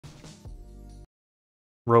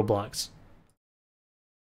Roblox.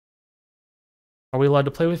 Are we allowed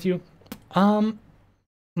to play with you?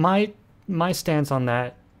 My stance on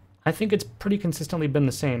that, I think it's pretty consistently been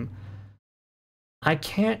the same. I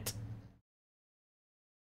can't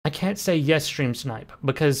say yes, stream snipe,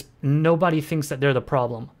 because nobody thinks that they're the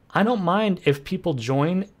problem. I don't mind if people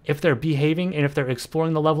join, if they're behaving and if they're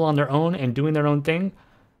exploring the level on their own and doing their own thing,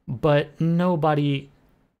 but nobody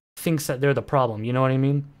thinks that they're the problem, you know what I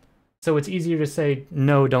mean? So it's easier to say,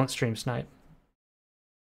 no, don't stream snipe.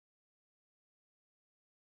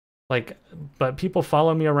 Like, but people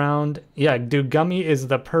follow me around. Yeah, dude, Gummy is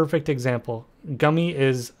the perfect example. Gummy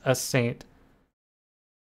is a saint.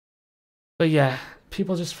 But yeah,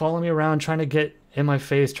 people just follow me around trying to get in my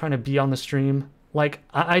face, trying to be on the stream. Like,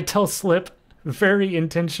 I tell Slip very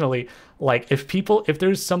intentionally, like, if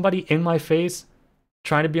there's somebody in my face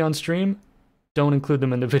trying to be on stream, don't include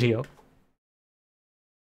them in the video.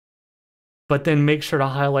 But then make sure to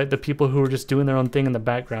highlight the people who are just doing their own thing in the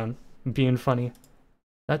background, being funny.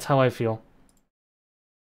 That's how I feel.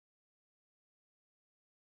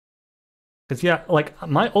 Because yeah, like,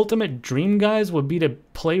 my ultimate dream, guys, would be to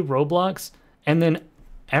play Roblox and then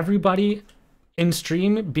everybody in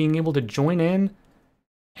stream being able to join in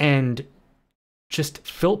and just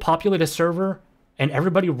populate a server and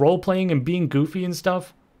everybody role-playing and being goofy and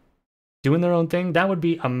stuff, doing their own thing. That would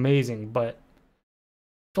be amazing, but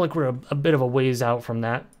I feel like we're a bit of a ways out from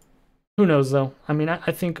that. Who knows, though? I mean,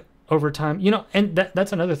 I think over time, you know, and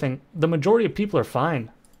that's another thing. The majority of people are fine.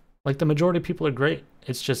 Like, the majority of people are great.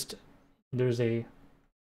 It's just there's a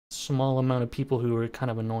small amount of people who are kind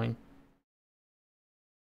of annoying.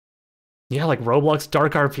 Yeah, like Roblox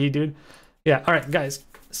Dark RP, dude. Yeah, all right, guys.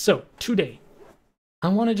 So, today, I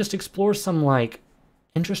want to just explore some, like,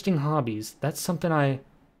 interesting hobbies. That's something I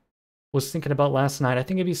was thinking about last night. I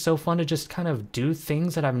think it'd be so fun to just kind of do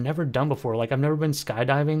things that I've never done before. Like, I've never been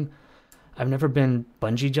skydiving. I've never been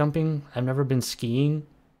bungee jumping. I've never been skiing.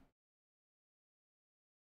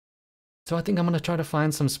 So I think I'm going to try to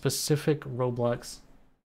find some specific Roblox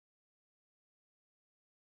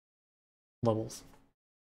levels.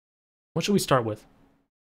 What should we start with?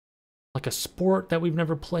 Like a sport that we've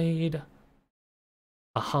never played?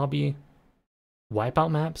 A hobby?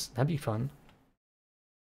 Wipeout maps? That'd be fun.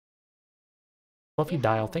 Fluffy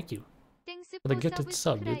Dial, thank you for the gifted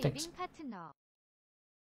sub, dude. Thanks.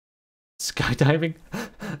 Skydiving?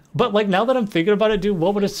 But like, now that I'm thinking about it, dude,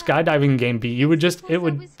 what would a skydiving game be? You would just,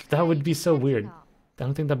 that would be so weird. I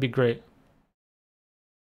don't think that'd be great.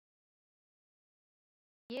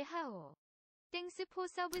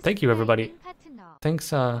 Thank you, everybody.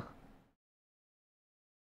 Thanks,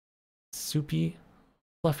 Soupy,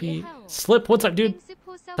 Fluffy, Slip, what's up, dude?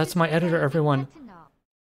 That's my editor, everyone.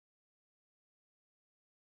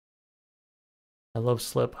 I love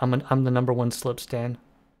Slip. I'm the #1 Slip stan.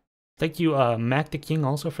 Thank you, Mac the King,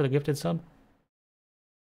 also for the gifted sub.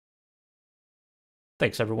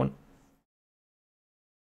 Thanks, everyone.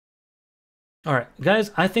 All right,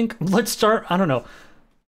 guys, I think let's start, I don't know.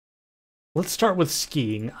 Let's start with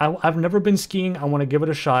skiing. I've never been skiing. I want to give it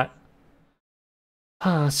a shot.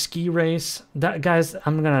 Ski race. That, guys,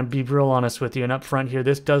 I'm going to be real honest with you. And up front here,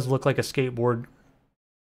 this does look like a skateboard.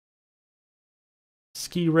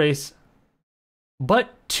 Ski race.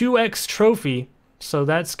 But 2x trophy. So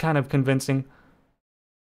that's kind of convincing.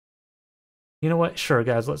 You know what? Sure,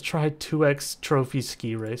 guys. Let's try 2x trophy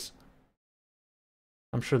ski race.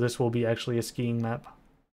 I'm sure this will be actually a skiing map.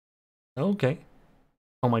 Okay.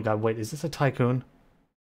 Oh my god, wait. Is this a tycoon?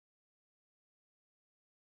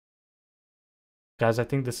 Guys, I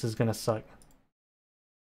think this is gonna suck.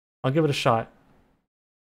 I'll give it a shot.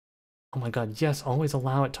 Oh my god, yes. Always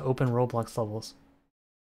allow it to open Roblox levels.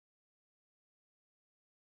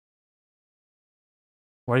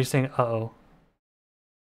 Why are you saying uh-oh?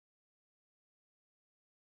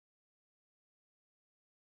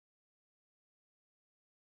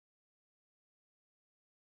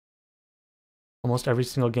 Almost every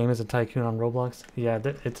single game is a tycoon on Roblox. Yeah,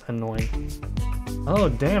 it's annoying. Oh,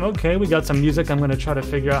 damn, okay, we got some music. I'm gonna try to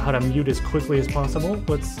figure out how to mute as quickly as possible.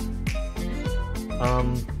 Let's...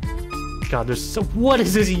 God, there's so... What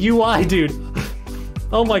is this UI, dude?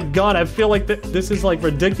 Oh my god, I feel like this is, like,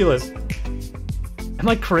 ridiculous. Am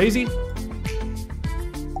I crazy?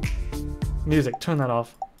 Music, turn that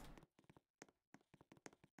off.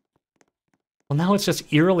 Well, now it's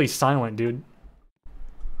just eerily silent, dude.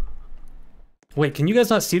 Wait, can you guys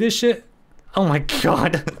not see this shit? Oh my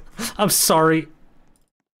god. I'm sorry.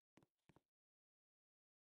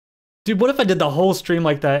 Dude, what if I did the whole stream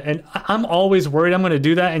like that? And I'm always worried I'm going to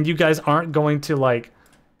do that and you guys aren't going to, like,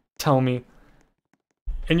 tell me.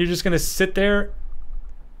 And you're just going to sit there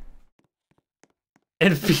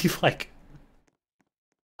and be like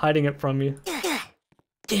hiding it from you.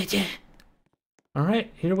 All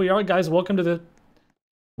right, here we are, guys. Welcome to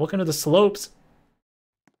the slopes.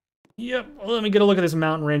 Yep. Well, let me get a look at this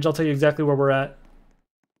mountain range. I'll tell you exactly where we're at.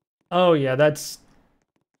 Oh yeah, that's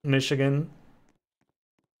Michigan.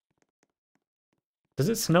 Does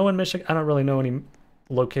it snow in Michigan? I don't really know any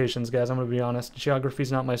locations, guys. I'm gonna be honest.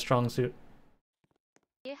 Geography's not my strong suit.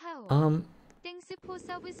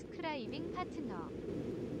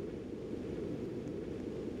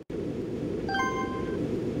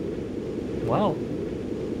 Wow.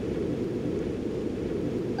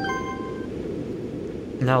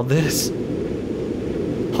 Now this.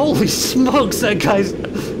 Holy smokes, that guy's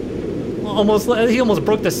he almost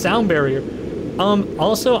broke the sound barrier.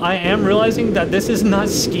 Also, I am realizing that this is not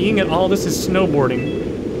skiing at all, this is snowboarding.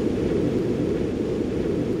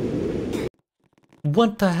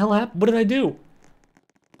 What the hell happened? What did I do?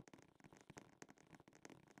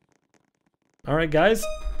 Alright, guys.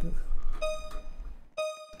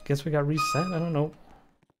 Guess we got reset, I don't know.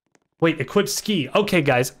 Wait, equip ski. Okay,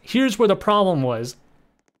 guys, here's where the problem was.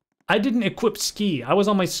 I didn't equip ski, I was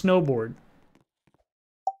on my snowboard.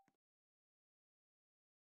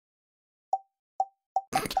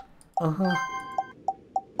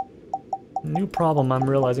 New problem I'm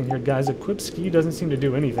realizing here, guys. Equip ski doesn't seem to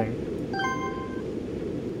do anything.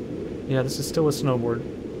 Yeah, this is still a snowboard.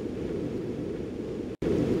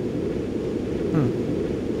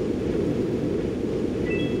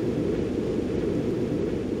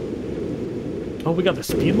 Oh, we got the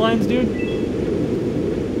speed lines, dude?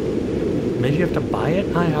 Maybe you have to buy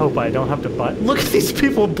it? I hope I don't have to buy it. Look at these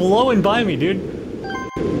people blowing by me, dude.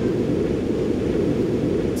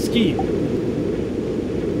 Ski.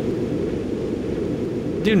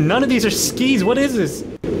 Dude, none of these are skis. What is this?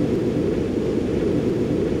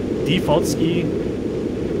 Default ski.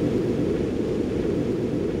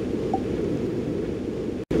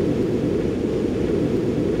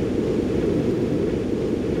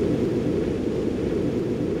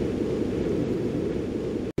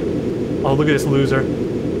 Oh, look at this loser.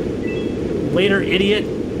 Later, idiot.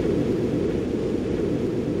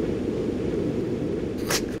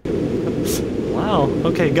 Wow.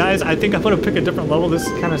 Okay, guys, I think I'm gonna pick a different level. This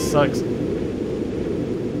kind of sucks.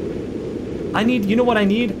 I need, you know what I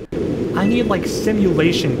need? I need, like,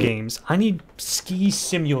 simulation games. I need Ski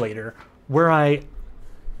Simulator, where I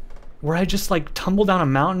just, like, tumble down a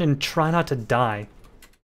mountain and try not to die.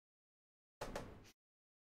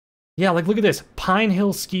 Yeah, like, look at this. Pine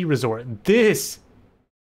Hill Ski Resort. This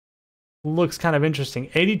looks kind of interesting.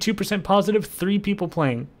 82% positive, 3 people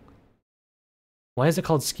playing. Why is it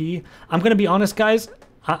called ski? I'm going to be honest, guys.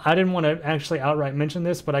 I didn't want to actually outright mention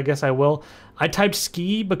this, but I guess I will. I typed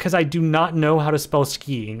ski because I do not know how to spell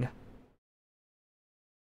skiing.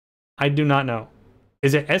 I do not know.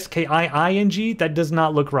 Is it S-K-I-I-N-G? That does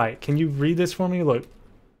not look right. Can you read this for me? Look.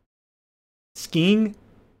 Skiing?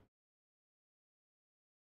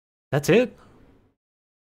 That's it?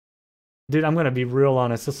 Dude, I'm gonna be real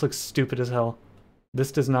honest. This looks stupid as hell.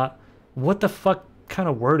 This does not... What the fuck kind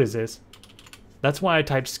of word is this? That's why I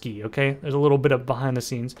typed ski, okay? There's a little bit of behind the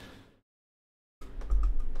scenes.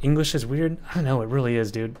 English is weird? I know, it really is,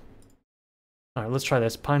 dude. Alright, let's try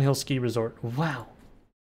this. Pine Hill Ski Resort. Wow.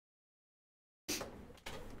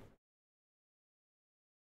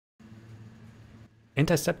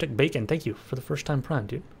 Antiseptic bacon. Thank you for the first time prime,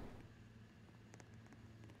 dude.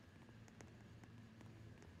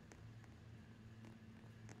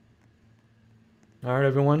 Alright,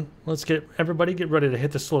 everyone. Let's everybody get ready to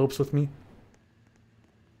hit the slopes with me.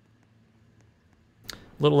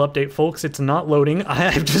 Little update, folks. It's not loading.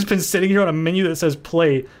 I've just been sitting here on a menu that says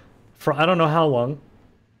play for I don't know how long.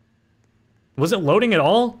 Was it loading at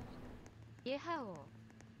all?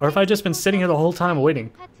 Or have I just been sitting here the whole time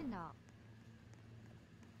waiting?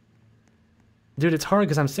 Dude, it's hard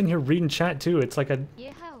because I'm sitting here reading chat too. It's like I've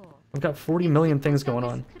got 40 million things going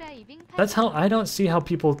on. That's how I don't see how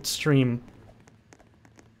people stream.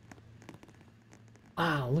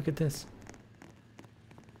 Wow, look at this.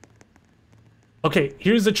 Okay,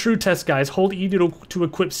 here's the true test, guys. Hold E to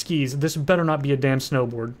equip skis. This better not be a damn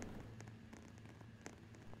snowboard.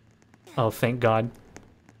 Oh, thank God.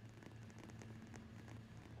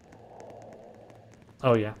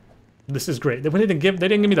 Oh yeah, this is great. They didn't give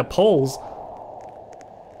me the poles.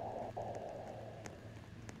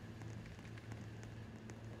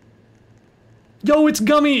 Yo, it's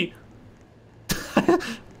Gummy.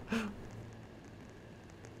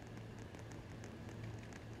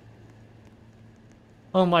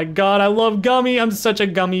 Oh my God, I love Gummy. I'm such a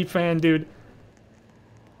Gummy fan, dude.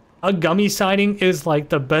 A Gummy sighting is like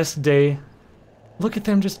the best day. Look at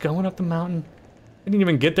them just going up the mountain. They didn't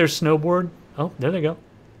even get their snowboard. Oh, there they go.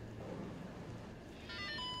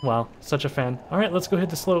 Wow, such a fan. All right, let's go hit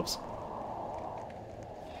the slopes.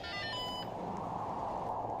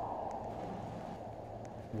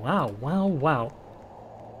 Wow, wow, wow.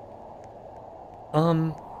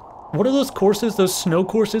 What are those courses, those snow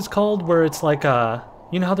courses called, where it's like,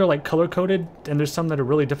 you know how they're like color-coded, and there's some that are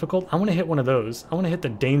really difficult? I want to hit one of those. I want to hit the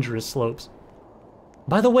dangerous slopes.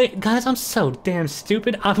 By the way, guys, I'm so damn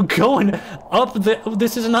stupid. I'm going up the...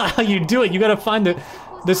 This is not how you do it. You gotta find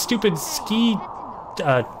the stupid ski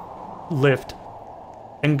lift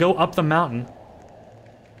and go up the mountain.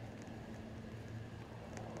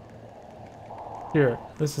 Here,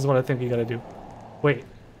 this is what I think you gotta do. Wait,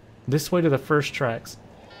 this way to the first tracks.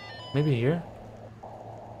 Maybe here?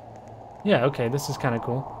 Yeah, okay, this is kind of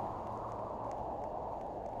cool.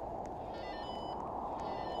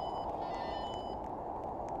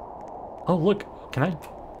 Oh, look, can I?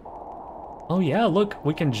 Oh yeah, look,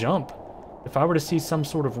 we can jump. If I were to see some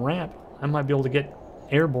sort of ramp, I might be able to get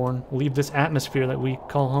airborne, leave this atmosphere that we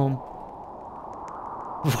call home.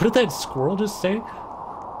 What did that squirrel just say?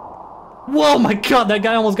 Whoa, my God, that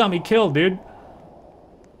guy almost got me killed, dude.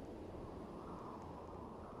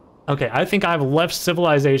 Okay, I think I've left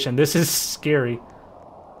civilization. This is scary.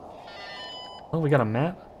 Oh, we got a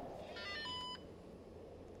map?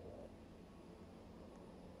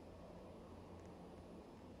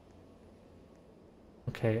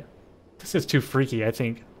 Okay, this is too freaky, I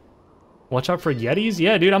think. Watch out for Yetis?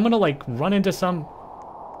 Yeah, dude, I'm gonna, like, run into some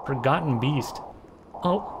forgotten beast.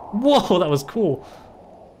 Oh, whoa, that was cool.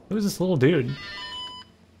 Who's this little dude?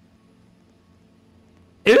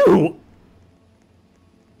 Ew!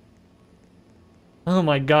 Oh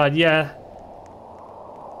my God, yeah.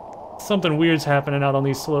 Something weird's happening out on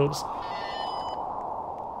these slopes.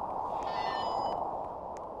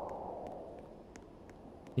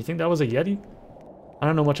 You think that was a Yeti? I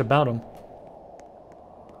don't know much about him.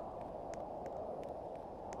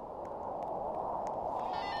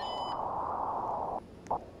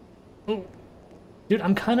 Oh. Dude,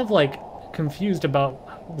 I'm kind of like confused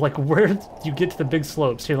about like where you get to the big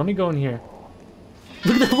slopes. Here, let me go in here.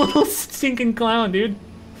 Look at that little stinking clown, dude.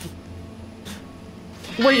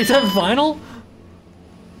 Wait, is that vinyl?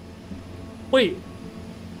 Wait.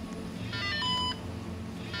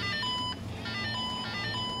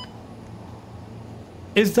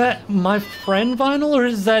 Is that my friend Vinyl, or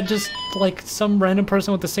is that just like some random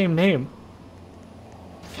person with the same name?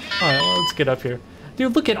 Alright, well, let's get up here.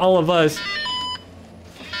 Dude, look at all of us.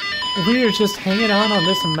 We are just hanging out on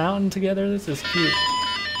this mountain together. This is cute.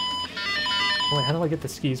 Wait, how do I get the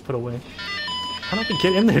skis put away? How do I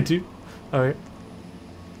get in there, dude? Alright.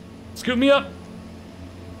 Scoop me up!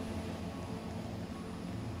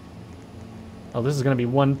 Oh, this is gonna be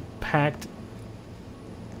one packed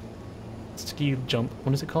ski jump.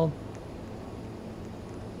 What is it called?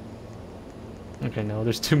 Okay, no,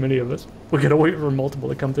 there's too many of us. We gotta wait for multiple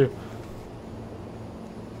to come through.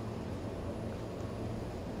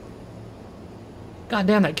 God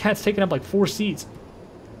damn, that cat's taking up like 4 seats.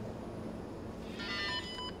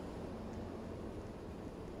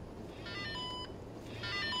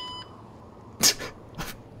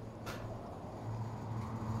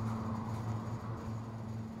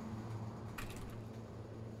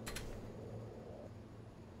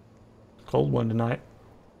 Cold one tonight.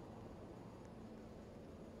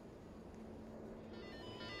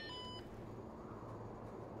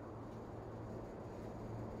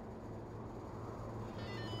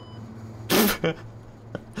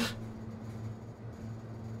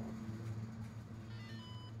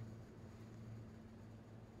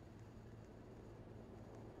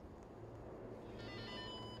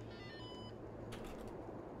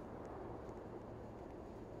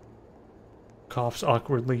 Coughs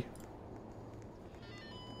awkwardly.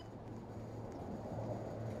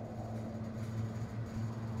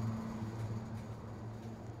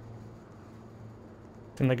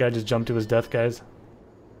 And the guy just jumped to his death, guys.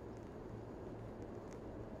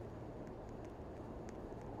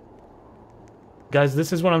 Guys,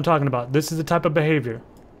 this is what I'm talking about. This is the type of behavior.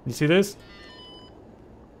 You see this?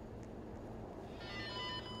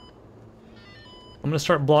 I'm gonna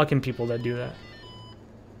start blocking people that do that.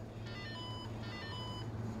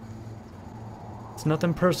 It's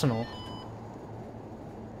nothing personal.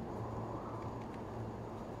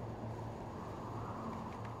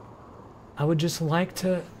 I would just like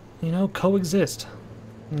to, you know, coexist.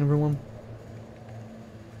 Everyone.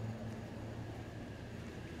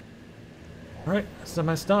 Alright, this is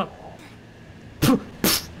my stop.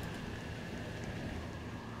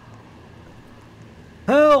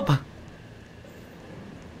 Help!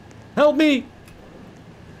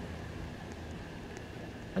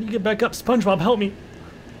 How do you get back up? SpongeBob, help me.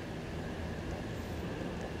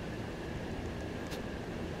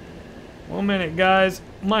 One minute, guys.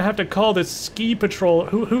 Might have to call this ski patrol.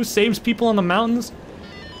 Who saves people on the mountains?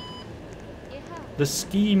 The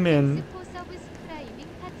ski men.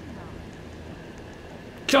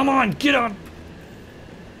 Come on, get on!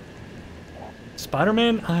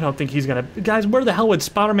 Spider-Man? I don't think he's gonna... Guys, where the hell would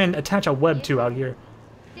Spider-Man attach a web to out here?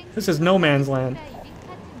 This is no man's land.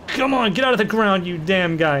 Come on, get out of the ground, you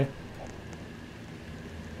damn guy.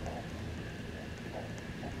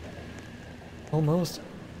 Almost.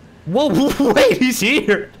 Whoa, wait, he's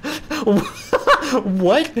here!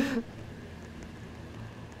 What?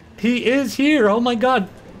 He is here, oh my god.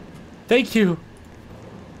 Thank you.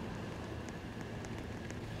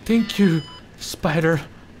 Thank you, Spider.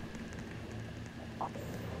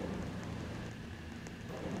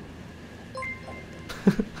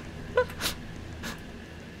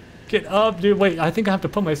 Get up, dude. Wait, I think I have to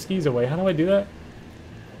put my skis away. How do I do that?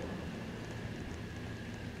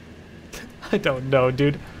 I don't know,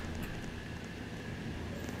 dude.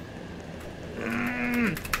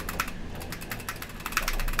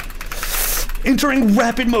 Entering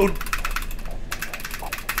rapid mode.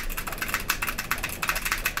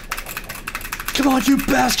 Come on, you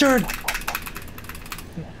bastard!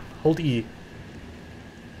 Hold E.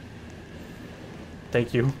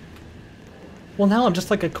 Thank you. Well, now I'm just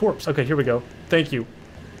like a corpse. Okay, here we go. Thank you.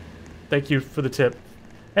 Thank you for the tip.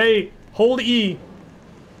 Hey, hold E.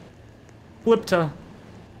 Flipta.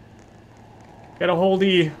 Gotta hold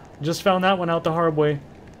E. Just found that one out the hard way.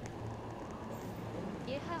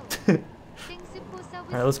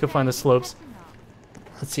 Alright, let's go find the slopes.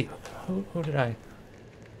 Let's see. Who did I...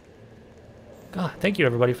 God, thank you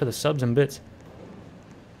everybody for the subs and bits.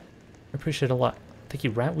 I appreciate it a lot. Thank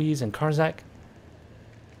you Ratweez and Karzak.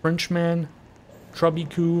 Frenchman,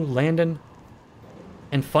 Trubiku, Landon,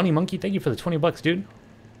 and Funny Monkey. Thank you for the 20 bucks, dude.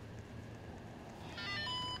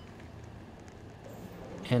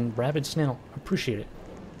 And Rabid Snail. Appreciate it.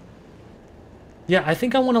 Yeah, I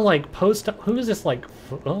think I want to like post up. Who is this like?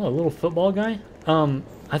 Oh, a little football guy?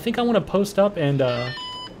 I think I want to post up and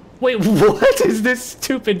wait, what is this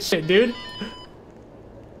stupid shit, dude?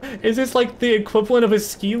 Is this like the equivalent of a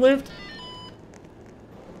ski lift?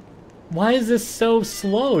 Why is this so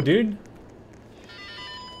slow, dude?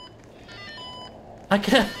 I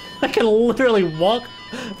can literally walk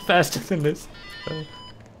faster than this.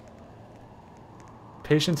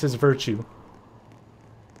 Patience is virtue.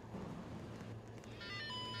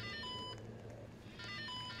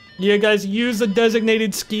 Yeah, guys, use a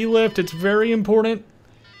designated ski lift. It's very important.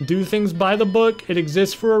 Do things by the book. It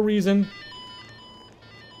exists for a reason.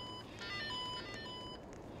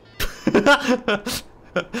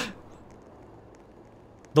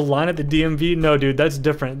 The line at the DMV? No, dude, that's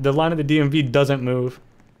different. The line at the DMV doesn't move.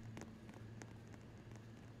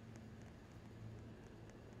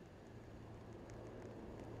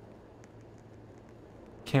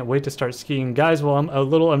 Can't wait to start skiing. Guys, well, I'm a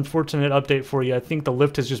little unfortunate update for you. I think the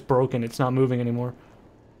lift is just broken. It's not moving anymore.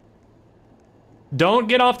 Don't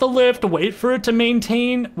get off the lift. Wait for it to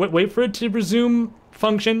maintain. Wait for it to resume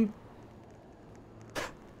function.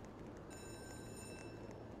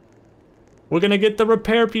 We're gonna get the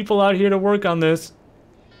repair people out here to work on this.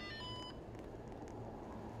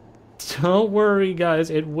 Don't worry, guys.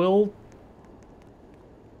 It'll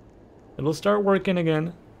start working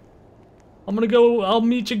again. I'm gonna go. I'll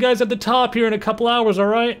meet you guys at the top here in a couple hours,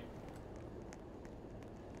 alright?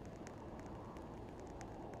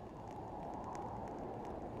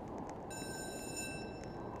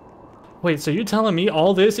 Wait, so you're telling me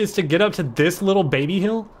all this is to get up to this little baby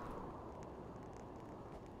hill?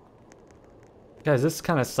 Guys, this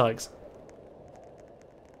kind of sucks.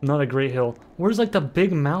 Not a great hill. Where's like the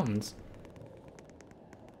big mountains?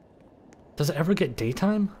 Does it ever get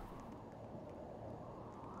daytime?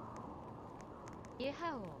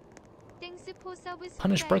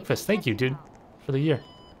 Punish breakfast. Thank you, dude, for the year.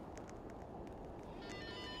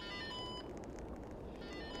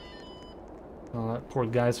 Oh, that poor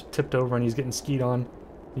guy's tipped over and he's getting skied on.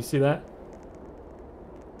 You see that?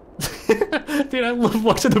 Dude, I love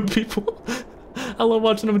watching the people. I love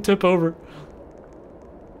watching them tip over.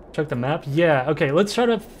 Check the map? Yeah, okay, let's try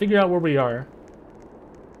to figure out where we are.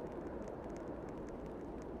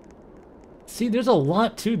 See, there's a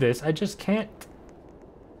lot to this. I just can't...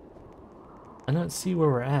 I don't see where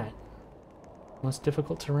we're at. Less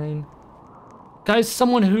difficult terrain. Guys,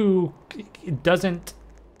 someone who doesn't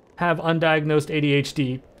have undiagnosed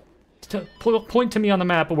ADHD, point to me on the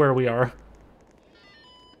map of where we are.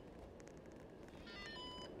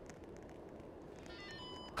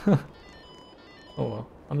 Oh well,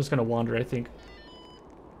 I'm just gonna wander, I think.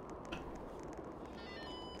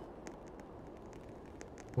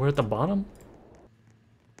 We're at the bottom?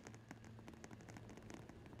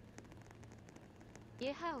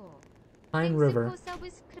 Pine River.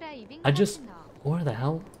 Where the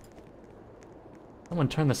hell? Someone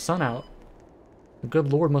turned the sun out. The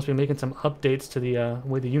good Lord must be making some updates to the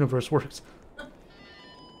way the universe works.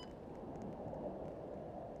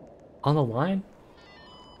 On the line?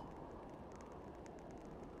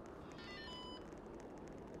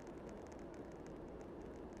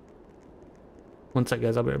 One sec,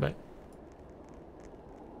 guys. I'll be right back.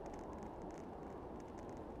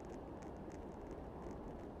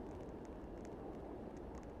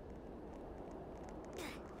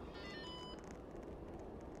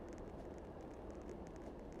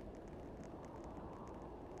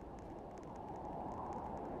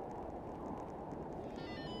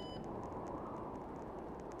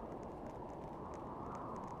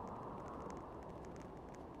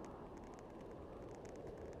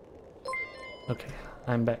 Okay,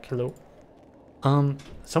 I'm back. Hello.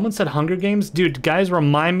 Someone said Hunger Games? Dude, guys,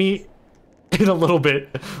 remind me in a little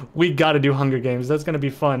bit. We gotta do Hunger Games. That's gonna be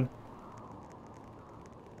fun.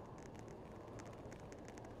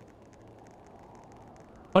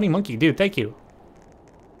 Funny Monkey, dude, thank you.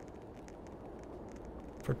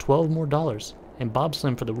 For $12 more. And Bob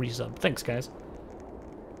Slim for the resub. Thanks, guys.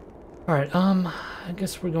 Alright, I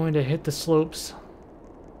guess we're going to hit the slopes.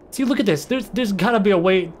 See, look at this. There's gotta be a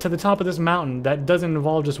way to the top of this mountain that doesn't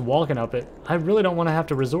involve just walking up it. I really don't want to have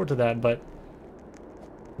to resort to that, but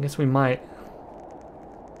I guess we might.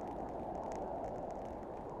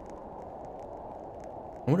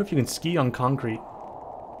 I wonder if you can ski on concrete.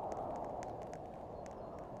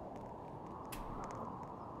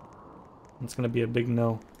 It's gonna be a big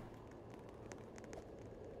no.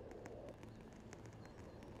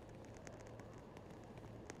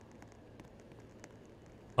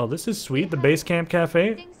 Oh, this is sweet, the base camp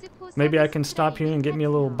cafe. Maybe I can stop here and get me a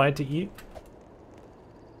little bite to eat.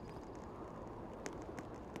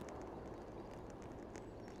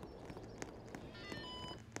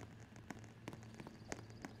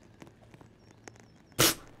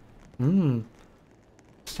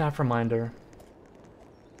 Staff reminder.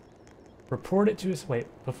 Report it to us. Wait,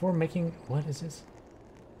 before making... What is this?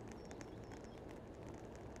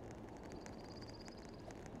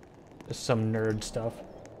 Just some nerd stuff.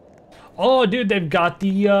 Oh, dude, they've got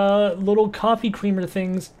the little coffee creamer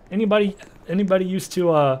things. Anybody used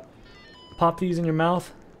to pop these in your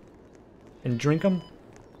mouth and drink them?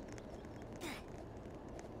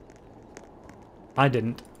 I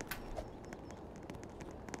didn't.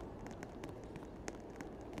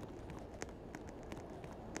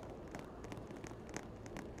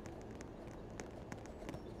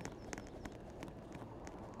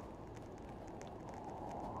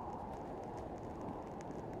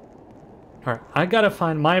 Alright, I gotta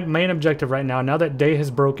find my main objective right now that day has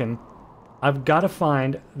broken. I've gotta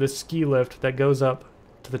find the ski lift that goes up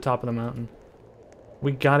to the top of the mountain.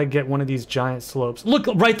 We gotta get one of these giant slopes. Look,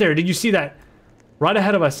 right there, did you see that? Right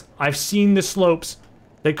ahead of us. I've seen the slopes.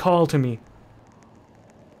 They call to me.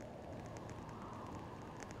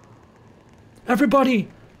 Everybody!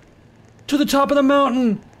 To the top of the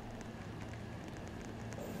mountain!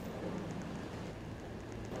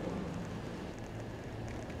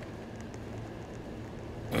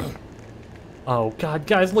 Oh god,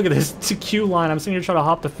 guys, look at this. It's a queue line. I'm sitting here trying to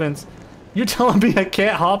hop the fence. You're telling me I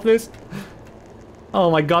can't hop this? Oh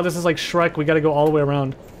my god, this is like Shrek. We gotta go all the way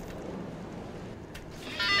around.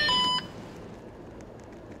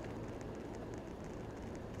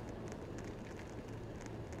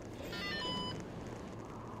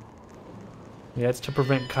 Yeah, it's to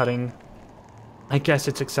prevent cutting. I guess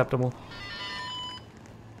it's acceptable.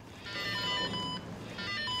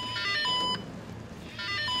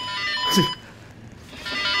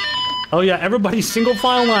 Oh yeah, everybody single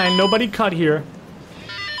file line, nobody cut here.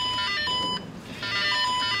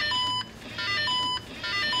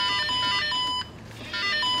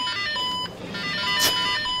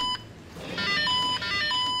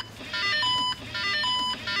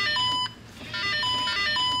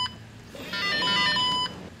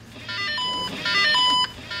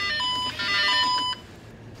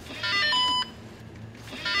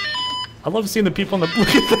 I love seeing the people on the... Look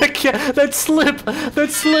at that cat! That slip!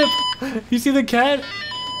 That slip! You see the cat?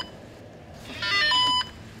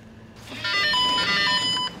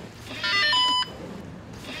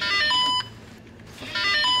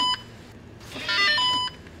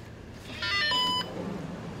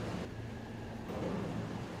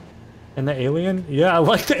 And the alien? Yeah, I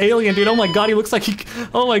like the alien, dude. Oh my god, he looks like he...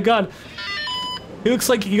 Oh my god. He looks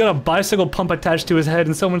like he got a bicycle pump attached to his head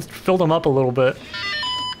and someone's filled him up a little bit.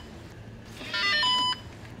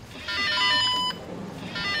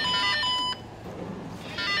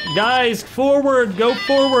 Guys, forward, go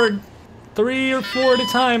forward. 3 or 4 at a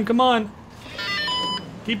time, come on.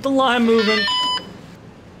 Keep the line moving.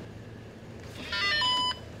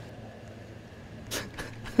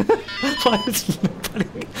 Why is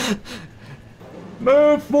nobody...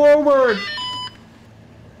 Move forward!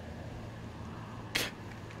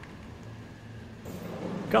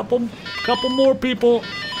 Couple more people.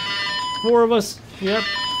 4 of us. Yep.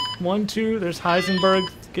 1, 2. There's Heisenberg.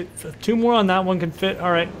 Get 2 more on that one can fit.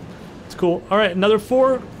 All right. It's cool. All right, another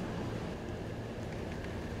 4.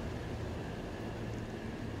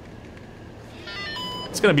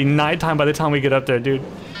 It's gonna be nighttime by the time we get up there, dude.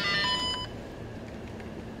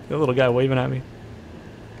 The little guy waving at me.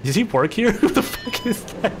 Does he work here? Who the fuck is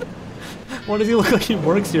that? Why does he look like he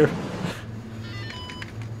works here?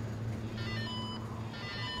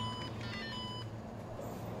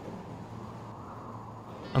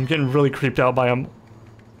 I'm getting really creeped out by him.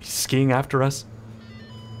 He's skiing after us.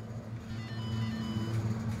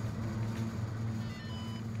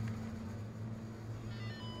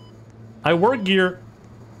 I work gear.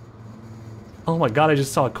 Oh my god, I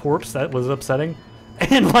just saw a corpse. That was upsetting.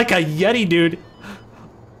 And like a Yeti, dude.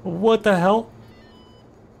 What the hell?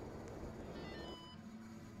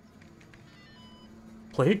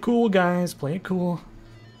 Play it cool, guys. Play it cool.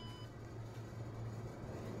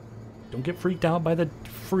 Don't get freaked out by the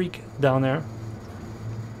freak down there.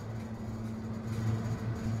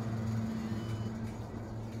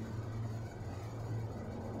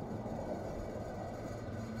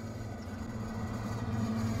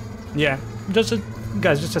 Yeah, just a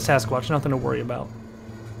Sasquatch, nothing to worry about.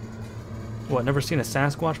 What, never seen a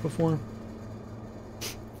Sasquatch before?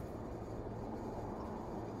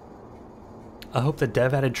 I hope the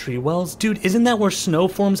dev added tree wells. Dude, isn't that where snow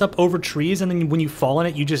forms up over trees and then when you fall in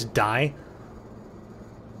it, you just die?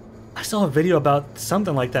 I saw a video about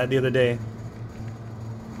something like that the other day.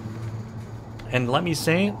 And let me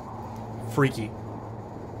say, freaky.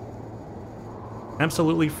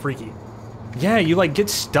 Absolutely freaky. Yeah, you like get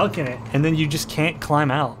stuck in it and then you just can't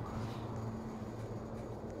climb out.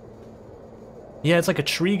 Yeah, it's like a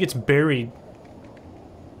tree gets buried.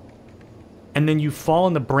 And then you fall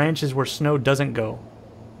in the branches where snow doesn't go.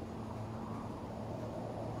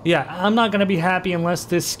 Yeah, I'm not gonna be happy unless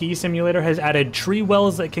this ski simulator has added tree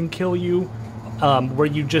wells that can kill you, where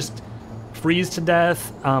you just freeze to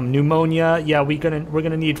death, pneumonia. Yeah, we're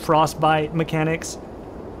gonna need frostbite mechanics,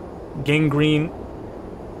 gangrene.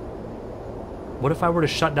 What if I were to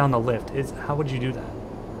shut down the lift? How would you do that?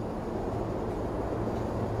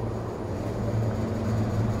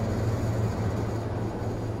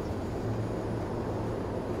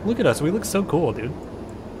 Look at us, we look so cool, dude.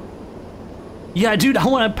 Yeah, dude, I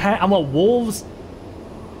want wolves.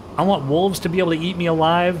 I want wolves to be able to eat me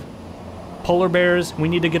alive. Polar bears, we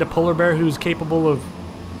need to get a polar bear who's capable of,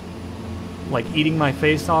 like, eating my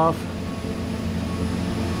face off.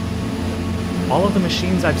 All of the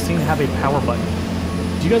machines I've seen have a power button.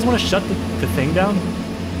 Do you guys want to shut the thing down?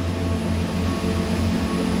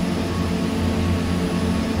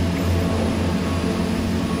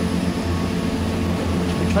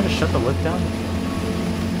 Try to shut the lift down?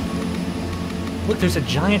 Look, there's a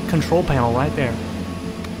giant control panel right there.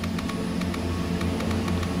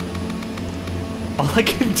 All I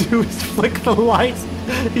can do is flick the lights,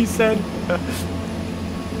 he said.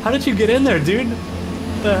 How did you get in there, dude?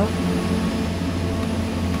 What the hell?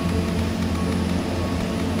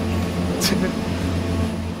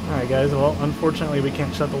 Alright guys, well, unfortunately we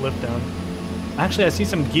can't shut the lift down. Actually, I see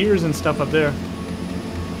some gears and stuff up there.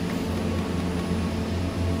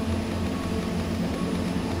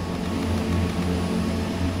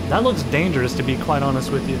 That looks dangerous, to be quite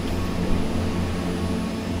honest with you.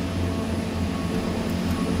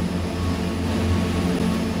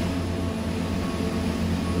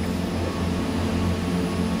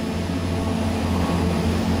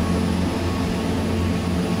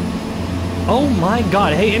 Oh my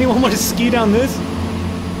god, hey, anyone want to ski down this?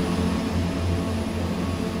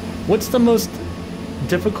 What's the most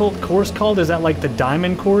difficult course called? Is that like the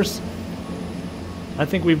diamond course? I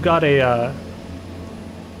think we've got a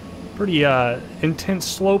pretty intense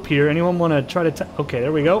slope here. Anyone want to try to okay,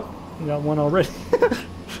 there we go. We got one already.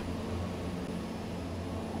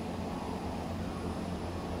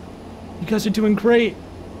 You guys are doing great.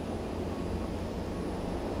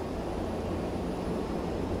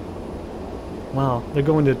 Wow, they're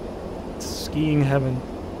going to skiing heaven.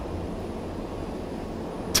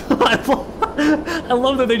 I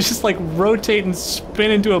love that they just like rotate and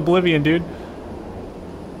spin into oblivion, dude.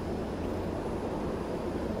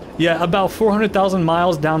 Yeah, about 400,000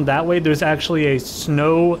 miles down that way, there's actually a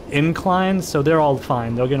snow incline, so they're all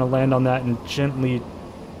fine. They're gonna land on that and gently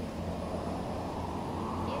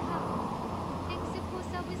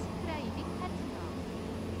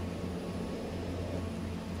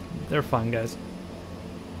They're fine, guys.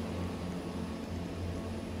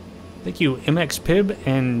 Thank you, MXPib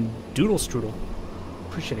and Doodle Strudel.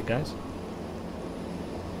 Appreciate it, guys.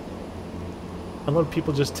 I love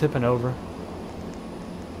people just tipping over.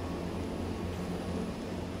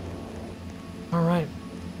 Alright.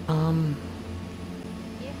 I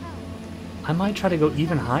might try to go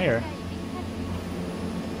even higher.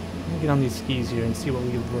 Let me get on these skis here and see what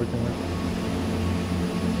we're working with.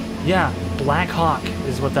 Yeah, Black Hawk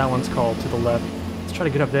is what that one's called to the left. Let's try to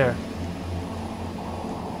get up there.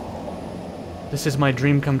 This is my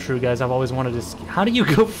dream come true, guys. I've always wanted to ski. How do you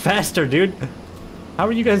go faster, dude? How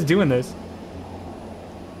are you guys doing this?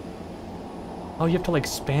 Oh, you have to like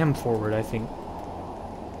spam forward, I think.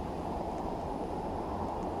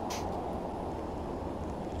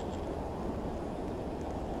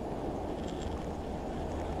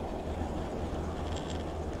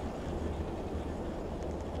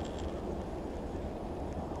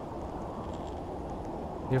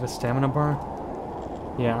 You have a stamina bar?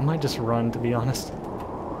 Yeah, I might just run, to be honest.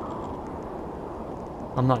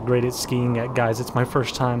 I'm not great at skiing yet, guys. It's my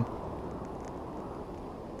first time.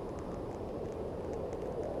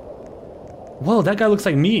 Whoa, that guy looks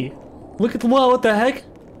like me. Look at the wall, what the heck?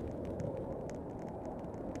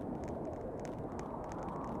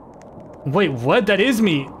 Wait, what? That is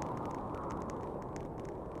me.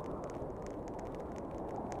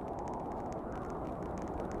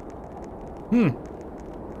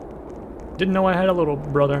 Didn't know I had a little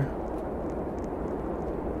brother.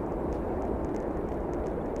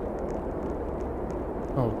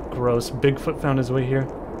 Oh, gross. Bigfoot found his way here.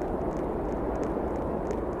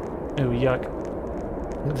 Oh, yuck.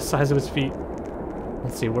 Look at the size of his feet.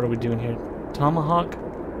 Let's see, what are we doing here? Tomahawk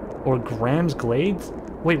or Graham's Glades?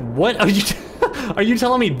 Wait, what? Are you are you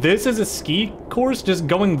telling me this is a ski course just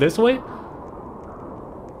going this way?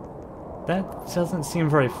 That doesn't seem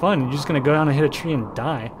very fun. You're just gonna go down and hit a tree and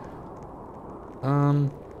die.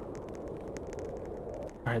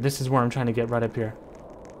 Alright, this is where I'm trying to get, right up here.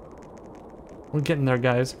 We're getting there,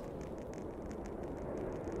 guys.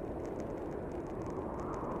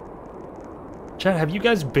 Chat, have you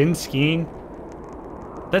guys been skiing?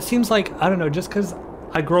 That seems like, I don't know, just because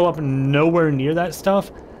I grow up nowhere near that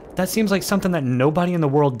stuff, that seems like something that nobody in the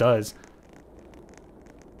world does.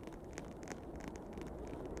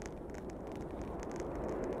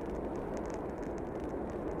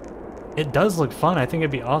 It does look fun. I think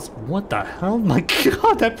it'd be awesome. What the hell? My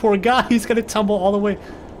god, that poor guy. He's gonna tumble all the way.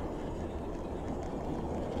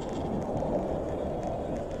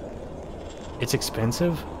 It's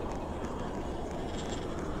expensive?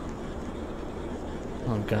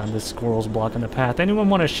 Oh god, this squirrel's blocking the path. Anyone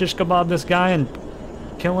want to shish kebab this guy and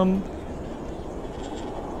kill him?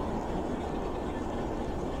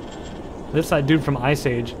 This that dude from Ice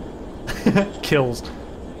Age. Kills.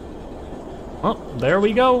 Oh, there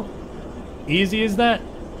we go. Easy as that.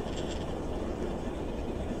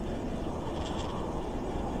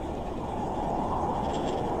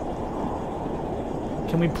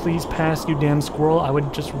 Can we please pass, you damn squirrel? I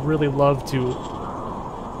would just really love to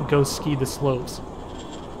go ski the slopes.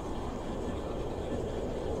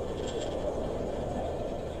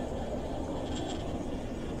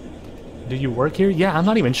 Do you work here? Yeah, I'm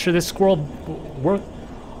not even sure this squirrel work.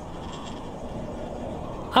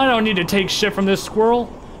 I don't need to take shit from this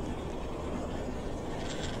squirrel.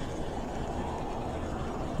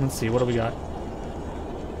 Let's see, what do we got?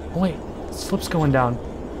 Oh wait, slip's going down.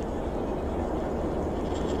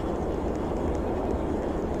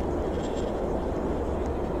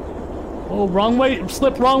 Oh, wrong way,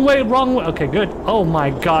 slip, wrong way, wrong way. Okay, good. Oh my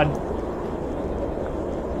god.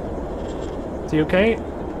 Is he okay?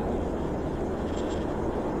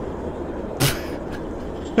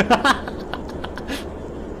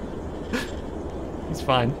 He's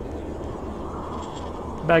fine.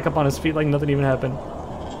 Back up on his feet like nothing even happened.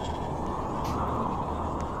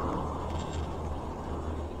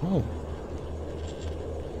 Oh.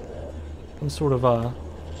 Some sort of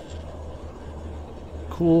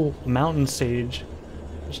cool mountain sage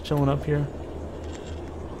just chilling up here.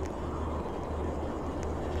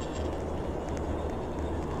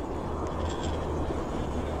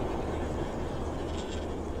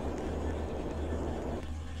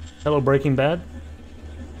 Hello, Breaking Bad.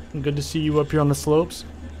 Good to see you up here on the slopes.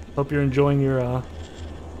 Hope you're enjoying your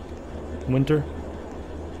winter.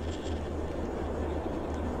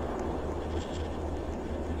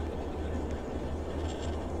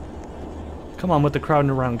 Come on with the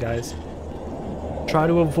crowding around, guys. Try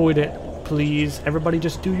to avoid it, please. Everybody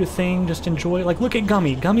just do your thing, just enjoy it. Like, look at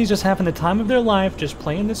Gummy. Gummy's just having the time of their life, just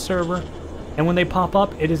playing this server. And when they pop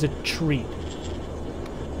up, it is a treat.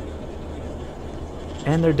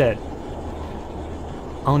 And they're dead.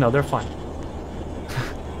 Oh no, they're fine.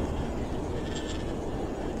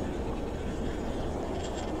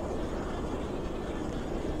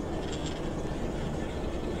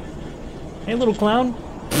 Hey, little clown.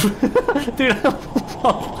 Dude,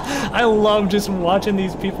 I love just watching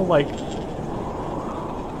these people, like,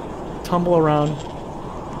 tumble around.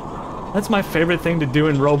 That's my favorite thing to do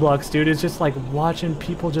in Roblox, dude. It's just, like, watching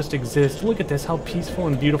people just exist. Look at this, how peaceful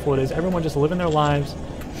and beautiful it is. Everyone just living their lives.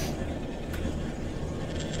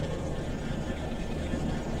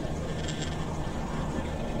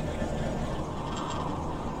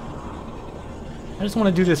 I just want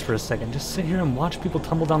to do this for a second. Just sit here and watch people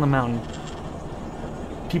tumble down the mountain.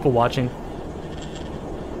 People watching.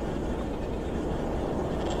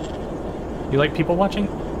 You like people watching?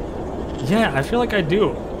 Yeah, I feel like I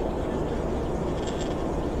do.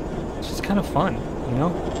 It's just kind of fun, you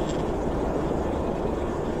know?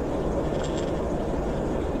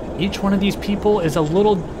 Each one of these people is a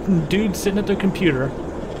little dude sitting at their computer,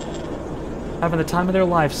 having the time of their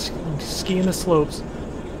life, skiing the slopes.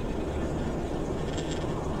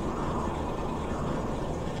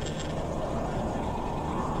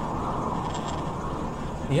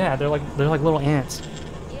 Yeah, they're like little ants.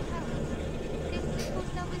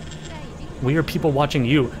 We are people watching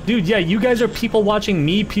you. Dude, yeah, you guys are people watching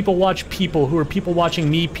me, people watch people, who are people watching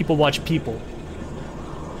me, people watch people.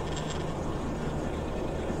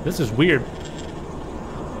 This is weird.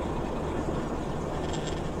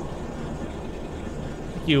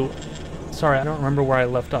 Thank you. Sorry, I don't remember where I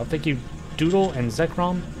left off. Thank you, Doodle and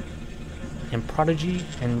Zekrom and Prodigy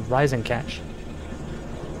and Rise and Catch.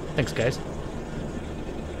 Thanks, guys.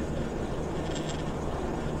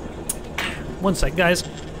 One sec, guys.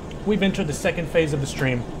 We've entered the second phase of the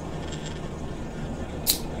stream.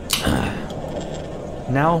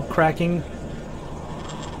 Now cracking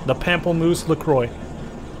the Pamplemousse LaCroix.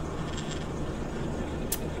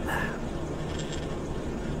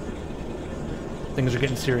 Things are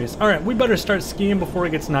getting serious. Alright, we better start skiing before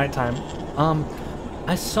it gets nighttime.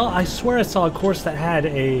 I swear I saw a course that had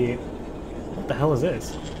a... What the hell is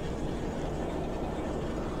this?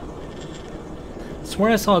 I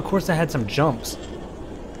swear I saw a course that had some jumps,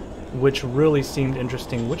 which really seemed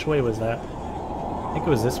interesting. Which way was that? I think it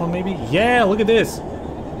was this one, maybe? Yeah, look at this!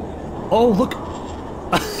 Oh, look!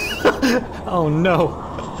 Oh, no.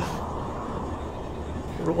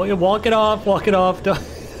 Walk it off, walk it off. Then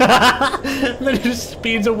it just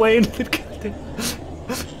speeds away into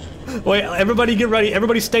the... Wait, everybody get ready.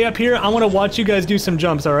 Everybody stay up here. I want to watch you guys do some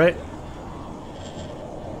jumps, alright?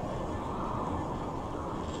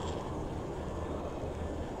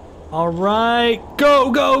 Alright,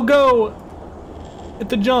 go, go, go! Hit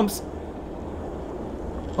the jumps.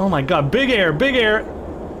 Oh my god, big air, big air!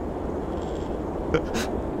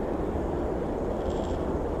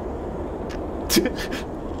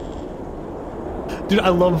 Dude, I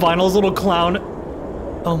love Vinyl's little clown.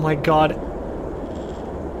 Oh my god.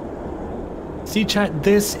 See, chat,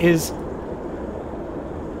 this is...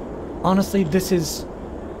 Honestly, this is...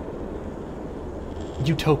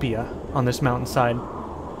 utopia on this mountainside.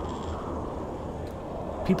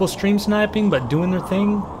 People stream sniping, but doing their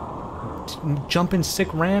thing. Jumping sick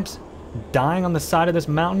ramps. Dying on the side of this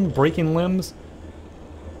mountain, breaking limbs.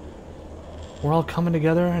 We're all coming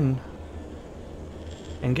together and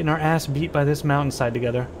getting our ass beat by this mountainside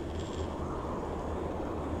together.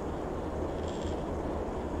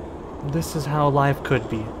 This is how life could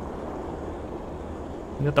be. You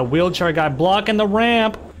got the wheelchair guy blocking the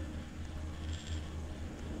ramp.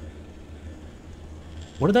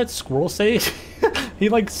 What did that squirrel say? He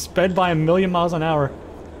like sped by 1,000,000 miles an hour.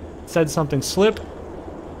 Said something. Slip.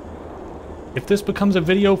 If this becomes a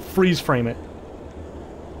video, freeze frame it.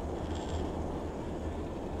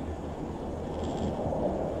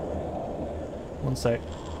 One sec.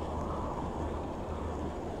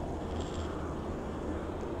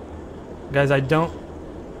 Guys, I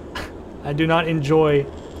do not enjoy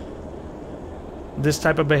this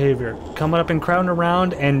type of behavior. Coming up and crowding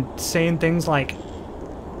around and saying things like,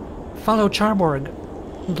 follow Charborg,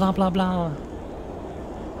 blah blah blah.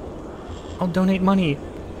 I'll donate money.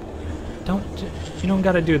 You don't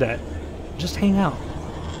gotta do that. Just hang out.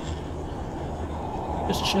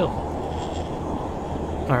 Just chill.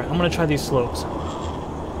 Alright, I'm gonna try these slopes.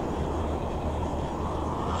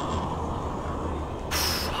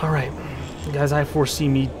 Alright. Guys, I foresee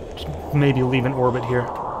me maybe leaving orbit here.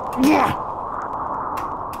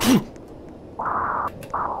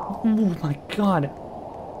 Oh my god.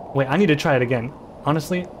 Wait, I need to try it again.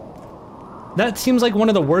 Honestly, that seems like one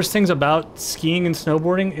of the worst things about skiing and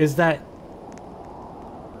snowboarding is that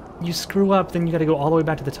you screw up, then you gotta go all the way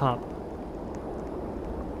back to the top.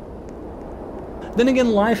 Then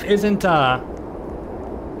again, life isn't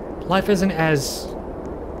as,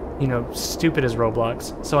 you know, stupid as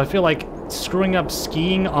Roblox. So I feel like screwing up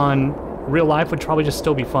skiing on real life would probably just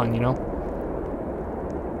still be fun, you know?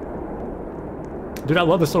 Dude, I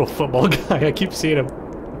love this little football guy. I keep seeing him.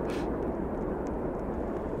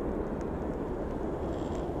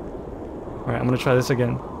 Alright, I'm gonna try this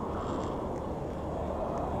again.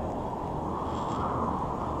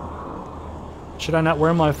 Should I not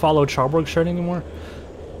wear my Follow Charborg shirt anymore?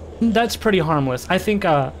 That's pretty harmless. I think,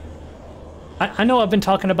 I know I've been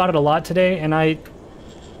talking about it a lot today, and I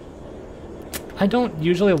don't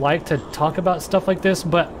usually like to talk about stuff like this,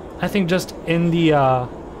 but I think just in the,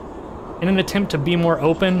 in an attempt to be more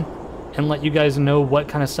open and let you guys know what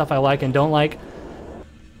kind of stuff I like and don't like,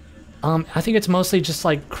 I think it's mostly just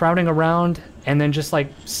like crowding around and then just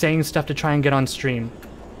like saying stuff to try and get on stream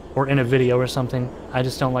or in a video or something. I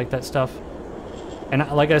just don't like that stuff. And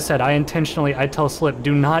like I said, I tell Slip,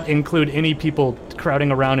 do not include any people crowding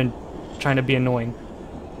around and trying to be annoying.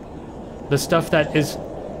 The stuff that is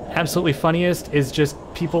absolutely funniest is just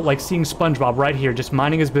people like seeing SpongeBob right here, just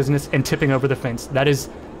minding his business and tipping over the fence. That is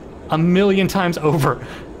a million times over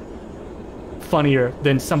funnier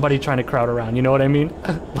than somebody trying to crowd around, you know what I mean?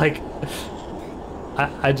 Like,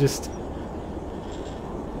 I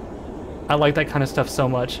like that kind of stuff so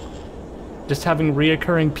much. Just having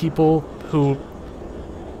reoccurring people who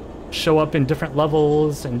show up in different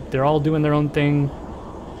levels and they're all doing their own thing.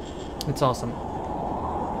 It's awesome.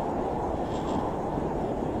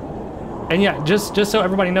 And yeah, just so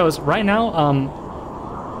everybody knows, right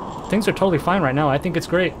now, things are totally fine right now. I think it's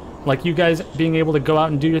great. Like, you guys being able to go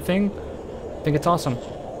out and do your thing, I think it's awesome.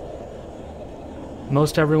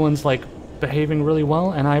 Most everyone's like behaving really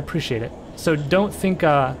well, and I appreciate it. So don't think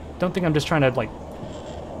I'm just trying to like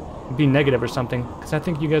be negative or something, because I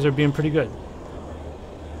think you guys are being pretty good.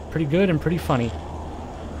 Pretty good and pretty funny.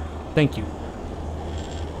 Thank you.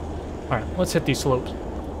 Alright, let's hit these slopes.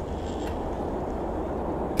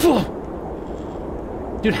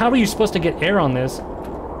 Dude, how are you supposed to get air on this?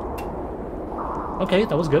 Okay,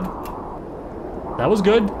 that was good. That was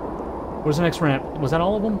good. Where's the next ramp? Was that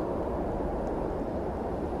all of them?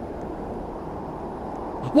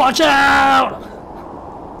 Watch out!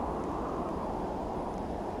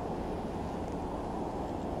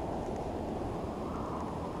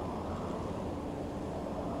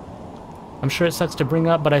 I'm sure it sucks to bring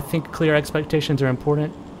up, but I think clear expectations are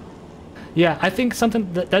important. Yeah, I think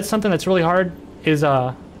that's something that's really hard is,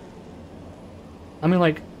 I mean,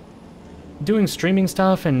 like, doing streaming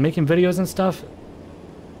stuff and making videos and stuff,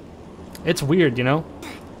 it's weird, you know?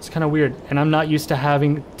 It's kind of weird, and I'm not used to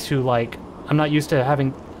having to, like,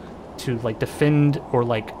 defend or,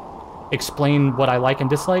 like, explain what I like and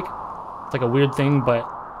dislike. It's, like, a weird thing, but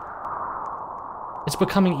it's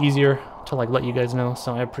becoming easier to, like, let you guys know,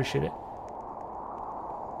 so I appreciate it.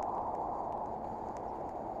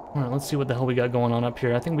 Alright, let's see what the hell we got going on up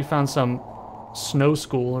here. I think we found some snow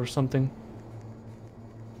school or something.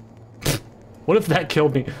 What if that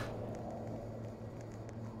killed me?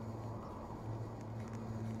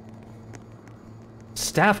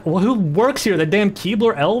 Staff? Well, who works here? The damn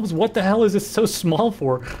Keebler elves? What the hell is this so small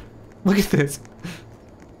for? Look at this.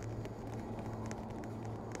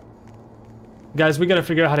 Guys, we gotta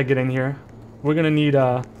figure out how to get in here. We're gonna need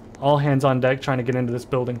all hands on deck trying to get into this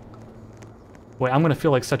building. Wait, I'm gonna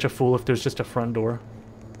feel like such a fool if there's just a front door.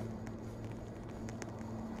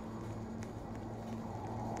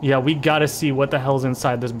 Yeah, we gotta see what the hell's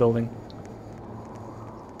inside this building.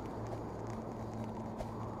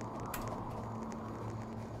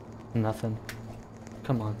 Nothing.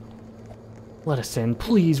 Come on. Let us in,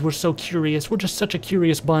 please. We're so curious. We're just such a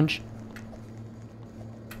curious bunch.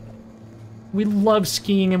 We love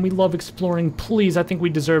skiing and we love exploring. Please, I think we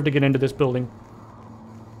deserve to get into this building.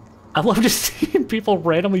 I love just seeing people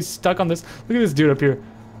randomly stuck on this. Look at this dude up here.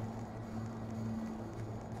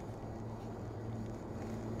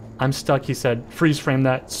 I'm stuck, he said. Freeze frame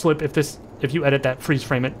that. Slip, if you edit that, freeze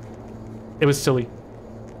frame it. It was silly.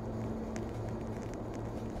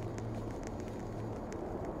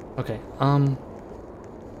 Okay,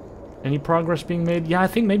 any progress being made? Yeah, I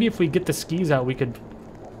think maybe if we get the skis out, we could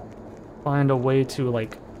find a way to,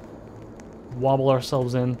 like, wobble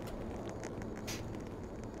ourselves in.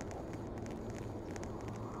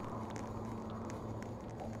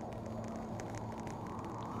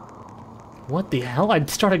 What the hell? I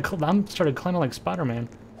started climbing like Spider-Man.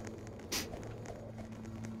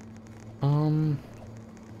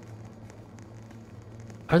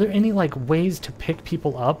 Are there any, like, ways to pick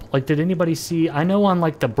people up? Like, did anybody see... I know on,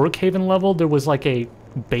 like, the Brookhaven level, there was, like, a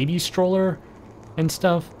baby stroller and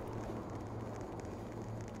stuff.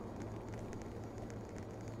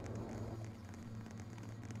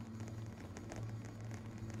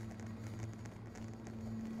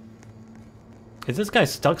 Is this guy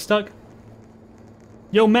stuck?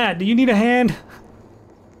 Yo, Matt, do you need a hand?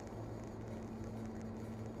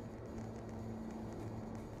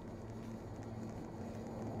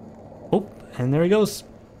 Oh, and there he goes.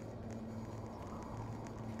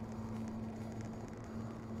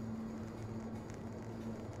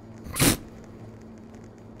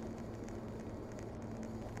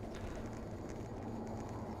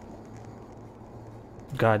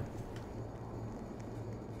 God.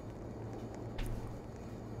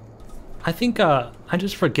 I think, I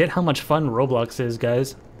just forget how much fun Roblox is,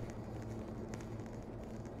 guys.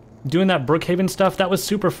 Doing that Brookhaven stuff, that was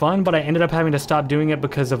super fun, but I ended up having to stop doing it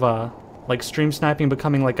because of, like, stream sniping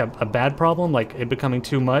becoming, like, a bad problem, like, it becoming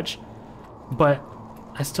too much. But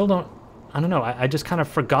I still don't, I don't know, I just kind of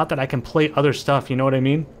forgot that I can play other stuff, you know what I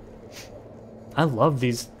mean? I love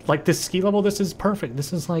these, like, this ski level, this is perfect.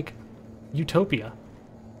 This is, like, utopia.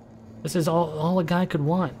 This is all a guy could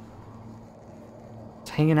want.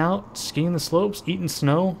 Just hanging out, skiing the slopes, eating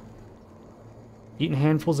snow, eating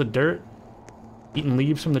handfuls of dirt, eating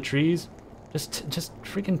leaves from the trees. Just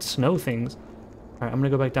freaking snow things. Alright, I'm gonna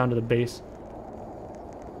go back down to the base.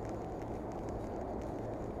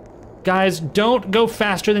 Guys, don't go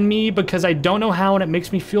faster than me because I don't know how and it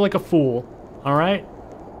makes me feel like a fool. Alright?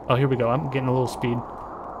 Oh, here we go. I'm getting a little speed.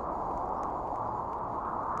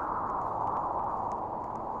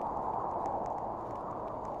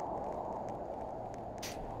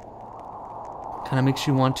 Kind of makes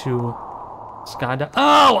you want to skydive.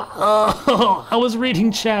 Oh! I was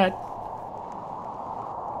reading chat.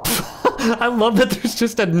 I love that there's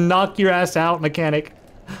just a knock your ass out mechanic.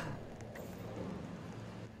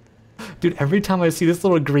 Dude, every time I see this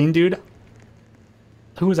little green dude,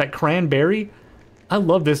 who was that, Cranberry? I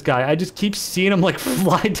love this guy. I just keep seeing him like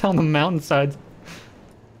fly down the mountainsides.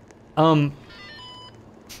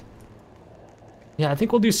 Yeah, I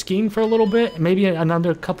think we'll do skiing for a little bit. Maybe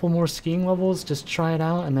another couple more skiing levels. Just try it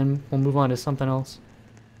out, and then we'll move on to something else.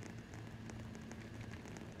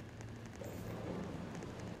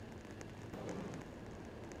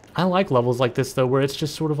 I like levels like this, though, where it's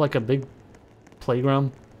just sort of like a big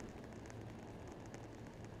playground.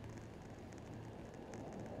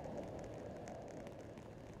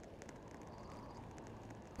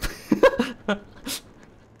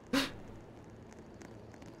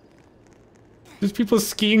 There's people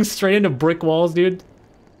skiing straight into brick walls, dude.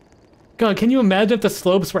 God, can you imagine if the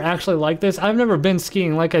slopes were actually like this? I've never been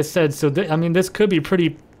skiing, like I said, so I mean, this could be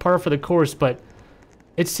pretty par for the course, but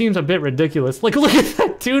it seems a bit ridiculous. Like, look at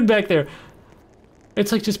that dude back there.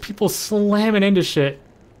 It's like just people slamming into shit.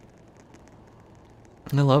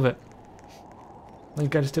 I love it.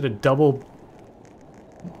 Like, I just did a double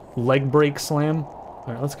leg break slam. All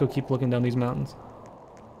right, let's go keep looking down these mountains.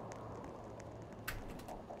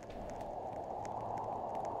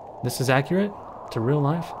 This is accurate to real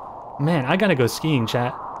life? Man, I gotta go skiing,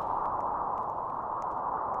 chat.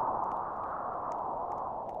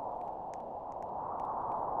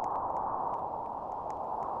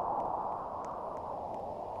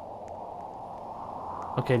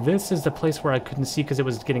 Okay, this is the place where I couldn't see because it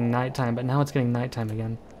was getting nighttime, but now it's getting nighttime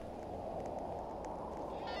again.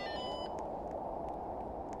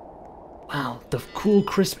 Wow, the cool,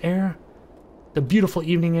 crisp air. The beautiful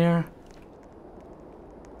evening air.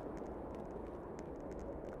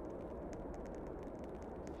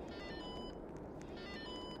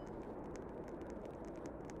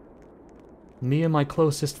 Me and my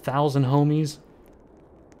closest 1,000 homies.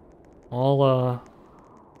 All,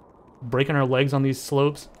 breaking our legs on these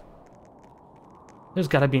slopes. There's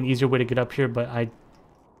gotta be an easier way to get up here, but I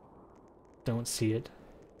don't see it.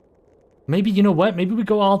 Maybe, you know what? Maybe we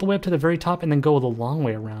go all the way up to the very top and then go the long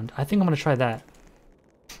way around. I think I'm gonna try that.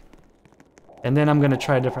 And then I'm gonna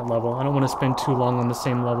try a different level. I don't want to spend too long on the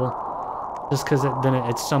same level. Just because then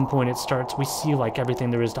at some point it starts, we see like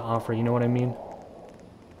everything there is to offer, you know what I mean?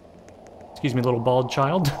 Excuse me, little bald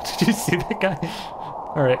child. Did you see that guy?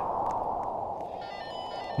 Alright.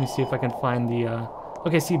 Let me see if I can find the,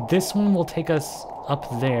 Okay, see, this one will take us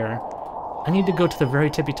up there. I need to go to the very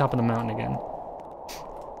tippy top of the mountain again.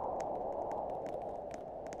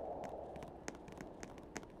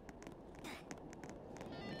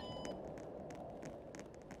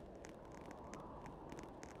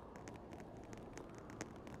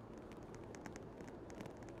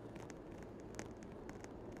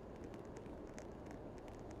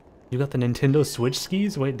 You got the Nintendo Switch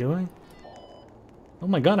skis? Wait, do I? Oh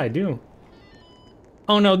my god, I do.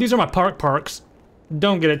 Oh no, these are my parks.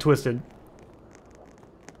 Don't get it twisted.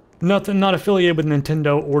 Nothing, not affiliated with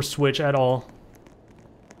Nintendo or Switch at all.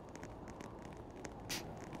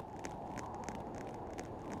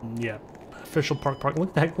 Yeah, official park.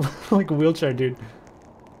 Look at that, like, wheelchair dude.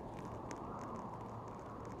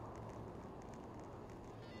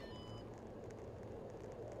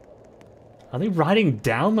 Are they riding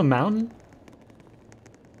down the mountain?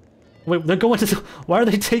 Wait, they're going to the... Why are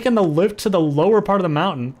they taking the lift to the lower part of the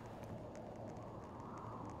mountain?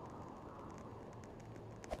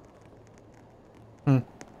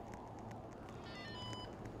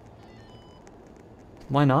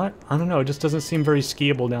 Why not? I don't know, it just doesn't seem very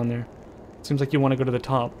skiable down there. Seems like you want to go to the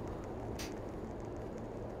top.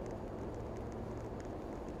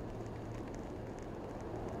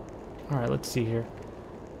 Alright, let's see here.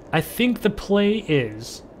 I think the play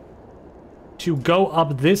is to go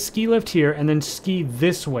up this ski lift here and then ski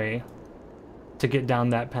this way to get down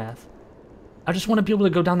that path. I just want to be able to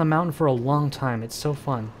go down the mountain for a long time. It's so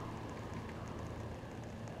fun.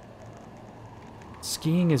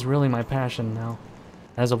 Skiing is really my passion now,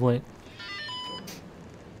 as of late.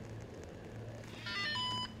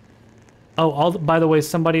 Oh, by the way,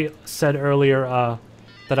 somebody said earlier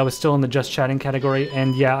that I was still in the just chatting category,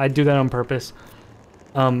 and yeah, I do that on purpose.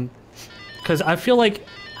 Because I feel like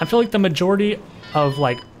the majority of,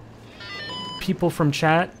 like, people from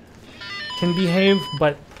chat can behave,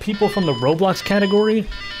 but people from the Roblox category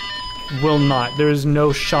will not. There is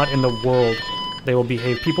no shot in the world they will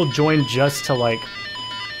behave. People join just to, like,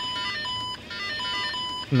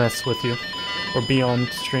 mess with you or be on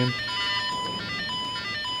stream.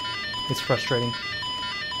 It's frustrating.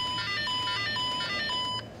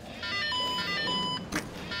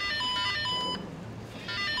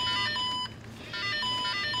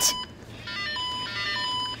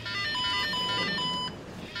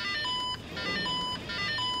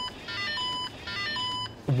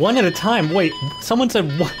 One at a time. Wait, someone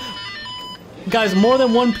said one. Guys, more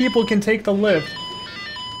than one people can take the lift.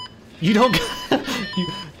 You don't.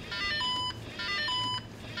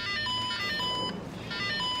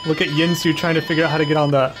 Look at Yinsu trying to figure out how to get on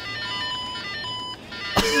the.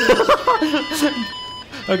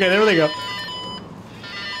 Okay, there they go.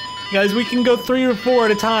 Guys, we can go 3 or 4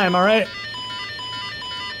 at a time, alright?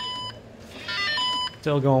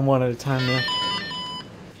 Still going 1 at a time, man.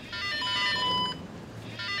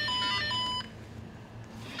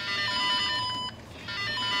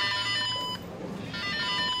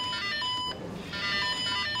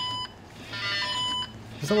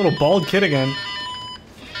 There's a little bald kid again.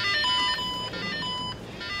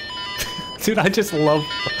 Dude, I just love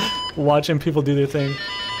watching people do their thing.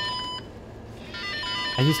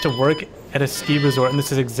 I used to work at a ski resort, and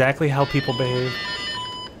this is exactly how people behave.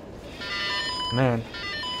 Man.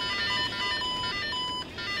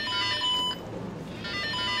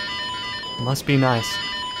 Must be nice.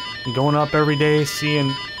 Going up every day, seeing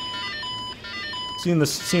the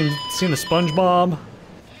SpongeBob,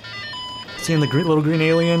 seeing the little green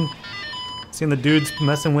alien, seeing the dudes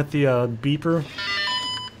messing with the beeper.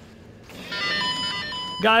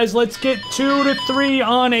 Guys, let's get 2 to 3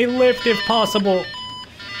 on a lift if possible.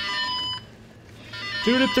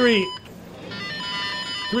 2 to 3.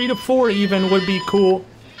 3 to 4 even would be cool.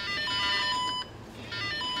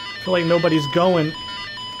 I feel like nobody's going.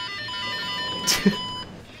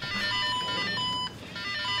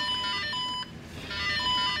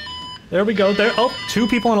 There we go. There. Oh, 2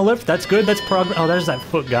 people on a lift. That's good. That's progress. Oh, there's that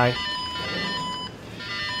foot guy.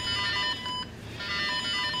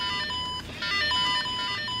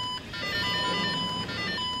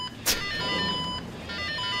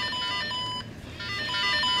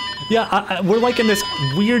 Yeah, we're like in this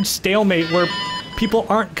weird stalemate where people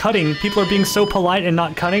aren't cutting. People are being so polite and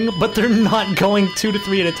not cutting, but they're not going 2 to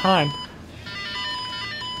 3 at a time.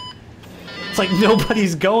 It's like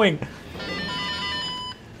nobody's going.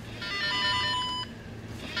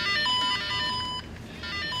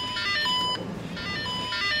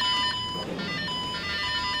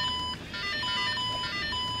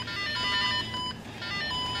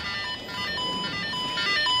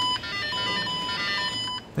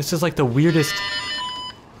 This is like the weirdest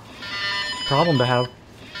problem to have.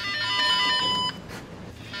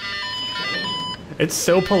 It's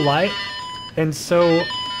so polite and so...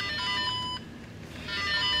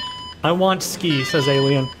 I want ski, says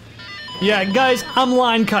Alien. Yeah, guys, I'm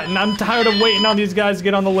line cutting. I'm tired of waiting on these guys to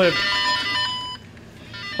get on the lift.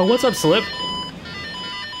 Oh, what's up, Slip?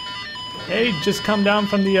 Hey, just come down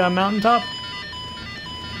from the mountaintop.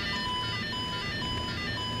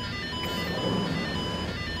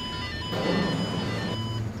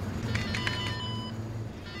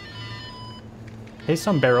 Hey,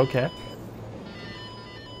 Sombrero Cat.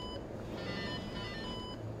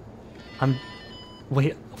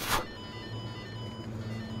 Wait.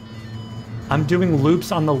 I'm doing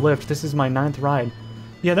loops on the lift. This is my 9th ride.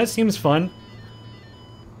 Yeah, that seems fun.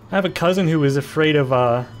 I have a cousin who is afraid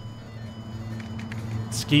of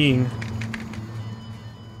skiing.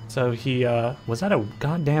 So he was that a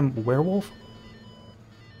goddamn werewolf?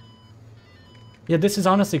 Yeah, this is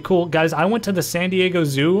honestly cool. Guys, I went to the San Diego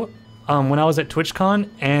Zoo when I was at TwitchCon,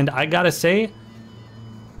 and I gotta say,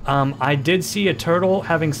 I did see a turtle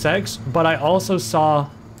having sex, but I also saw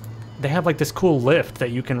they have like this cool lift that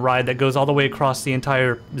you can ride that goes all the way across the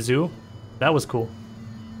entire zoo. That was cool.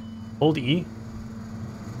 Hold E?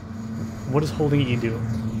 What does holding E do?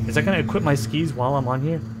 Is that gonna equip my skis while I'm on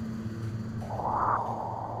here?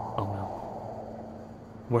 Oh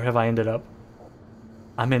no. Where have I ended up?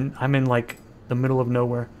 I'm in like the middle of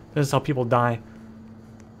nowhere. This is how people die.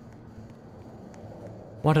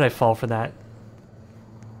 Why did I fall for that?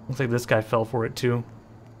 Looks like this guy fell for it too.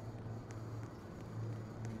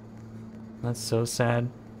 That's so sad.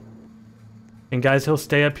 And guys, he'll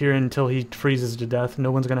stay up here until he freezes to death.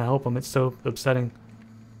 No one's gonna help him. It's so upsetting.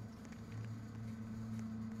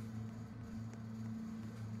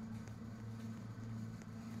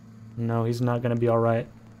 No, he's not gonna be alright.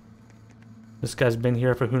 This guy's been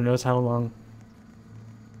here for who knows how long.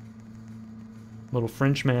 Little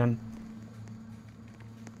French man.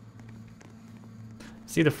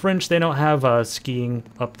 See, the French, they don't have skiing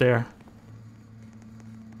up there.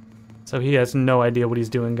 So he has no idea what he's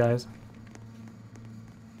doing, guys.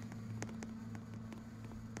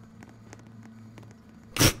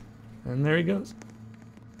 And there he goes.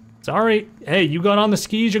 Sorry. Hey, you got on the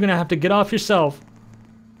skis, you're gonna have to get off yourself.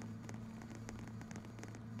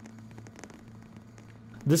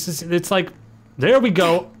 It's like, there we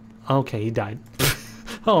go. Okay, he died.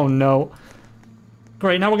 Oh no.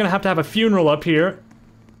 Great, now we're gonna have a funeral up here.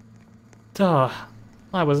 Duh.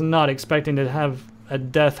 I was not expecting to have a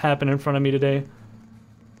death happen in front of me today.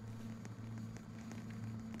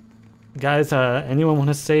 Guys, anyone want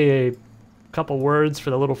to say a couple words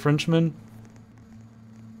for the little Frenchman?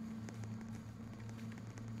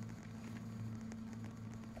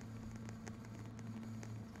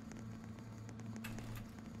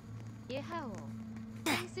 예하오.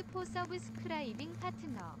 Thanks for subscribing,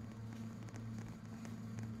 partner.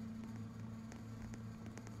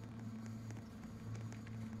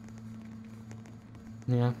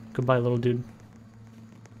 Yeah, goodbye, little dude.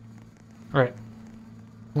 Alright.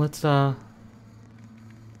 Let's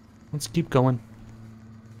keep going.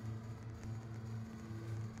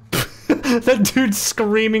 That dude's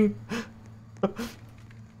screaming.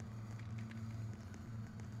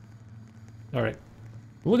 Alright.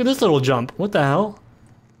 Look at this little jump. What the hell?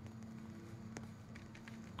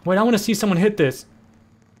 Wait, I want to see someone hit this.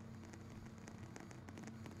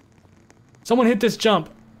 Someone hit this jump.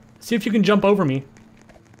 See if you can jump over me.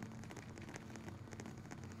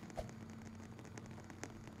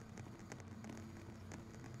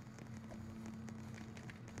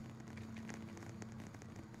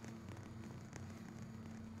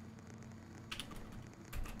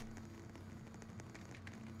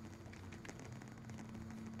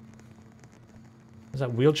 Is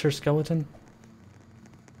that wheelchair skeleton?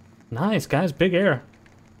 Nice, guys. Big air.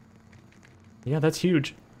 Yeah, that's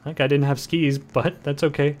huge. That guy didn't have skis, but that's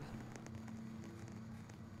okay.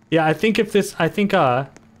 Yeah, I think I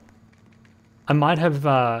might have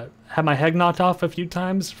had my head knocked off a few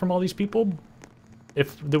times from all these people.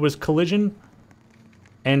 If there was collision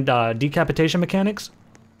and decapitation mechanics.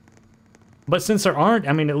 But since there aren't,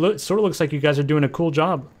 I mean, it sort of looks like you guys are doing a cool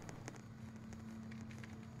job.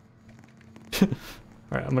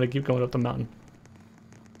 Alright, I'm gonna keep going up the mountain.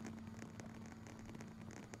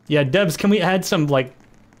 Yeah, Debs, can we add some, like,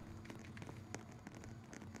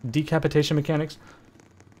 decapitation mechanics?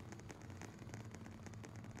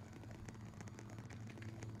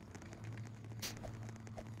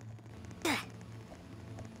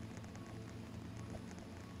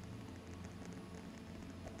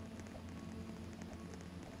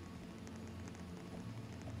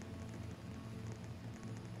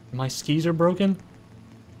 My skis are broken?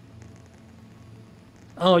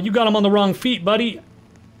 Oh, you got them on the wrong feet, buddy.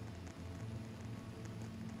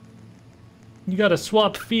 You gotta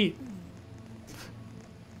swap feet.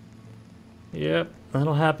 Yep,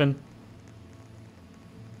 that'll happen.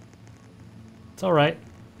 It's alright.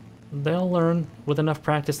 They'll learn with enough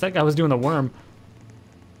practice. That guy was doing the worm.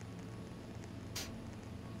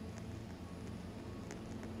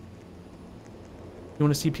 You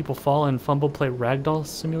want to see people fall and fumble play Ragdoll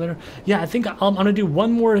Simulator? Yeah, I think I'm gonna do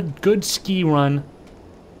one more good ski run,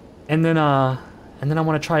 and then I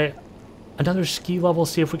want to try another ski level,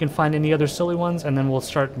 see if we can find any other silly ones, and then we'll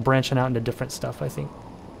start branching out into different stuff, I think.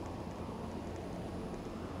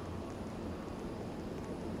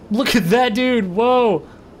 Look at that dude! Whoa!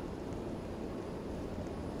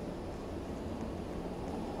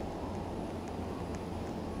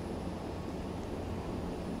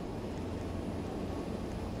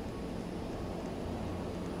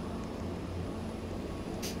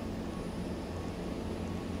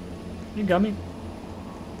 You got me.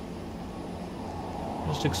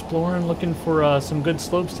 Just exploring, looking for some good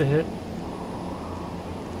slopes to hit.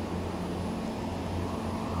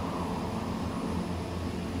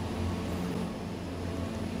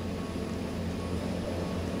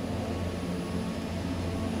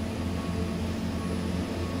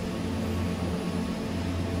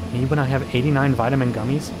 Me when I have 89 vitamin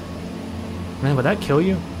gummies? Man, would that kill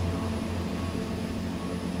you?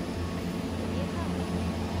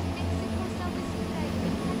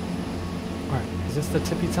 Alright, is this the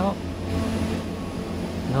tippy top?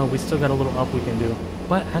 No, we still got a little up we can do.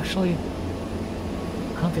 But actually,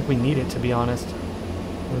 I don't think we need it, to be honest.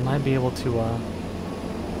 We might be able to,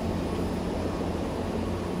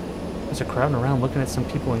 There's a crowding around looking at some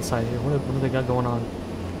people inside here. What do they got going on?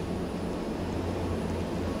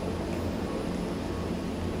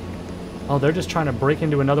 Oh, they're just trying to break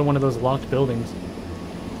into another one of those locked buildings.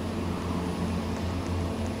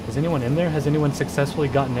 Is anyone in there? Has anyone successfully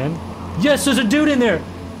gotten in? Yes, there's a dude in there!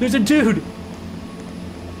 There's a dude!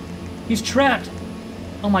 He's trapped!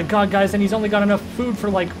 Oh my god, guys, and he's only got enough food for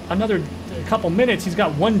like another couple minutes. He's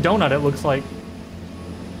got one donut, it looks like.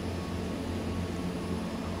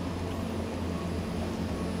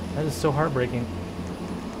 That is so heartbreaking.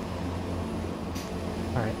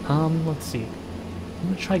 Alright, let's see. I'm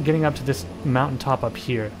gonna try getting up to this mountaintop up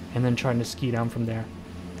here, and then trying to ski down from there.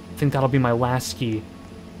 I think that'll be my last ski.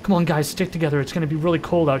 Come on, guys, stick together. It's gonna be really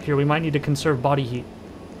cold out here. We might need to conserve body heat.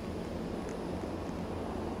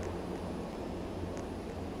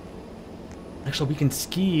 Actually, we can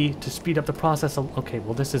ski to speed up the process. Okay,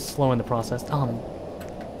 well, this is slowing the process.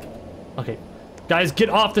 Okay. Guys, get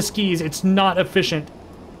off the skis. It's not efficient.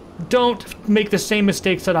 Don't make the same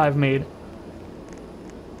mistakes that I've made.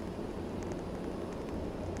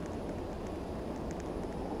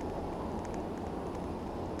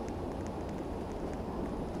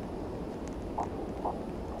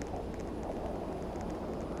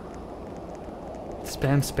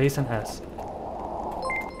 Spam space and S.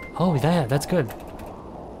 Oh, yeah, that's good.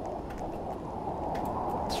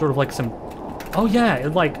 Sort of like some... Oh, yeah,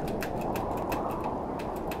 it like...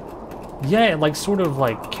 Yeah, it like sort of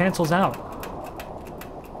like cancels out.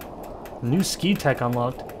 New ski tech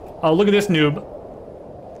unlocked. Oh, look at this noob.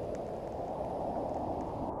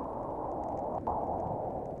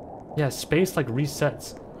 Yeah, space like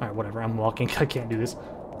resets. Alright, whatever, I'm walking. I can't do this.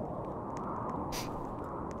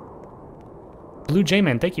 Blue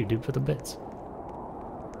J-Man, thank you, dude, for the bits.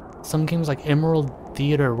 Some games like Emerald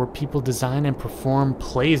Theater where people design and perform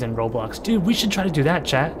plays in Roblox. Dude, we should try to do that,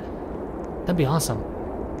 chat. That'd be awesome.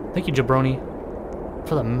 Thank you, Jabroni,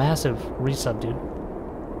 for the massive resub, dude.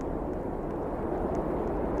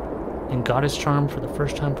 And Goddess Charm for the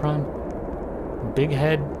first time prime. Big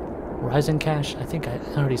Head, Rising Cash. I think I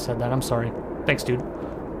already said that. I'm sorry. Thanks, dude.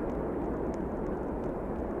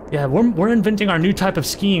 Yeah, we're inventing our new type of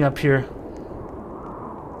skiing up here.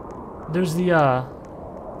 There's the,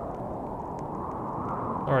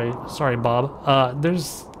 Sorry, Bob.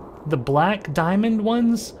 There's the black diamond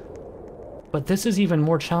ones, but this is even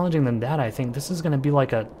more challenging than that, I think. This is gonna be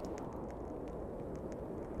like a...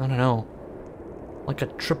 I don't know. Like a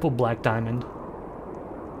triple black diamond.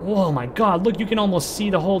 Oh my god, look, you can almost see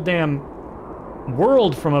the whole damn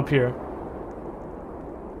world from up here.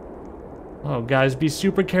 Oh, guys, be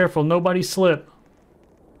super careful. Nobody slip.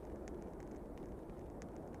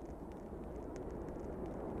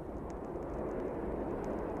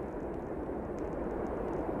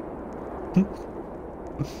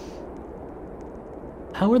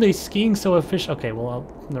 How are they skiing so efficient? Okay, well,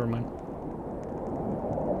 never mind.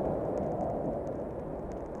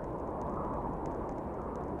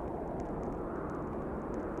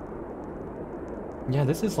 Yeah,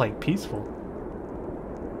 this is like peaceful.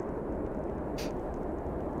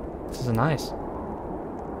 This is nice.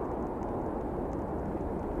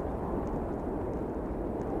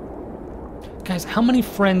 Guys, how many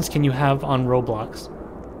friends can you have on Roblox?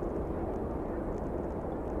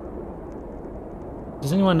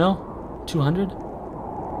 Does anyone know? 200?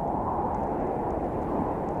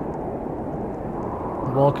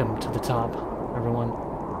 Welcome to the top, everyone.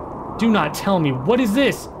 Do not tell me, what is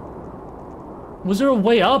this? Was there a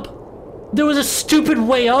way up? There was a stupid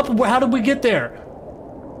way up? How did we get there?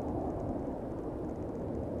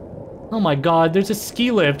 Oh my god, there's a ski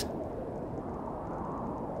lift.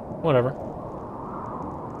 Whatever.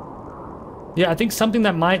 Yeah, I think something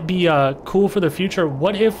that might be cool for the future.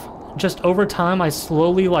 What if just over time I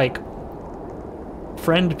slowly like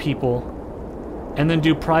friend people and then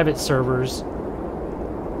do private servers?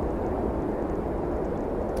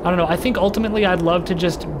 I don't know. I think ultimately I'd love to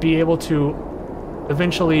just be able to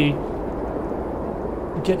eventually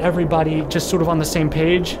get everybody just sort of on the same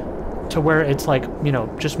page to where it's like, you know,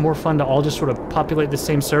 just more fun to all just sort of populate the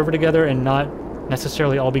same server together and not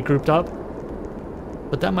necessarily all be grouped up.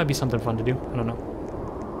 But that might be something fun to do. I don't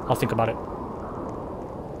know. I'll think about it.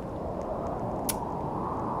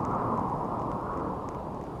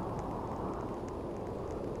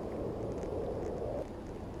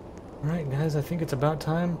 Alright guys, I think it's about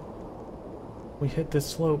time we hit this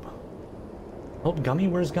slope. Oh, Gummy?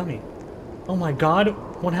 Where's Gummy? Oh my god,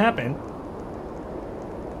 what happened?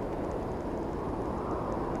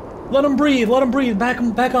 Let him breathe,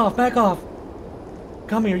 back off.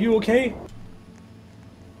 Gummy, are you okay?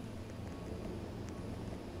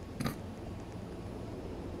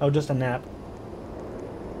 Oh, just a nap.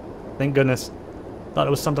 Thank goodness. Thought it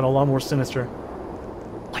was something a lot more sinister.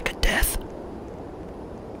 Like a death.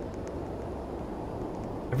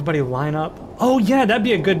 Everybody line up. Oh yeah, that'd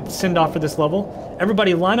be a good send-off for this level.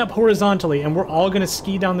 Everybody line up horizontally and we're all gonna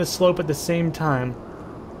ski down this slope at the same time.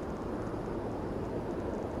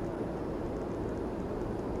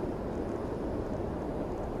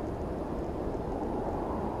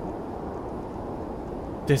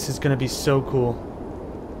 This is gonna be so cool.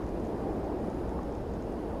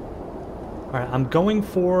 Alright, I'm going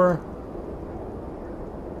for...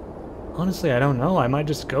 Honestly, I don't know. I might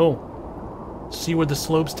just go. See where the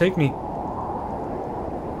slopes take me.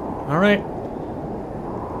 Alright.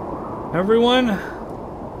 Everyone.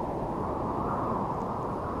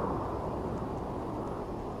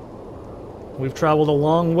 We've traveled a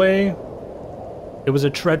long way. It was a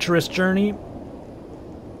treacherous journey.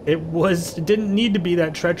 It didn't need to be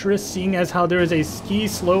that treacherous, seeing as how there is a ski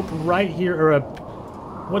slope right here, or a,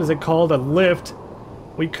 what is it called, a lift.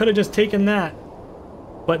 We could have just taken that,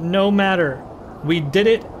 but no matter. We did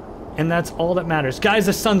it, and that's all that matters. Guys,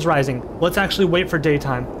 the sun's rising. Let's actually wait for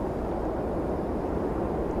daytime.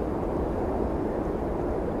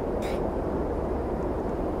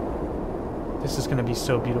 This is gonna be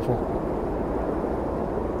so beautiful.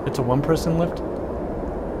 It's a one-person lift?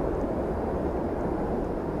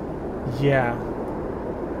 Yeah.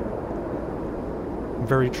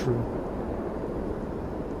 Very true.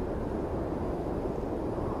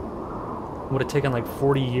 Would have taken like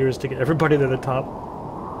 40 years to get everybody to the top.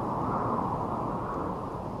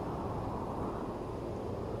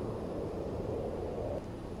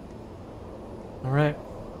 Alright.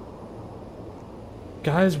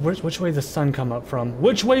 Guys, which way does the sun come up from?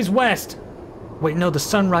 Which way's west? Wait, no, the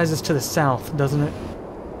sun rises to the south, doesn't it?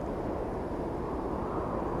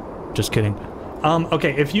 Just kidding.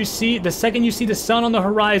 Okay, if you see, the second you see the sun on the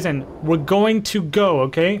horizon, we're going to go,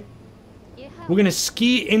 okay? We're gonna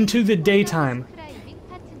ski into the daytime.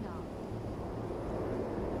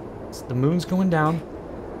 So the moon's going down.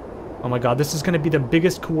 Oh my god, this is gonna be the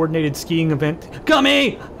biggest coordinated skiing event.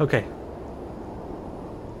 Gummy! Okay.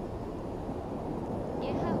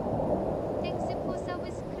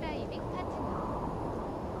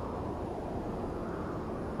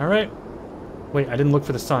 Alright. Wait, I didn't look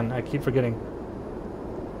for the sun. I keep forgetting.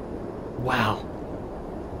 Wow.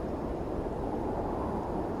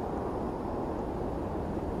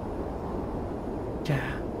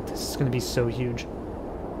 Yeah, this is gonna be so huge.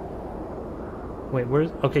 Wait, where's...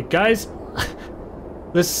 Okay, guys.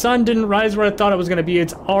 The sun didn't rise where I thought it was gonna be.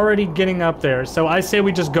 It's already getting up there. So I say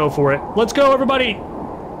we just go for it. Let's go, everybody!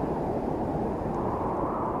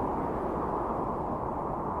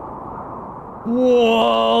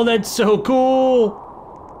 Whoa, that's so cool!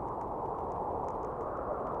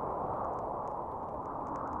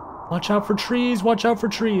 Watch out for trees, watch out for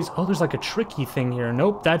trees. Oh, there's like a tricky thing here.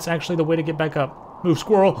 Nope, that's actually the way to get back up. Move,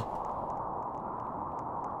 squirrel!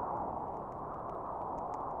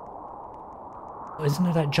 Oh, isn't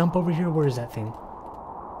there that jump over here? Where is that thing?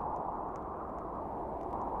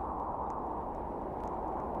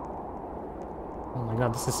 Oh my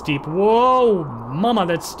god, this is steep. Whoa! Mama,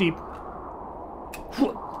 that's steep.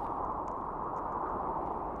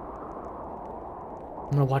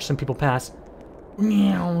 I'm gonna watch some people pass.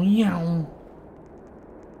 Meow, meow.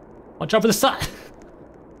 Watch out for the sign.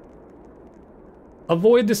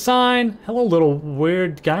 Avoid the sign. Hello, little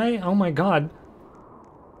weird guy. Oh my god.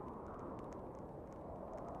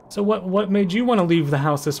 So what made you want to leave the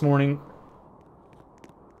house this morning?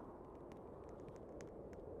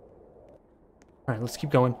 Alright, let's keep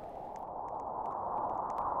going.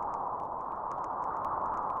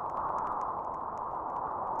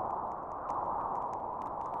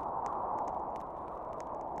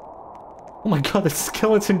 Oh my god, the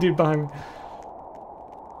skeleton dude behind me.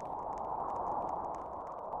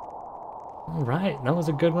 Alright, that was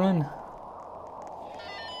a good run.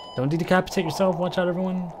 Don't decapitate yourself, watch out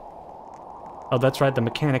everyone. Oh, that's right, the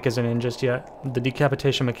mechanic isn't in just yet. The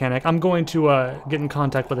decapitation mechanic. I'm going to get in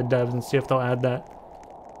contact with the devs and see if they'll add that.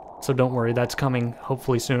 So don't worry, that's coming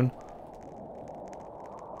hopefully soon.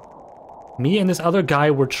 Me and this other guy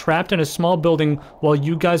were trapped in a small building while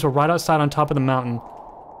you guys were right outside on top of the mountain.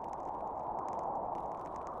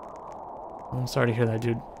 I'm sorry to hear that,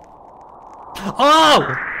 dude.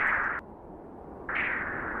 Oh!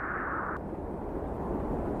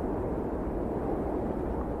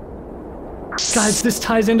 Guys, this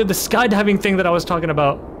ties into the skydiving thing that I was talking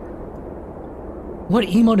about. What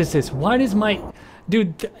emote is this? Why does my...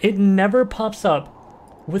 Dude, it never pops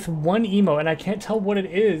up with one emote, and I can't tell what it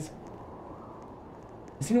is.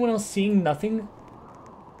 Is anyone else seeing nothing?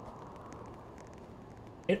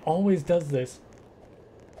 It always does this.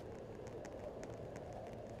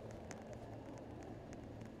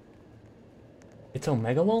 It's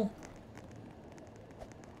Omega Lol?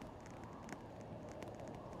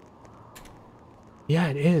 Yeah,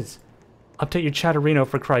 it is. Update your Chatterino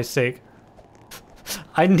for Christ's sake.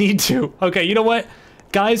 I need to. Okay, you know what?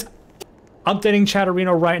 Guys, updating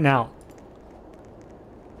Chatterino right now.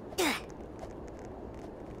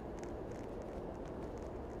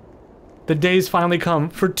 The day's finally come.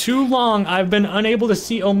 For too long, I've been unable to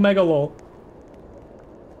see Omega Lol.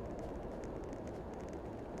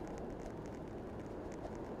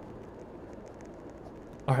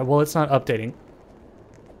 Alright, well, it's not updating.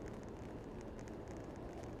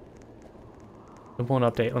 It won't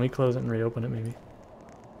update. Let me close it and reopen it, maybe.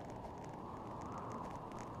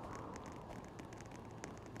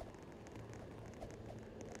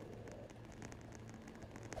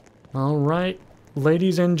 Alright,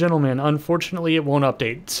 ladies and gentlemen, unfortunately it won't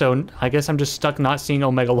update, so I guess I'm just stuck not seeing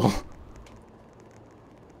Omega Lol.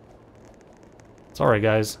 Sorry,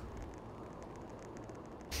 guys.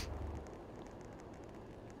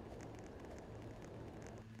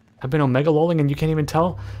 I've been Omega Lolling and you can't even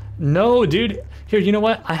tell? No, dude. Here, you know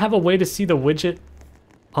what? I have a way to see the widget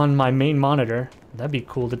on my main monitor. That'd be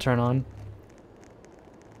cool to turn on.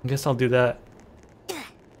 I guess I'll do that.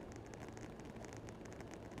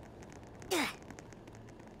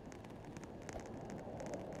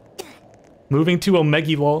 Moving to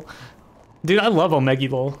Omega Lol. Dude, I love Omega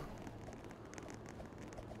Lol.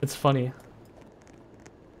 It's funny.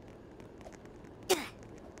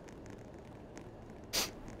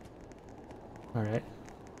 Alright.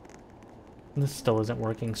 This still isn't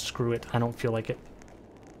working. Screw it. I don't feel like it.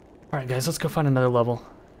 Alright, guys, let's go find another level.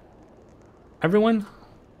 Everyone?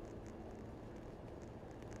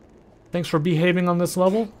 Thanks for behaving on this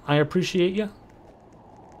level. I appreciate you.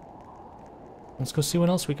 Let's go see what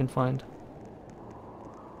else we can find.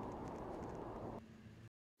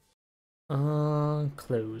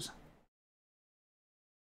 Close.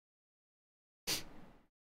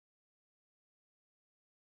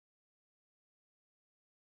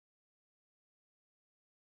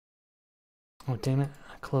 Oh, damn it.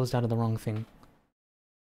 I closed out of the wrong thing.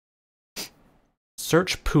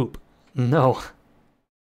 Search poop. No.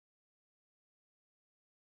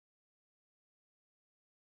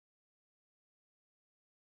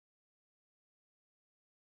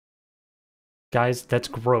 Guys, that's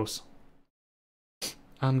gross.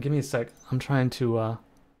 Give me a sec. I'm trying to,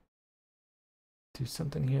 do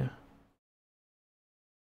something here.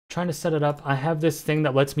 Trying to set it up. I have this thing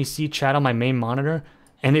that lets me see chat on my main monitor,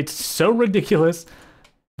 and it's so ridiculous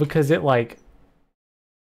because it, like,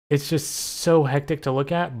 it's just so hectic to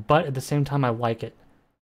look at, but at the same time, I like it.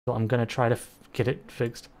 So I'm gonna try to get it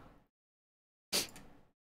fixed.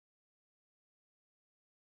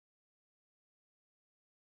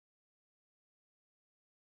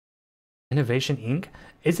 Innovation Inc?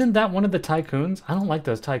 Isn't that one of the tycoons? I don't like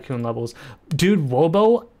those tycoon levels. Dude,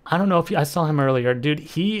 Wobo, I don't know if I saw him earlier. Dude,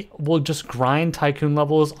 he will just grind tycoon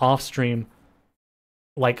levels off stream.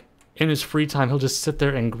 Like, in his free time, he'll just sit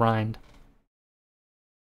there and grind.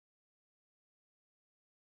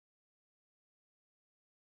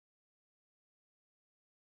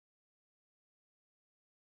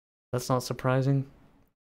 That's not surprising.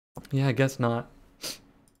 Yeah, I guess not.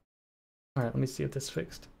 Alright, let me see if this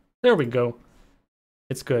fixed. There we go.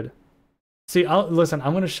 It's good. See, listen,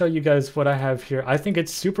 I'm going to show you guys what I have here. I think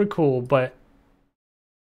it's super cool, but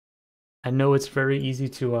I know it's very easy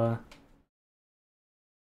to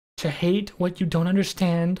hate what you don't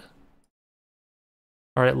understand.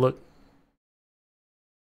 Alright, look.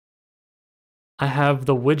 I have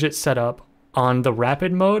the widget set up on the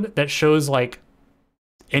rapid mode that shows, like,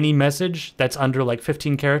 any message that's under, like,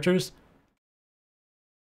 15 characters.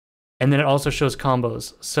 And then it also shows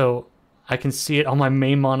combos, so I can see it on my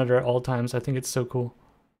main monitor at all times. I think it's so cool.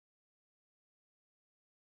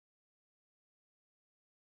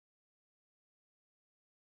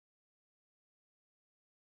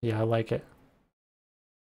 Yeah, I like it.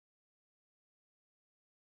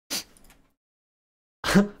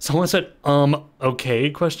 Someone said, okay,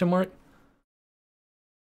 question mark?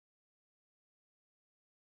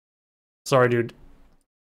 Sorry, dude.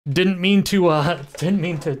 Didn't mean to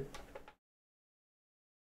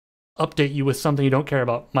update you with something you don't care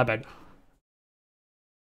about. My bad.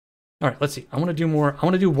 All right, let's see. I want to do more. I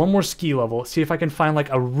want to do one more ski level. See if I can find like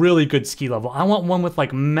a really good ski level. I want one with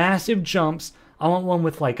like massive jumps. I want one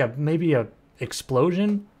with like maybe a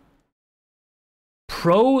explosion.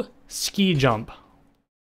 Pro ski jump.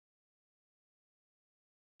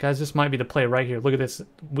 Guys, this might be the play right here. Look at this.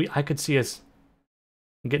 I could see us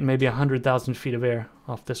getting maybe 100,000 feet of air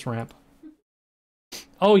off this ramp.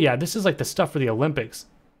 Oh yeah, this is like the stuff for the Olympics.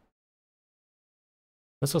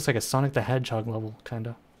 This looks like a Sonic the Hedgehog level,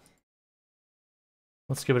 kinda.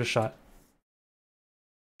 Let's give it a shot.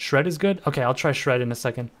 Shred is good? Okay, I'll try Shred in a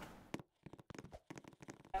second.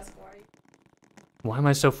 Why am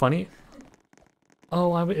I so funny?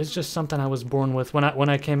 Oh, it's just something I was born with. When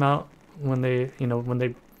I came out, when they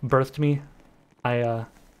birthed me,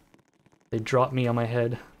 they dropped me on my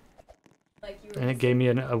head. Like and it gave me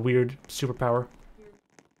a weird superpower.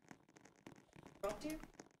 Dropped you?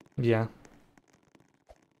 Yeah.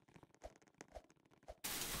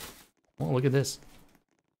 Oh, look at this.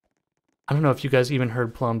 I don't know if you guys even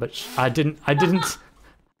heard Plum, but I didn't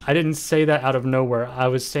say that out of nowhere. I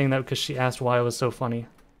was saying that because she asked why it was so funny.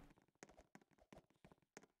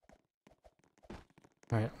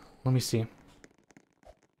 All right, let me see.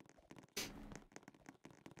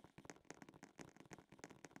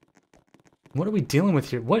 What are we dealing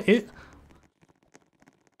with here? What is...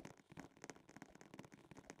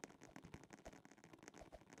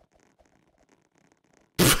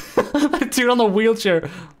 Dude on the wheelchair.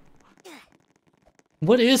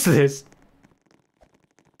 What is this?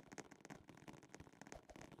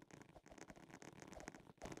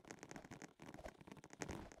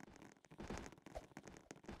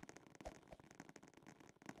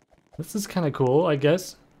 This is kind of cool, I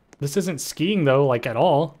guess. This isn't skiing though, like at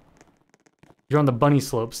all. You're on the bunny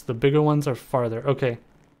slopes. The bigger ones are farther. Okay.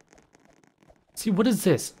 See, what is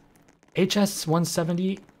this? HS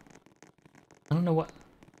 170? I don't know what...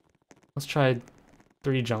 Let's try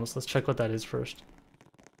 3 jumps. Let's check what that is first.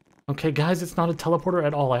 Okay, guys, it's not a teleporter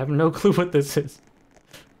at all. I have no clue what this is.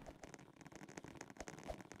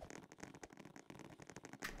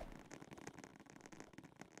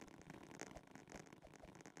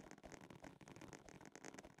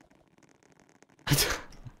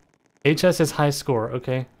 HS is high score,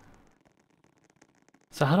 okay.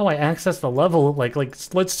 So how do I access the level? Like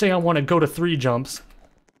let's say I want to go to 3 jumps.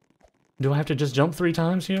 Do I have to just jump 3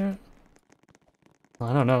 times here?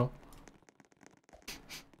 I don't know.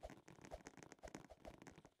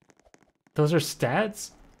 Those are stats?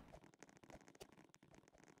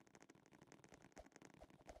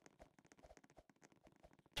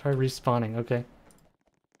 Try respawning, okay.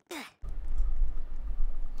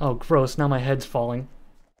 Oh, gross, now my head's falling.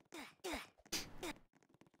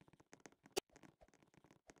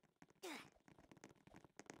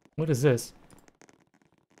 What is this?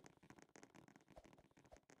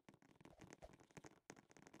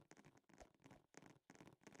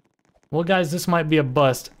 Well, guys, this might be a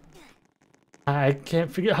bust. I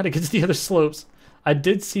can't figure out how to get to the other slopes. I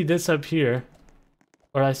did see this up here.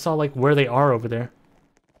 Or I saw, like, where they are over there.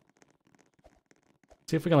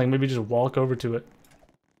 See if we can, like, maybe just walk over to it.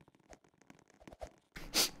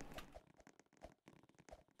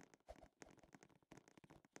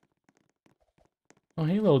 Oh,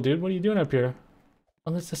 hey, little dude. What are you doing up here?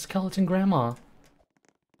 Oh, that's the skeleton grandma.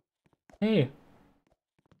 Hey.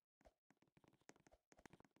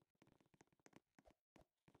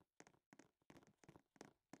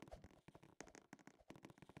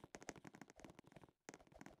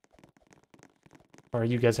 Or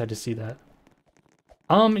you guys had to see that.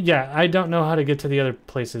 Yeah, I don't know how to get to the other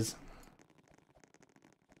places.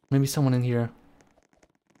 Maybe someone in here.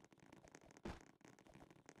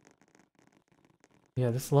 Yeah,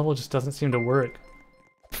 this level just doesn't seem to work.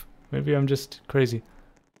 Maybe I'm just crazy.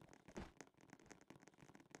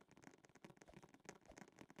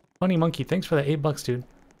 Funny Monkey, thanks for the $8, dude.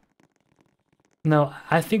 No,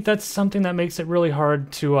 I think that's something that makes it really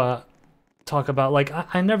hard to talk about. Like,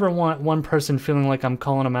 I never want one person feeling like I'm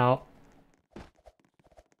calling them out.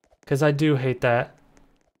 Because I do hate that.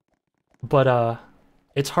 But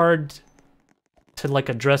it's hard to like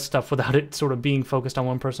address stuff without it sort of being focused on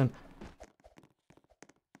one person.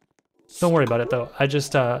 Don't worry about it though. I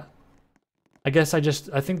just I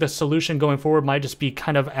think the solution going forward might just be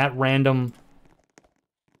kind of at random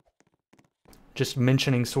just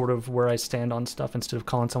mentioning sort of where I stand on stuff instead of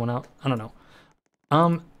calling someone out. I don't know.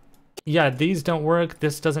 Yeah, these don't work.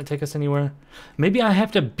 This doesn't take us anywhere. Maybe I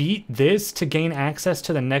have to beat this to gain access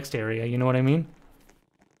to the next area. You know what I mean?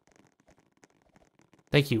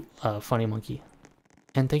 Thank you, Funny Monkey.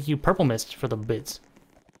 And thank you, Purple Mist, for the bits.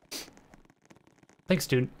 Thanks,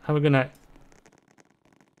 dude. Have a good night.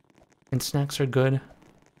 And snacks are good.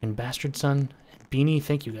 And Bastard Son. And Beanie,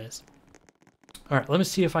 thank you, guys. Alright, let me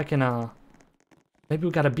see if I can, maybe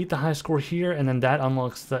we gotta beat the high score here, and then that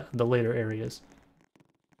unlocks the later areas.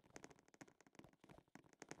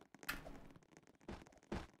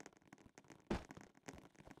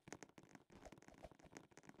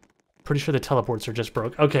 Pretty sure the teleports are just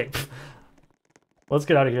broke. Okay. Let's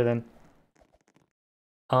get out of here then.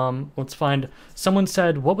 Let's find... Someone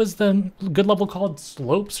said, what was the good level called?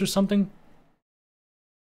 Slopes or something?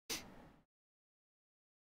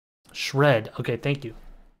 Shred. Okay, thank you.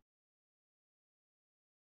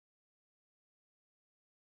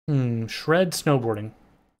 Shred snowboarding.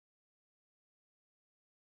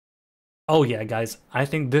 Oh yeah, guys. I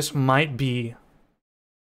think this might be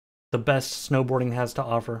the best snowboarding has to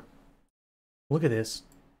offer. Look at this.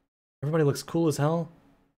 Everybody looks cool as hell.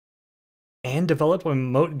 And developed by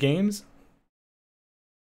Moat Games.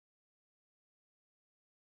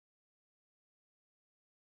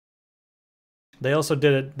 They also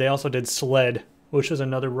did it. They also did Sled, which is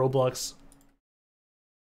another Roblox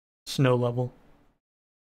snow level.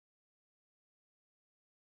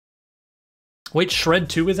 Wait, Shred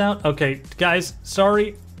 2 is out? Okay, guys,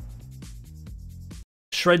 sorry.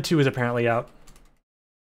 Shred 2 is apparently out.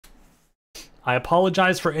 I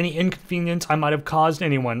apologize for any inconvenience I might have caused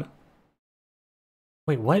anyone.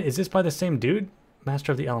 Wait, what? Is this by the same dude?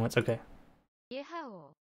 Master of the Elements, okay.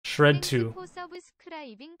 Shred 2.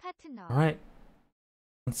 Alright.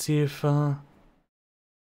 Let's see if,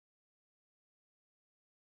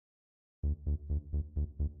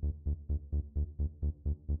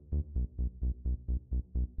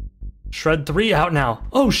 Shred 3 out now.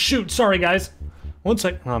 Oh shoot, sorry guys. One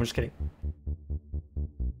sec. No, I'm just kidding.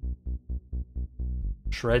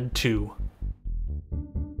 Shred 2.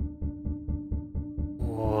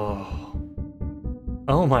 Whoa.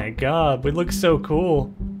 Oh my god, we look so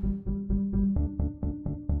cool.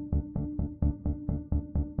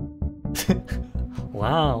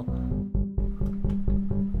 Wow.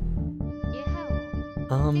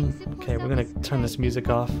 Okay, we're gonna turn this music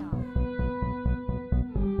off.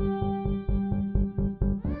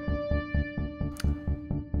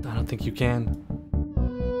 I don't think you can.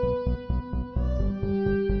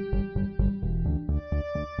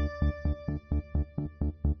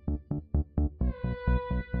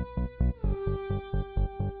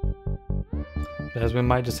 Guys, we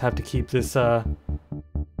might just have to keep this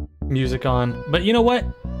music on. But you know what?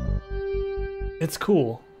 It's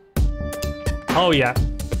cool. Oh yeah.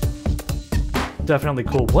 Definitely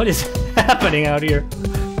cool. What is happening out here?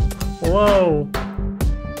 Whoa.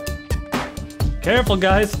 Careful,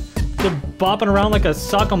 guys. They're bopping around like a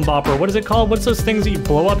sock'em bopper. What is it called? What's those things that you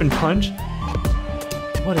blow up and punch?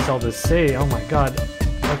 What does all this say? Oh my god.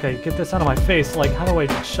 Okay, get this out of my face. Like, how do I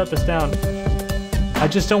shut this down? I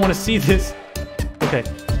just don't want to see this. Okay.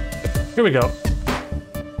 Here we go.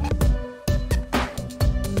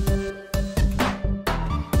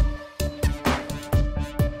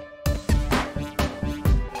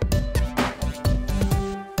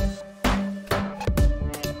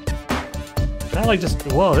 Kind of like just,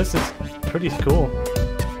 whoa, this is pretty cool.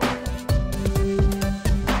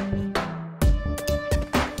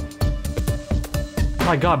 Oh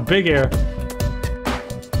my god, big air.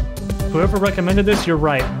 Whoever recommended this, you're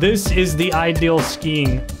right. This is the ideal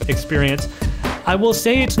skiing experience. I will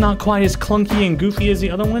say it's not quite as clunky and goofy as the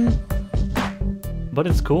other one, but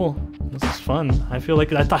it's cool. This is fun. I feel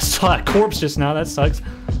like I saw a corpse just now. That sucks.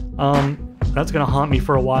 That's gonna haunt me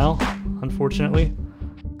for a while, unfortunately.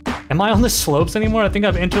 Am I on the slopes anymore? I think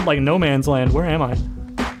I've entered like no man's land. Where am I?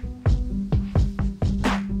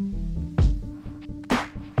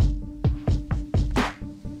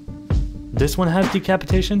 This one has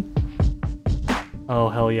decapitation? Oh,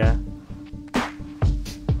 hell yeah.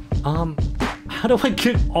 How do I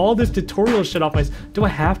get all this tutorial shit off my... Do I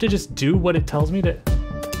have to just do what it tells me to...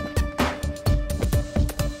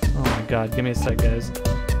 Oh my god, give me a sec, guys.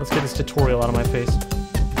 Let's get this tutorial out of my face.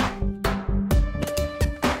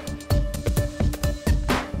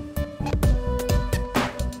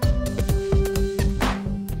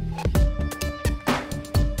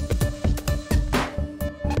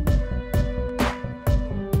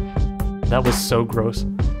 That was so gross.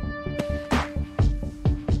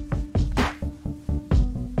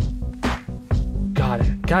 God,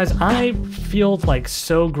 God. Guys, I feel like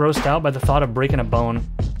so grossed out by the thought of breaking a bone.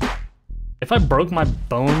 If I broke my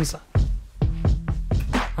bones,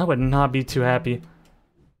 I would not be too happy.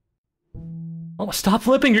 Oh, stop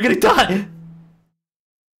flipping, you're gonna die!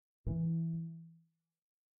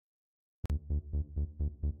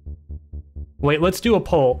 Wait, let's do a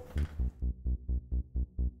poll.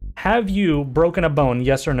 Have you broken a bone,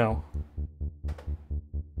 yes or no?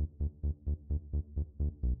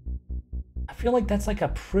 I feel like that's like a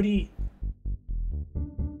pretty...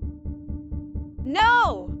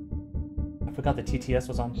 No! I forgot the TTS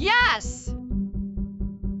was on. Yes!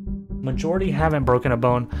 Majority haven't broken a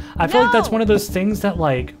bone. I feel like that's one of those things that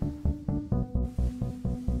like...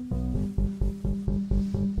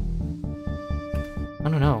 I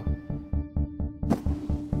don't know.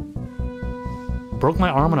 Broke my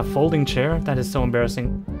arm on a folding chair? That is so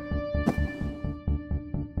embarrassing.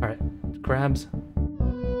 Alright, grabs.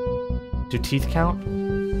 Do teeth count?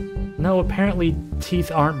 No, apparently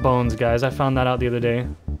teeth aren't bones, guys. I found that out the other day.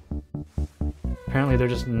 Apparently they're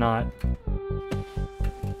just not.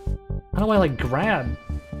 How do I, like, grab?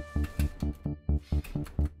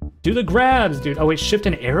 Do the grabs, dude. Oh, wait, shift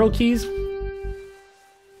and arrow keys?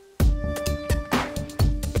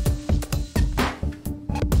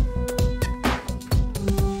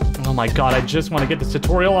 Oh my god, I just want to get this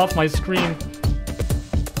tutorial off my screen.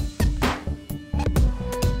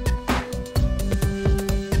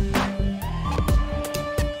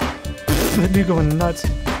 That dude going nuts.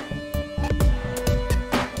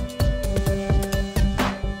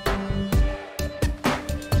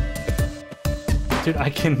 Dude, I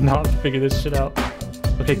cannot figure this shit out.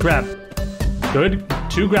 Okay, grab. Good.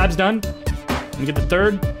 2 grabs done. Let me get the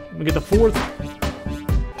 3rd. Let me get the 4th.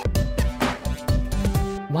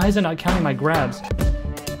 Why is it not counting my grabs?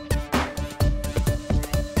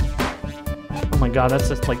 Oh my god, that's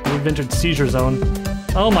just like we've entered seizure zone.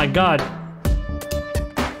 Oh my god.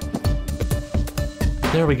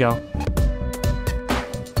 There we go.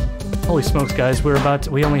 Holy smokes, guys,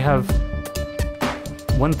 we only have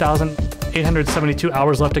 1,872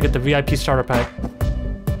 hours left to get the VIP starter pack.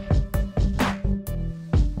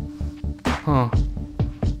 Huh.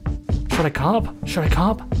 Should I comp? Should I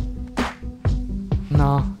comp?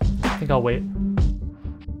 No, I think I'll wait.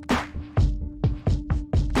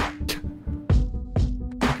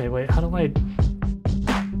 Okay, wait, how do I...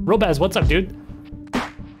 Robaz, what's up, dude?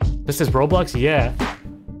 This is Roblox? Yeah.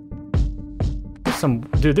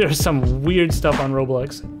 There's some weird stuff on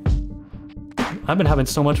Roblox. I've been having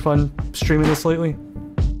so much fun streaming this lately.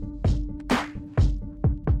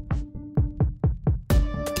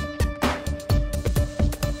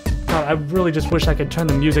 God, I really just wish I could turn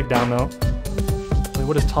the music down, though. Wait,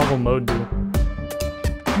 what does toggle mode do?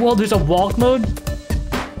 Well, there's a walk mode?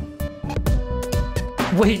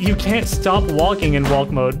 Wait, you can't stop walking in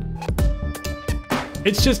walk mode.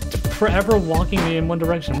 It's just forever walking me in one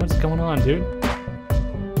direction. What's going on, dude?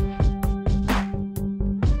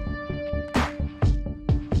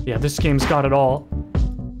 Yeah, this game's got it all.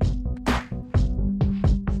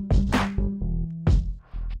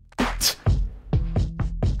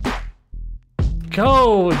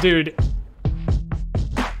 Go, dude.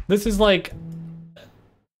 This is like...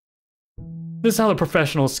 This is how the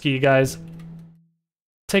professionals ski, guys.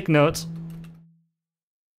 Take notes.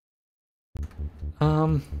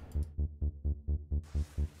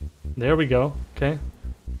 There we go. Okay.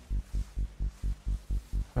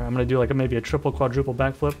 Alright, I'm gonna do like maybe a triple, quadruple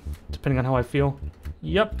backflip, depending on how I feel.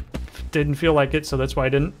 Yep. Didn't feel like it, so that's why I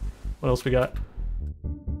didn't. What else we got?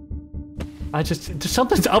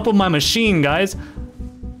 Something's up with my machine, guys.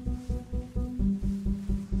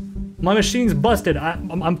 My machine's busted.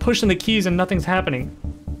 I'm pushing the keys and nothing's happening.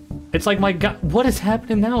 It's like my god, what is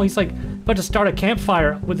happening now? He's like about to start a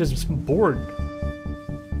campfire with his board.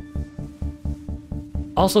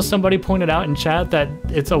 Also, somebody pointed out in chat that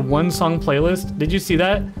it's a one-song playlist. Did you see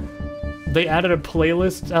that? They added a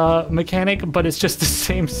playlist mechanic, but it's just the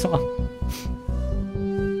same song.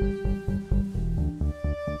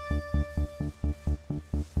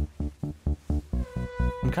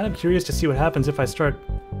 I'm kind of curious to see what happens if I start...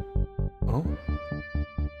 Oh?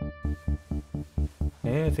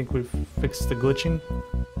 Okay, I think we've fixed the glitching.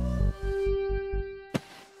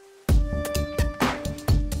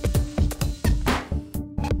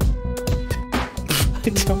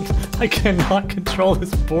 I cannot control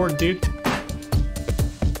this board, dude.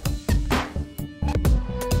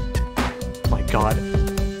 My god.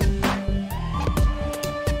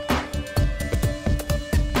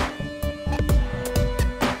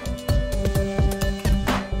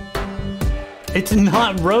 It's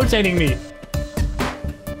not rotating me.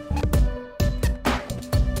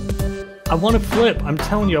 I want to flip. I'm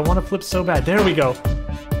telling you, I want to flip so bad. There we go.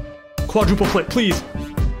 Quadruple flip, please.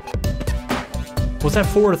 Was that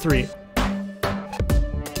 4 or 3? I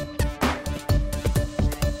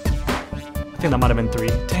think that might have been 3.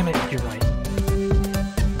 Damn it, you're right.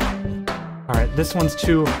 All right, this one's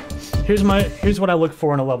 2. Here's what I look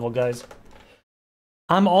for in a level, guys.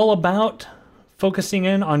 I'm all about focusing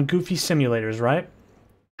in on goofy simulators, right?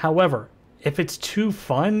 However, if it's too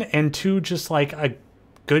fun and too just like a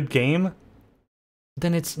good game,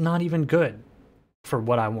 then it's not even good for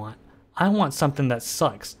what I want. I want something that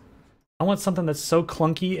sucks. I want something that's so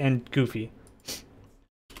clunky and goofy.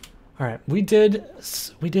 All right, we did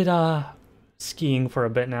skiing for a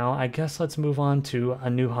bit now. I guess let's move on to a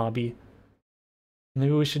new hobby.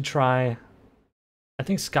 Maybe we should try, I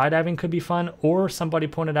think skydiving could be fun, or somebody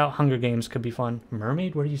pointed out Hunger Games could be fun.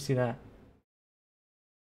 Mermaid? Where do you see that?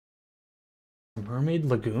 Mermaid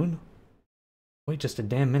Lagoon? Wait just a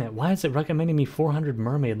damn minute. Why is it recommending me 400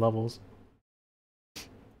 mermaid levels?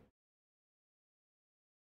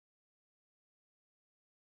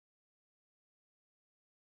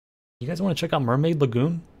 You guys want to check out Mermaid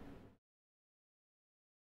Lagoon?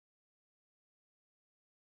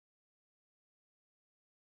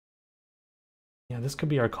 Yeah, this could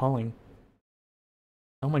be our calling.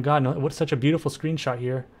 Oh my god, no, what's such a beautiful screenshot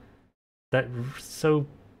here that so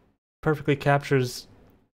perfectly captures,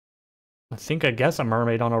 I guess a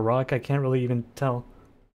mermaid on a rock. I can't really even tell.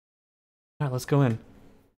 Alright, let's go in.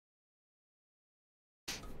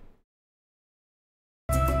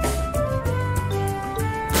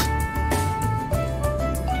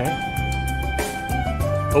 Okay.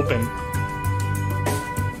 Open.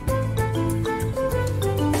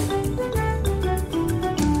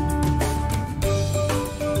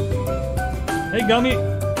 Hey, Gummy!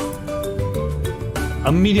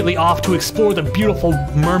 Immediately off to explore the beautiful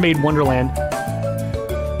mermaid wonderland.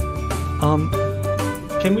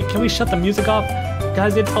 Can we shut the music off?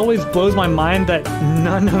 Guys, it always blows my mind that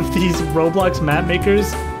none of these Roblox map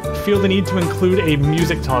makers feel the need to include a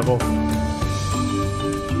music toggle.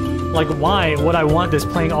 Like, why would I want this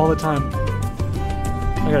playing all the time?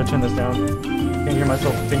 I gotta turn this down. Can't hear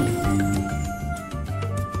myself think.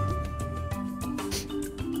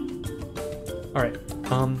 Alright,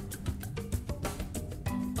 I'm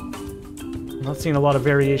not seeing a lot of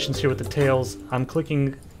variations here with the tails. I'm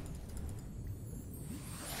clicking...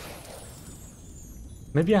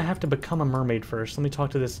 Maybe I have to become a mermaid first. Let me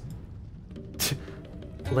talk to this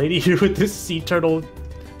lady here with this sea turtle,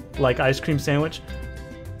 like, ice cream sandwich.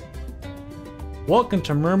 Welcome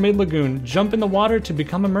to Mermaid Lagoon. Jump in the water to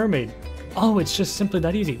become a mermaid. Oh, it's just simply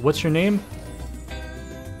that easy. What's your name?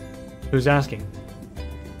 Who's asking?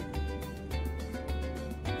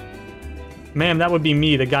 Ma'am, that would be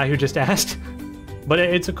me, the guy who just asked. But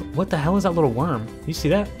it's a... What the hell is that little worm? You see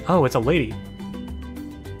that? Oh, it's a lady.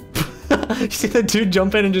 You see that dude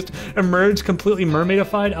jump in and just emerge completely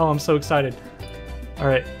mermaidified? Oh, I'm so excited.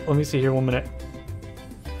 Alright, let me see here 1 minute.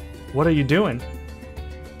 What are you doing?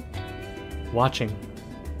 Watching.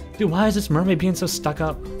 Dude, why is this mermaid being so stuck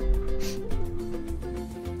up?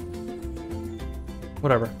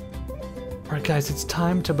 Whatever. Alright guys, it's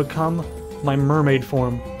time to become my mermaid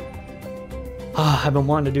form. Ah, I've been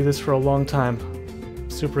wanting to do this for a long time.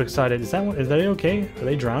 Super excited. Is they okay? Are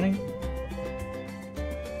they drowning?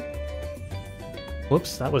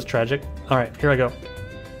 Whoops, that was tragic. Alright, here I go.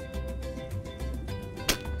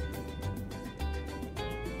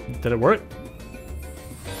 Did it work?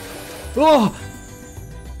 Oh!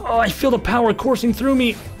 Oh, I feel the power coursing through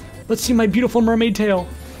me! Let's see my beautiful mermaid tail.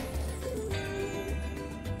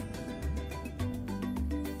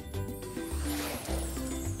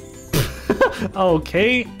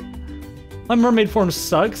 Okay. My mermaid form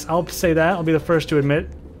sucks. I'll say that. I'll be the first to admit.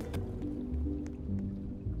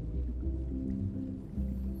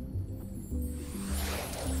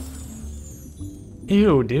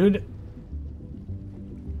 Ew, dude.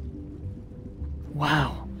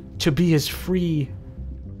 Wow. To be as free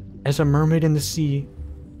as a mermaid in the sea.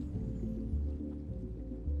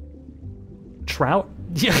 Trout?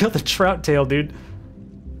 Yeah, I got the trout tail, dude.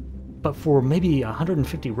 But for maybe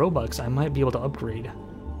 150 Robux, I might be able to upgrade.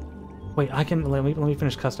 Wait, I can... Let me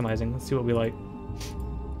finish customizing. Let's see what we like.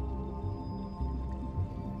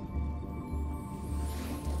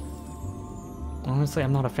 Honestly,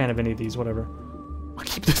 I'm not a fan of any of these. Whatever. I'll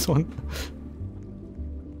keep this one.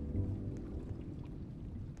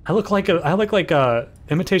 I look like a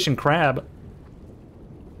imitation crab.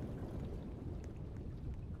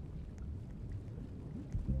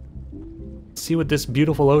 See what this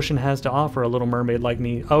beautiful ocean has to offer a little mermaid like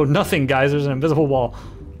me. Oh, nothing, guys. There's an invisible wall.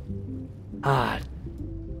 Ah.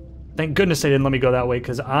 Thank goodness they didn't let me go that way,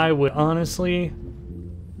 because I would honestly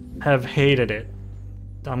have hated it.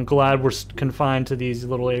 I'm glad we're confined to these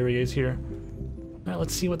little areas here. Alright,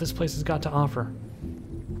 let's see what this place has got to offer.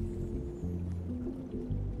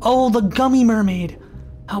 Oh, the gummy mermaid!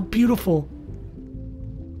 How beautiful!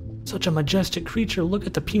 Such a majestic creature. Look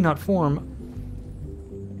at the peanut form.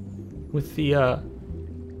 With the,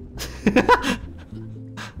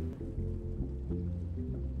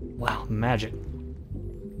 Wow, magic.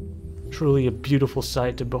 Truly a beautiful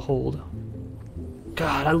sight to behold.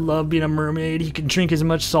 God, I love being a mermaid. You can drink as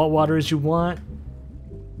much salt water as you want.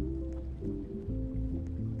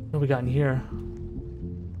 What do we got in here?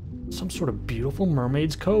 Some sort of beautiful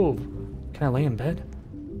mermaid's cove. Can I lay in bed?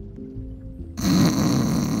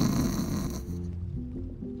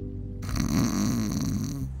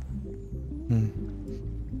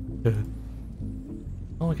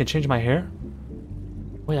 Oh, I can change my hair?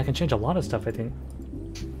 Wait, I can change a lot of stuff, I think.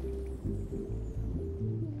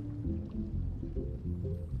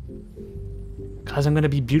 Guys, I'm gonna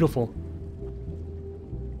be beautiful.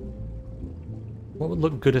 What would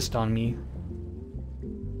look goodest on me?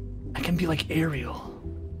 I can be like Ariel.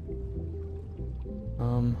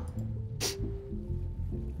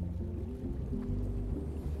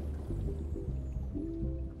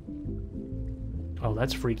 Oh,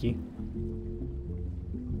 that's freaky.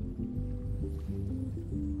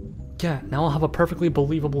 Yeah, now I'll have a perfectly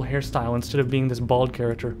believable hairstyle instead of being this bald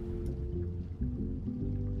character.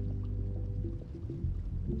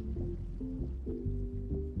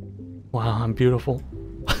 Wow, I'm beautiful.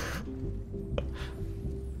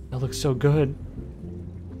 That looks so good.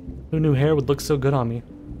 Who knew hair would look so good on me?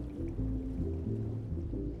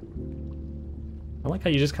 I like how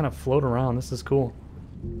you just kind of float around. This is cool.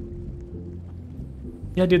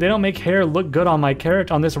 Yeah, dude, they don't make hair look good on my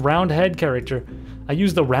character, on this round head character. I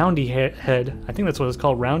use the roundy head. I think that's what it's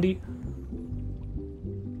called, roundy.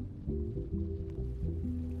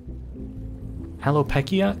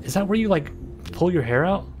 Alopecia? Is that where you, like, pull your hair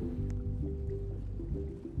out?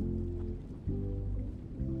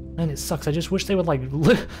 Man, it sucks. I just wish they would, like,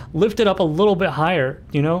 lift it up a little bit higher,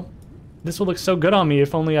 you know? This would look so good on me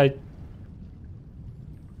if only I...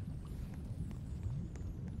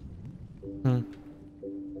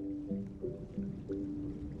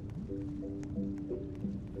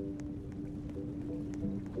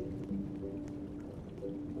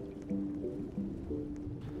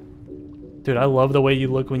 Dude, I love the way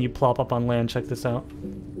you look when you plop up on land. Check this out.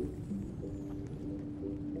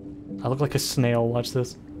 I look like a snail. Watch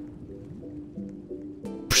this.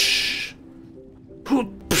 Psh.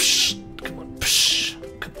 Psh. Come on. Psh.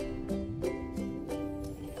 Come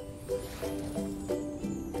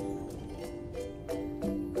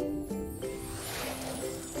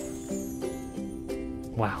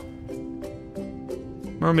on. Wow.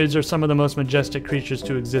 Mermaids are some of the most majestic creatures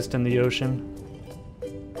to exist in the ocean.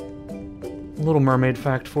 A little mermaid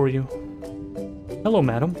fact for you. Hello,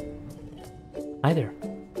 madam. Hi there.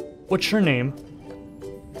 What's your name?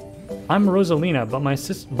 I'm Rosalina, but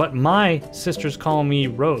my sisters call me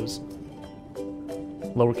Rose.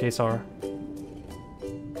 Lowercase r.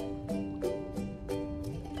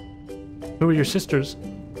 Who are your sisters?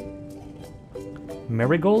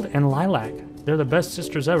 Marigold and Lilac. They're the best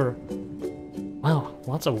sisters ever. Wow,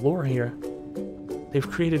 lots of lore here. They've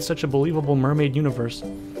created such a believable mermaid universe.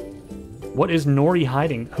 What is Nori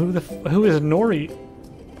hiding? Who is Nori?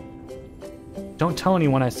 Don't tell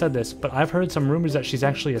anyone I said this, but I've heard some rumors that she's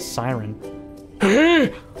actually a siren.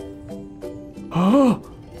 Hey! Oh!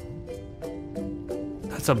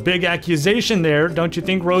 That's a big accusation there, don't you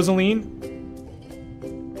think, Rosaline?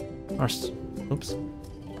 Oops.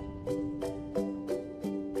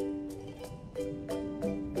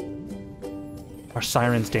 Are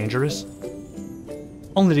sirens dangerous?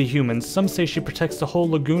 Only to humans. Some say she protects the whole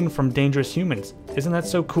lagoon from dangerous humans. Isn't that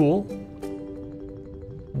so cool?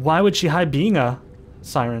 Why would she hide being a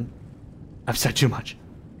siren? I've said too much.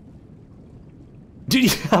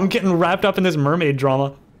 Dude, I'm getting wrapped up in this mermaid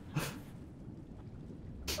drama.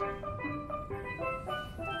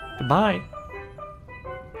 Goodbye.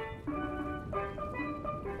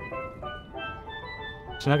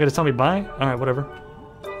 She's not gonna tell me bye? Alright, whatever.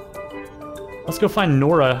 Let's go find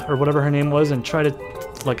Nora, or whatever her name was, and try to,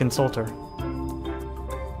 like, insult her.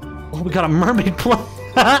 Oh, we got a mermaid plug.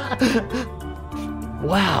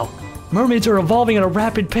 Wow. Mermaids are evolving at a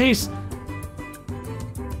rapid pace.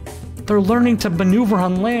 They're learning to maneuver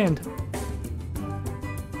on land.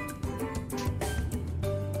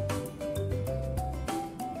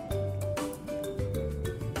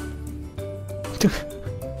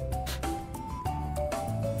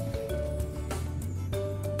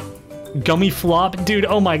 Gummy flop? Dude,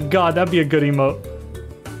 oh my god, that'd be a good emote.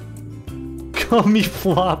 Gummy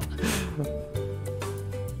flop.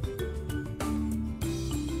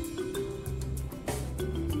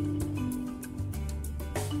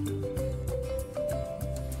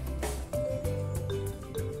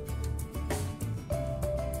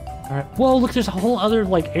 Alright. Whoa, look, there's a whole other,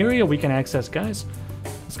 like, area we can access, guys.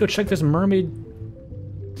 Let's go check this mermaid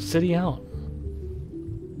city out.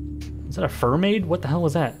 Is that a furmaid? What the hell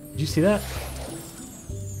was that? Did you see that?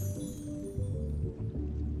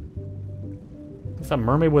 It's a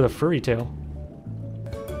mermaid with a furry tail.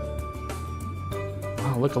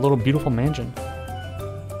 Wow, look, a little beautiful mansion.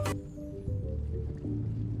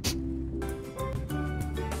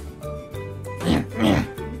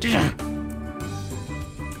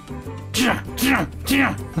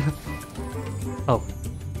 Oh,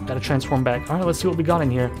 gotta transform back. Alright, let's see what we got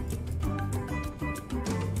in here.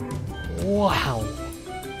 Wow.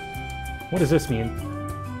 What does this mean?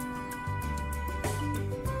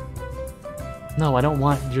 No, I don't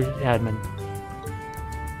want your admin.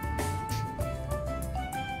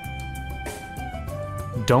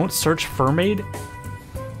 Don't search furmaid?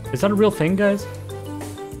 Is that a real thing, guys?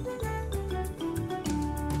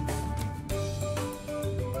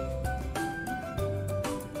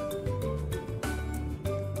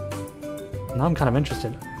 Now I'm kind of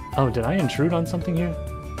interested. Oh, did I intrude on something here?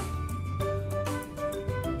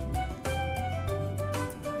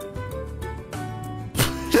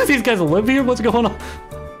 Do these guys live here? What's going on?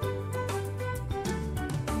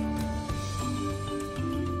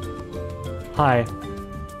 Hi.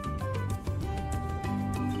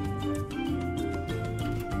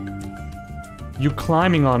 You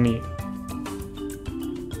climbing on me.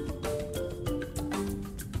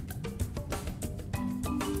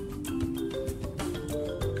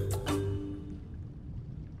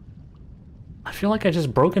 I feel like I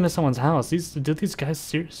just broke into someone's house. Did these guys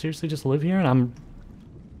seriously just live here? And I'm...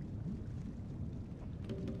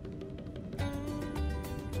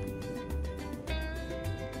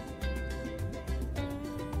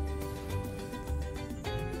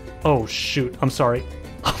 Oh shoot, I'm sorry.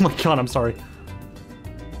 Oh my god, I'm sorry.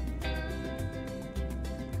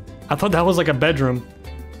 I thought that was like a bedroom.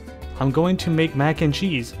 I'm going to make mac and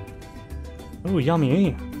cheese. Ooh,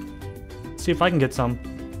 yummy. Let's see if I can get some.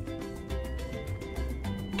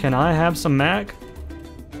 Can I have some mac?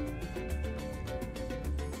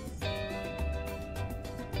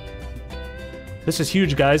 This is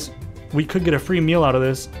huge, guys. We could get a free meal out of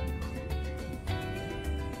this.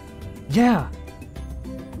 Yeah.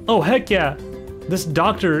 Oh, heck yeah. This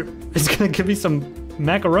doctor is gonna give me some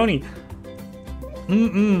macaroni.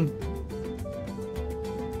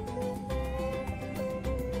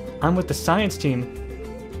 I'm with the science team.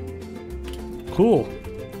 Cool.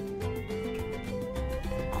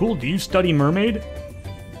 Cool, do you study mermaid?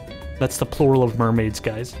 That's the plural of mermaids,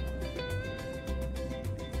 guys.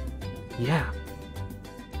 Yeah.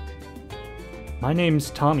 My name's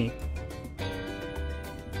Tommy.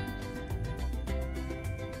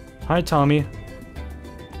 Hi, Tommy.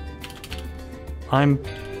 I'm...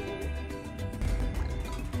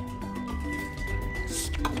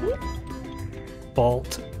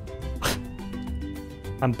 Balt.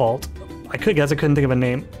 I'm Balt. I couldn't think of a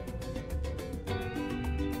name.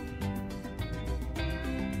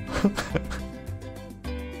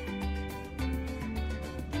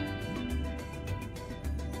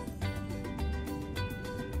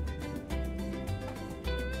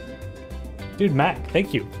 Dude, Mac,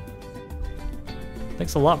 thank you.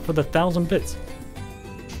 Thanks a lot for the 1,000 bits.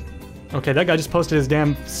 Okay, that guy just posted his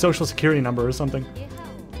damn social security number or something.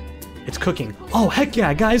 It's cooking. Oh, heck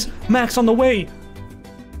yeah, guys! Mac's on the way!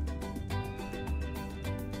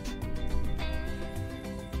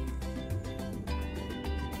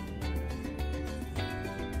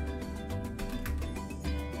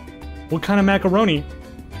 What kind of macaroni?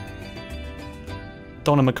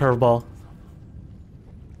 Throwing him a curveball.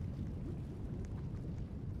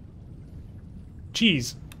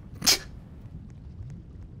 Cheese.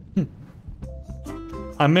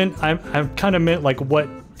 I kind of meant like what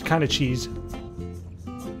kind of cheese?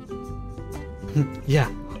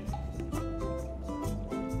 Yeah.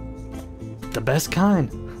 The best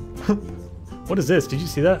kind. What is this? Did you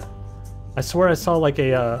see that? I swear I saw like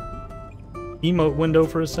a emote window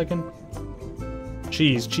for a second.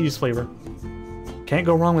 Cheese flavor. Can't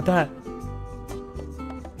go wrong with that.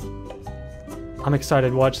 I'm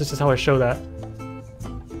excited. Watch, this is how I show that.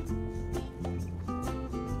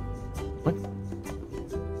 What?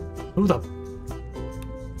 Who the...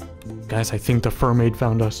 Guys, I think the furmaid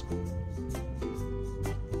found us.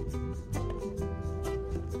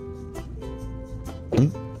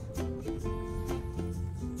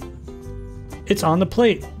 It's on the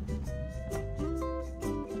plate.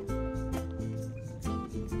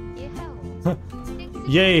 예하오. 땡스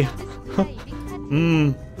Yay. 서브스크라이빙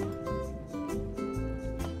하트.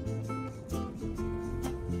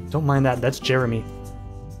 Don't mind that. That's Jeremy.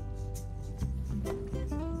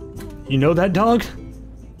 You know that dog?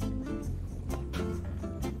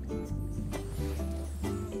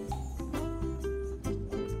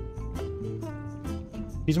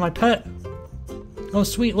 He's my pet. Oh,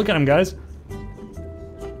 sweet. Look at him, guys.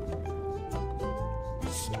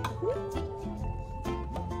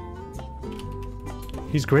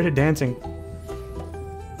 He's great at dancing.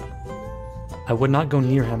 I would not go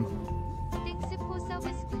near him. 땡스 포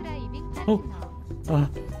서브스크라이빙 Oh. 파트너.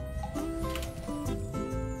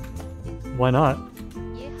 Why not?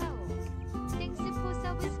 예하오. 땡스 포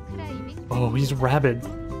서브스크라이빙 Oh, he's rabid.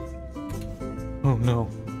 Oh no.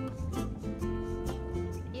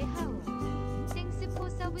 예하오. 땡스 포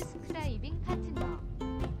서브스크라이빙 파트너.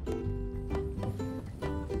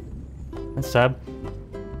 That's sad.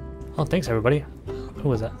 Oh, thanks everybody. Who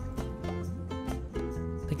was that?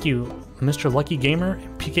 Thank you, Mr. Lucky Gamer,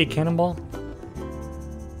 PK Cannonball,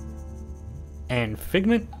 and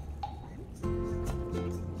Figment.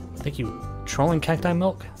 Thank you, Trolling Cacti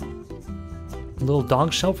Milk. Little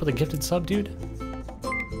Dog Shell for the gifted sub, dude.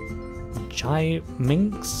 Jai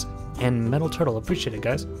Minx and Metal Turtle. Appreciate it,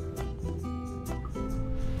 guys.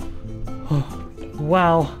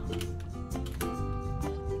 Wow.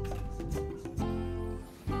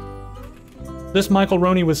 This Michael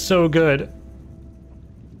Roney was so good.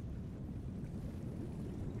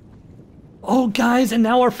 Oh, guys, and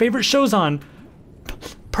now our favorite show's on.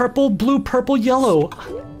 Purple, blue, purple, yellow.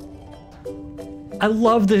 I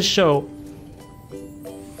love this show.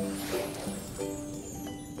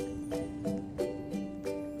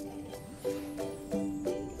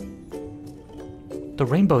 The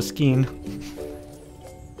rainbow skiing.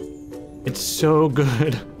 It's so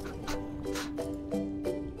good.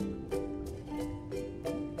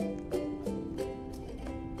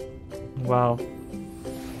 Wow.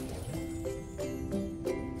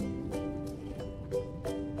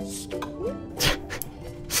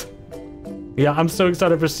 Yeah, I'm so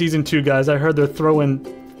excited for season 2, guys. I heard they're throwing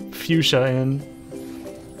fuchsia in.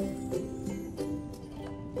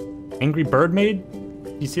 Angry Bird Maid?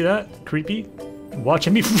 You see that? Creepy?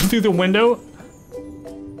 Watching me through the window?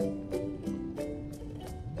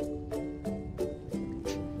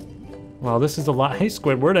 Wow, this is a lot. Hey,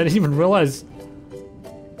 Squidward, I didn't even realize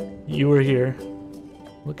you were here.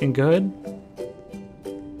 Looking good.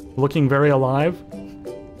 Looking very alive.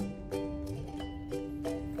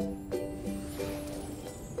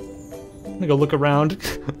 I'm gonna go look around.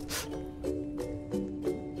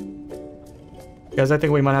 Guys, I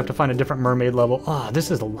think we might have to find a different mermaid level. Ah, this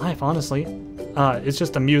is the life, honestly. It's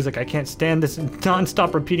just the music. I can't stand this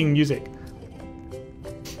non-stop repeating music.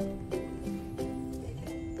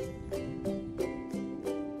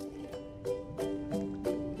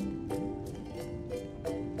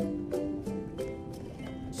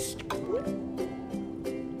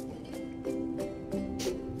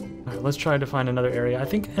 Let's try to find another area. I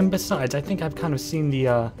think, and besides, I think I've kind of seen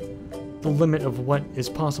the limit of what is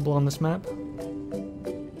possible on this map.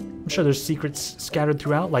 I'm sure there's secrets scattered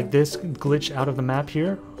throughout, like this glitch out of the map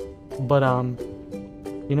here. But,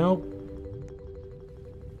 you know,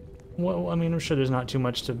 well, I mean, I'm sure there's not too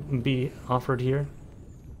much to be offered here.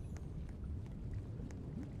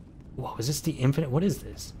 Whoa, is this the infinite? What is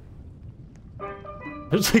this?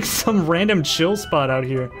 There's like some random chill spot out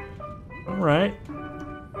here. Alright.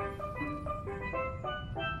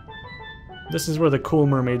 This is where the cool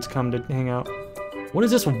mermaids come to hang out. What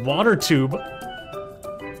is this water tube?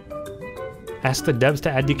 Ask the devs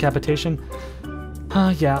to add decapitation.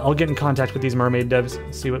 Yeah, I'll get in contact with these mermaid devs,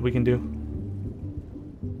 see what we can do.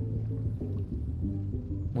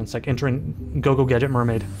 One sec, entering Go-Go Gadget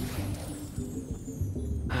Mermaid.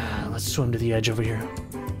 Let's swim to the edge over here.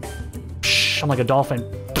 I'm like a dolphin.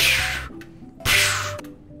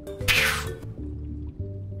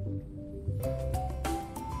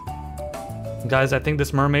 Guys, I think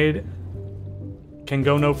this mermaid can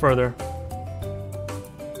go no further.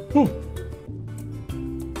 Whew.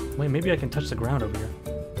 Wait, maybe I can touch the ground over here.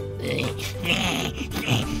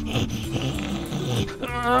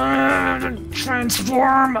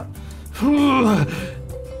 Transform!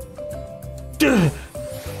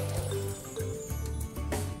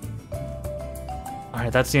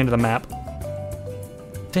 Alright, that's the end of the map.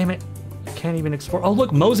 Damn it. I can't even explore. Oh,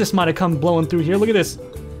 look, Moses might have come blowing through here. Look at this.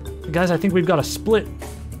 Guys, I think we've got a split.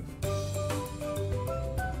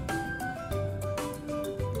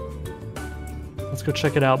 Let's go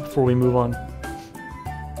check it out before we move on.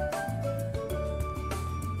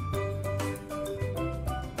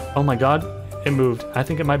 Oh my god, it moved. I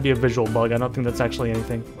think it might be a visual bug. I don't think that's actually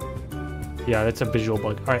anything. Yeah, that's a visual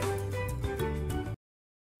bug. Alright.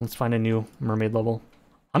 Let's find a new mermaid level.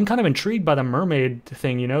 I'm kind of intrigued by the mermaid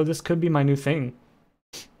thing, you know? This could be my new thing.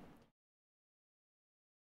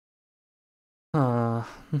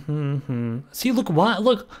 See, look, why?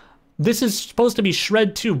 Look, this is supposed to be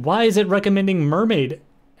Shred 2. Why is it recommending mermaid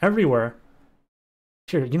everywhere?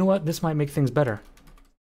 Here, you know what? This might make things better.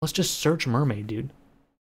 Let's just search mermaid, dude.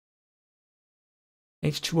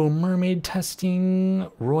 H2O mermaid testing,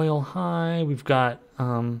 Royal High. We've got,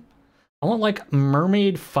 I want like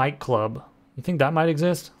Mermaid Fight Club. You think that might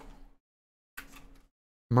exist?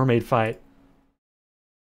 Mermaid Fight.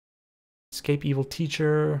 Escape Evil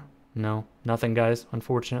Teacher. No, nothing, guys,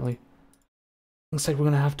 unfortunately. Looks like we're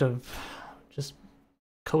gonna have to just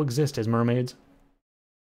coexist as mermaids.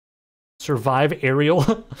 Survive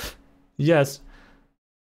Ariel? Yes.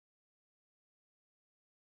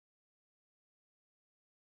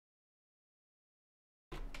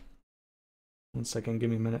 One second, give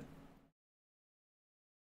me a minute.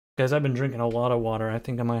 Guys, I've been drinking a lot of water. I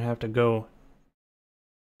think I might have to go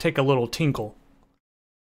take a little tinkle.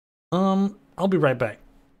 I'll be right back.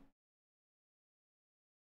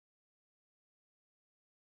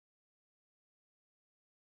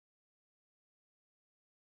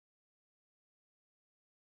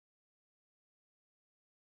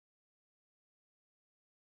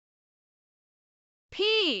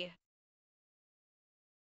 P.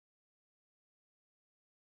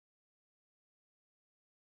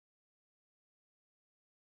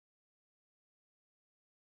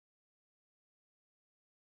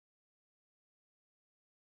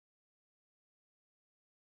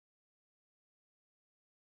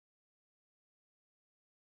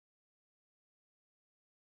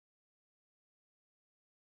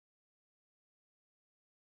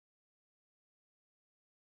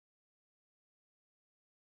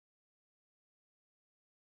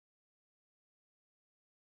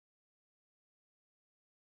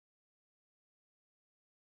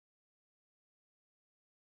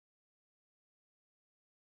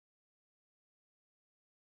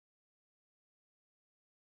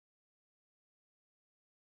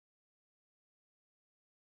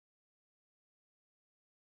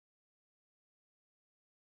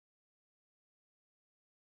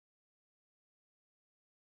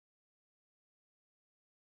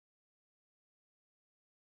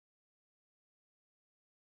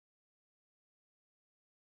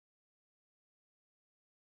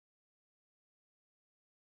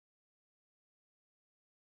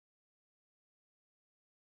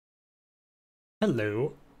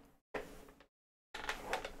 Hello.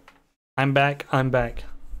 I'm back.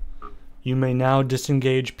 You may now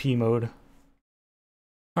disengage P mode.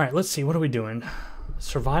 Alright, let's see. What are we doing?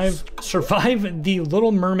 Survive the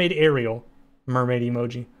Little Mermaid Ariel. Mermaid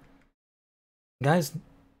emoji. Guys,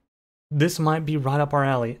 this might be right up our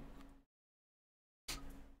alley.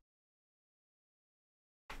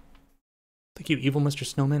 Thank you, Evil Mr.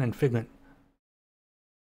 Snowman and Figment.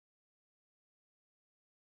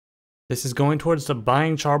 This is going towards the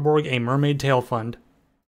Buying Charborg a Mermaid Tail Fund.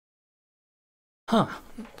 Huh.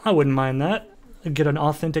 I wouldn't mind that. Get an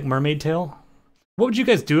authentic mermaid tail. What would you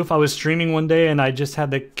guys do if I was streaming one day and I just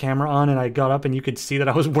had the camera on and I got up and you could see that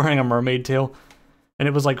I was wearing a mermaid tail? And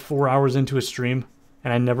it was like 4 hours into a stream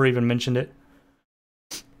and I never even mentioned it.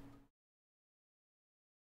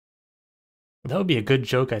 That would be a good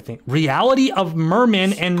joke, I think. Reality of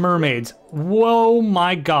mermen and mermaids. Whoa,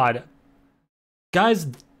 my god. Guys,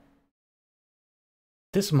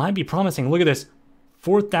 this might be promising. Look at this.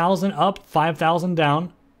 4,000 up, 5,000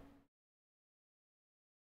 down.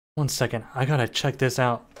 One second, I gotta check this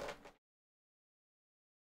out.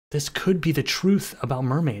 This could be the truth about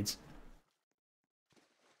mermaids.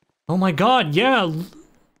 Oh my god, yeah!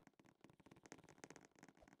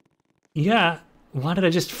 Yeah, why did I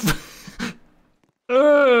just...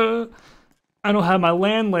 I don't have my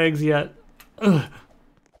land legs yet.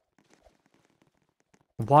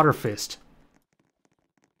 Water Fist.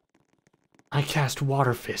 I cast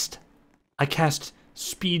Water Fist. I cast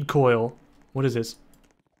Speed Coil. What is this?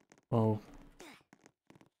 Oh.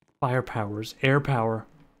 Fire powers. Air power.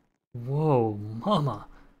 Whoa, mama.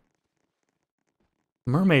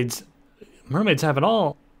 Mermaids have it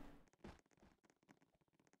all.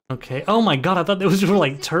 Okay. Oh my god, I thought those were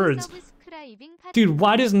like turds. Dude,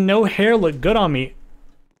 why does no hair look good on me?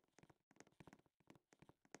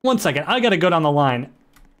 One second, I gotta go down the line.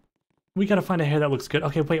 We gotta find a hair that looks good.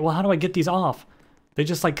 Okay, wait, well, how do I get these off? They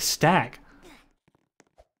just, like, stack.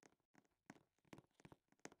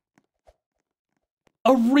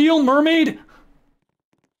 A real mermaid?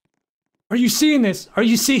 Are you seeing this? Are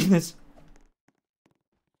you seeing this?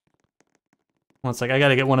 One sec, I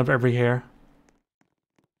gotta get one of every hair.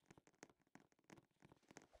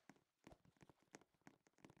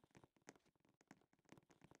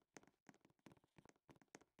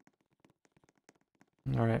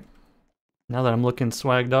 Alright. Now that I'm looking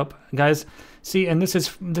swagged up. Guys, see, and this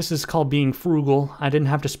is called being frugal. I didn't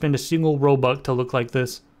have to spend a single Robux to look like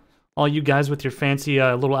this. All you guys with your fancy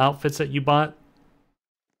little outfits that you bought.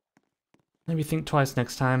 Maybe think twice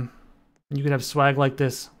next time. You could have swag like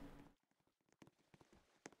this.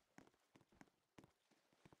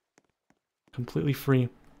 Completely free.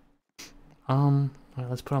 Alright,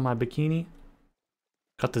 let's put on my bikini.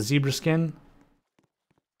 Got the zebra skin.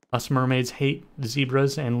 Us mermaids hate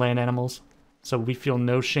zebras and land animals, so we feel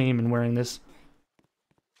no shame in wearing this.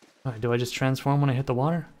 Alright, do I just transform when I hit the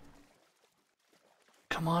water?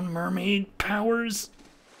 Come on, mermaid powers!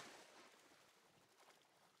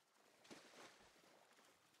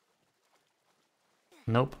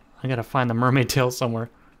 Nope, I gotta find the mermaid tail somewhere.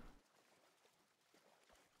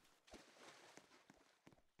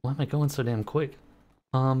 Why am I going so damn quick?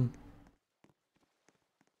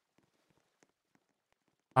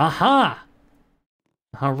 Aha!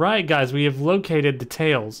 Alright, guys, we have located the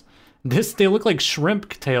tails. They look like shrimp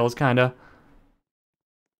tails, kinda.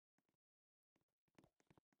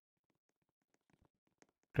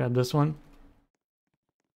 Grab this one.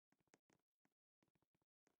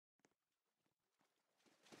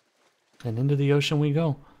 And into the ocean we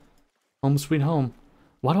go. Home sweet home.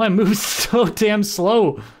 Why do I move so damn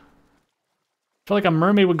slow? I feel like a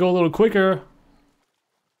mermaid would go a little quicker.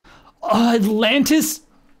 Atlantis?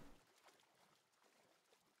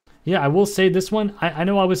 Yeah, I will say this one, I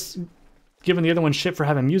know I was giving the other one shit for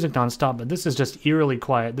having music nonstop, but this is just eerily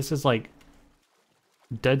quiet. This is like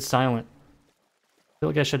dead silent. I feel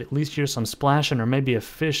like I should at least hear some splashing or maybe a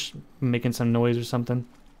fish making some noise or something.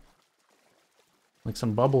 Like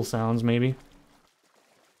some bubble sounds, maybe.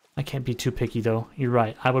 I can't be too picky though. You're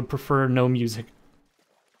right. I would prefer no music.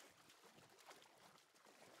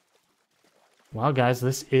 Wow, guys,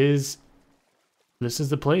 this is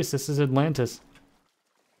the place. This is Atlantis.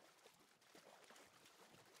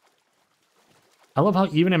 I love how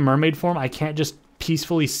even in mermaid form, I can't just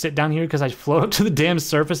peacefully sit down here because I float up to the damn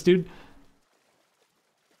surface, dude.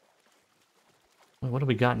 Wait, what do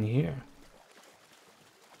we got in here?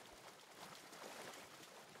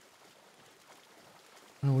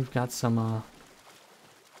 Oh, we've got some,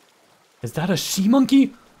 Is that a sea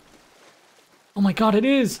monkey? Oh my god, it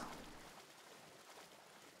is!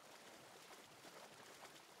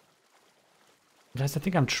 Guys, I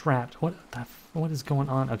think I'm trapped. What is going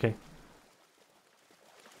on? Okay.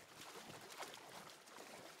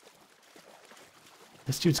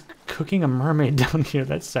 This dude's cooking a mermaid down here.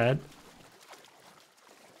 That's sad.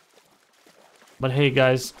 But hey,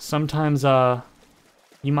 guys, sometimes,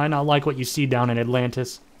 you might not like what you see down in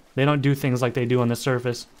Atlantis. They don't do things like they do on the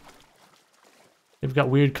surface. They've got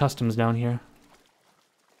weird customs down here.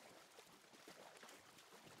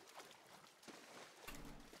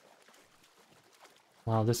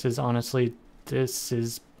 Wow, this is honestly, this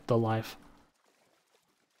is the life.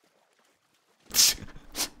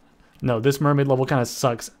 No, this mermaid level kind of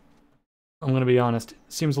sucks. I'm gonna be honest.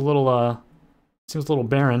 Seems a little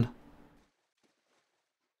barren.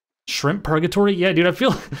 Shrimp purgatory? Yeah, dude, I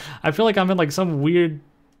feel like I'm in like some weird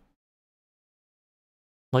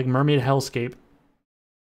like mermaid hellscape.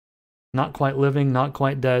 Not quite living, not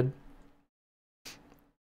quite dead.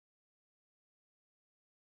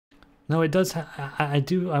 No, it does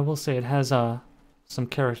I will say it has some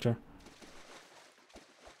character.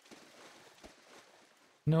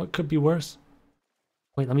 No, it could be worse.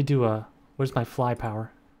 Wait, let me do where's my fly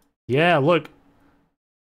power? Yeah, look.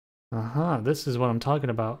 This is what I'm talking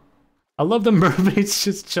about. I love the mermaids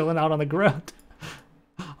just chilling out on the ground.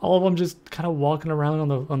 All of them just kind of walking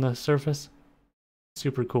around on the surface.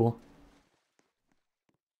 Super cool.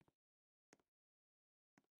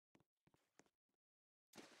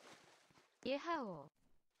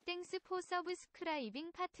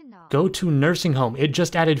 Go to nursing home. It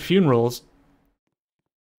just added funerals.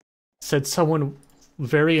 Said someone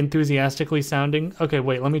very enthusiastically sounding. Okay,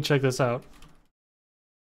 wait, let me check this out.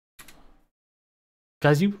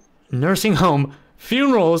 Guys, you... Nursing home.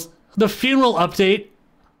 Funerals. The funeral update.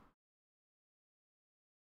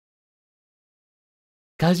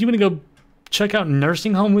 Guys, you wanna go check out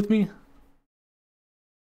nursing home with me?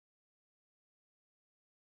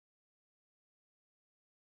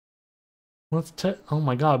 Let's oh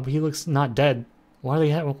my god, he looks not dead. Why are they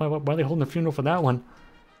holding a funeral for that one?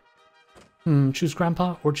 Choose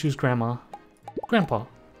grandpa or choose grandma? Grandpa.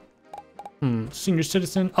 Senior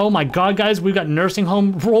citizen. Oh my god, guys, we've got nursing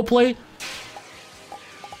home roleplay.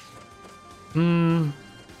 I'm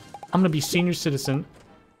gonna be senior citizen.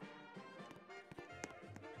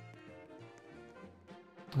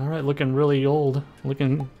 Alright, looking really old.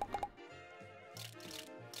 Looking...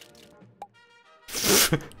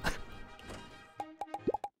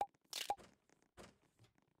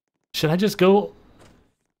 Should I just go...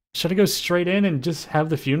 Should I go straight in and just have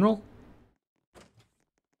the funeral?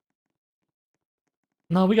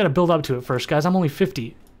 No, we gotta build up to it first, guys. I'm only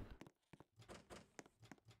 50.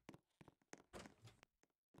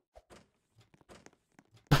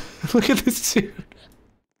 Look at this dude.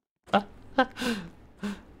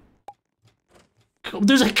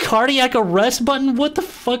 There's a cardiac arrest button? What the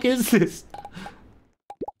fuck is this?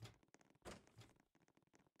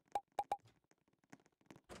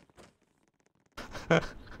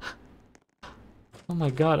 Oh my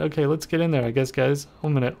god, okay, let's get in there, I guess, guys.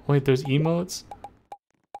 1 minute. Wait, there's emotes?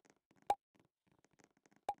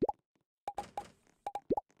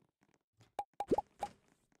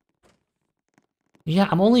 Yeah,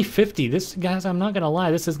 I'm only 50. This, guys, I'm not gonna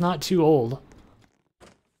lie, this is not too old.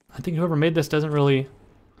 I think whoever made this doesn't really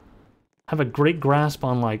have a great grasp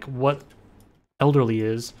on, like, what elderly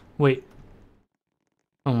is. Wait.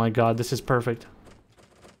 Oh my god, this is perfect.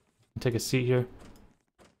 Take a seat here.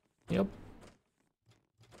 Yep.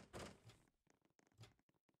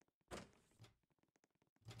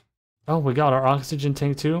 Oh, we got our oxygen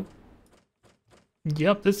tank too.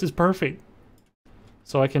 Yep, this is perfect.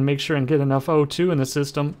 So I can make sure and get enough O2 in the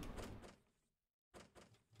system.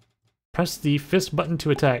 Press the fist button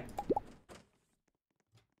to attack.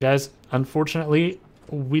 Guys, unfortunately,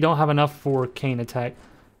 we don't have enough for cane attack.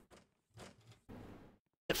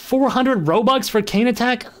 400 Robux for cane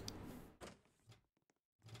attack?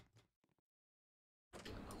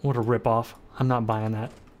 What a ripoff. I'm not buying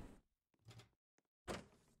that.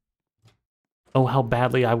 Oh, how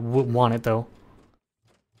badly I would want it, though.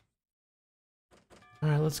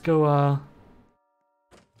 Alright, let's go,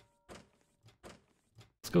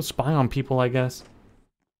 let's go spy on people, I guess.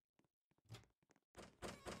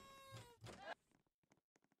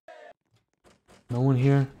 No one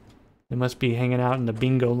here? They must be hanging out in the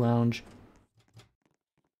bingo lounge.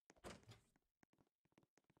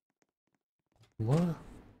 What?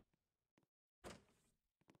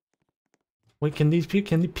 Wait, can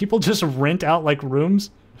people just rent out, like, rooms?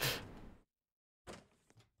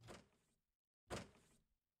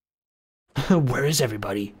 Where is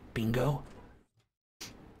everybody? Bingo?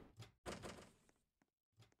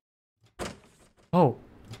 Oh.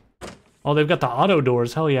 Oh, they've got the auto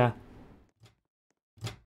doors. Hell yeah.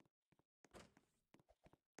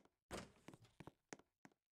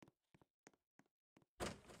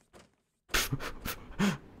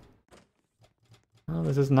 Oh,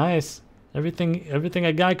 this is nice. Everything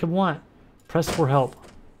a guy could want. Press for help.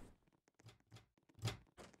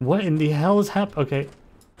 What in the hell is happening? Okay.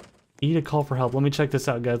 E to call for help. Let me check this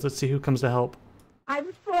out, guys. Let's see who comes to help.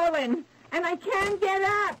 I've fallen, and I can't get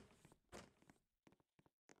up!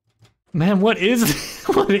 Man, what is this?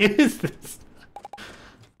 What is this?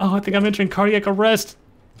 Oh, I think I'm entering cardiac arrest.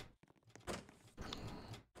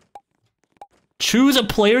 Choose a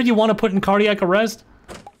player you want to put in cardiac arrest?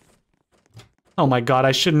 Oh my god,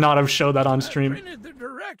 I should not have showed that on stream. I printed the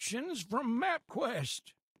directions from MapQuest.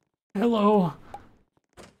 Hello.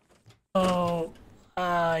 Oh,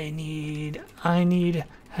 I need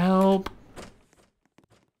help.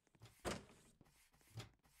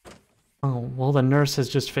 Oh, well, the nurse has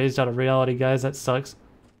just phased out of reality, guys. That sucks.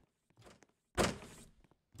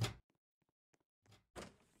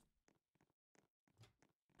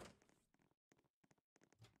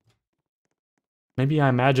 Maybe I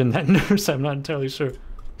imagined that nurse. I'm not entirely sure.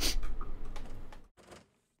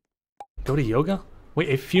 Go to yoga? Wait,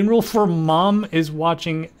 a funeral for mom is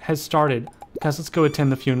watching has started. Guys, let's go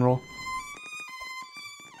attend the funeral.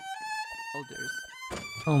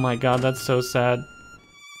 Oh my god, that's so sad.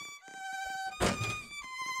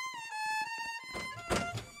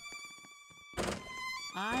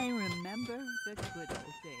 I remember the good old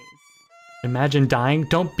days. Imagine dying.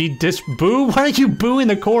 Don't be boo? Why are you booing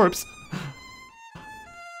the corpse?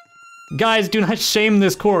 Guys, do not shame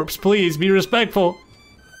this corpse. Please, be respectful.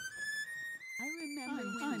 I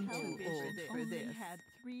remember I'm too old for this. Had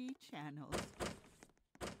 3 channels.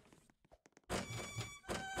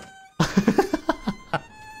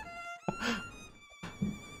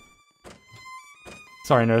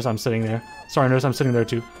 Sorry, nurse, I'm sitting there. Sorry, nurse, I'm sitting there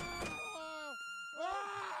too.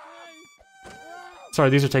 Sorry,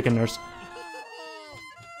 these are taken, nurse.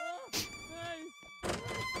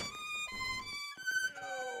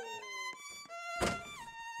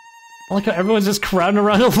 I like how everyone's just crowding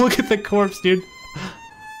around to look at the corpse, dude.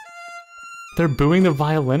 They're booing the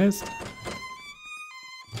violinist?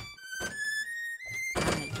 I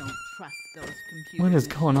don't trust those computers. What is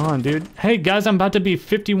going on, dude? Hey, guys, I'm about to be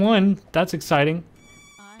 51. That's exciting.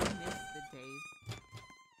 I miss the days.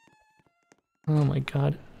 Oh my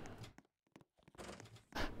god.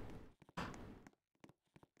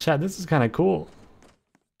 Chat, this is kind of cool.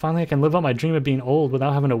 Finally, I can live out my dream of being old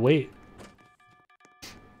without having to wait.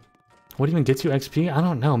 What even gets you XP? I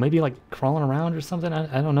don't know. Maybe like crawling around or something?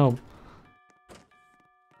 I don't know.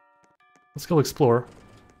 Let's go explore.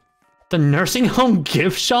 The nursing home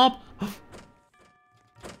gift shop?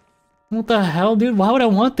 What the hell, dude? Why would I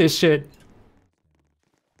want this shit?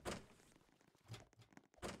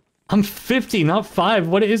 I'm 50, not 5.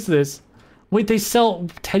 What is this? Wait, they sell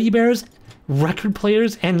teddy bears, record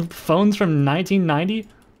players, and phones from 1990?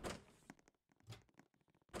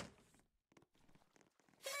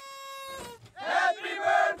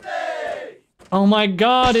 Oh my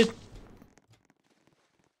god, it...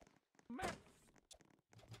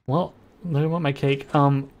 Well, I want my cake.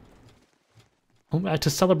 To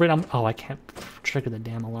celebrate, oh, I can't trigger the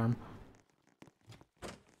damn alarm.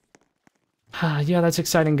 Yeah, that's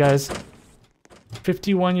exciting, guys.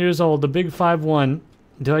 51 years old, the big 5-1.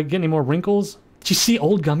 Do I get any more wrinkles? Did you see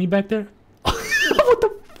old Gummy back there? What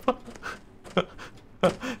the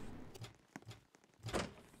fuck?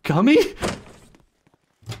 Gummy?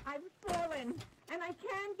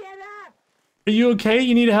 Are you okay?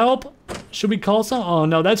 You need help? Should we call some? Oh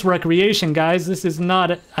no, that's recreation, guys. This is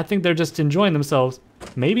not... I think they're just enjoying themselves.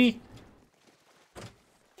 Maybe?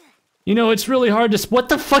 You know, it's really hard to... What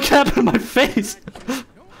the fuck happened to my face?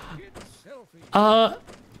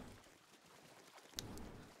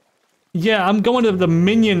 Yeah, I'm going to the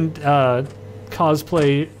Minion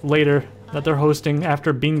cosplay later that they're hosting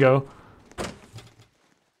after bingo.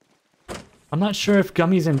 I'm not sure if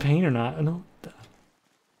Gummy's in pain or not. I know.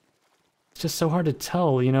 It's just so hard to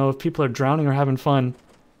tell, you know, if people are drowning or having fun.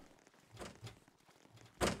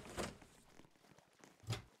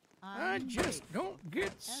 I just don't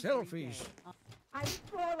get selfies. I've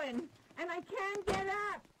fallen, and I can't get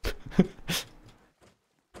up.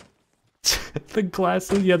 The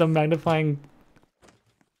glasses, yeah, the magnifying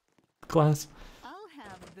glass. I'll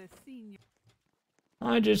have the senior.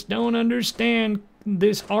 I just don't understand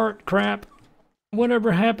this art crap.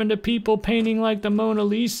 Whatever happened to people painting like the Mona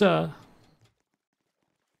Lisa?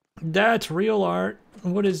 That's real art.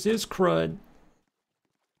 What is this crud?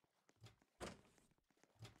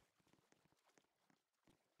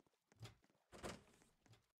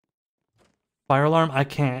 Fire alarm? I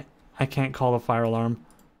can't call a fire alarm.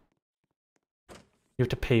 You have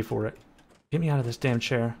to pay for it. Get me out of this damn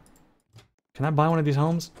chair. Can I buy one of these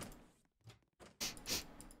homes? I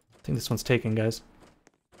think this one's taken, guys.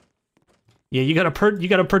 Yeah, you gotta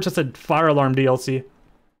purchase a fire alarm DLC.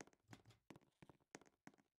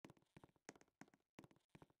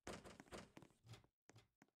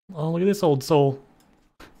 Oh, look at this old soul.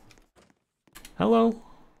 Hello.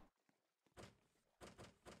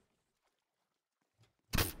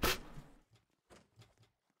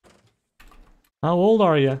 How old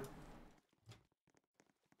are you?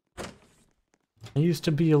 I used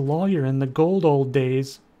to be a lawyer in the good old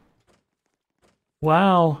days.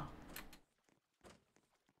 Wow.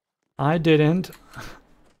 I didn't.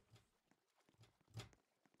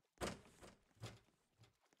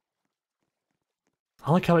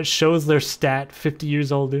 I like how it shows their stat, 50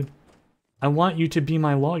 years old, dude. I want you to be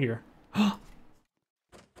my lawyer.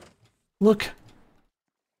 Look.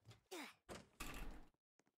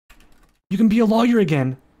 You can be a lawyer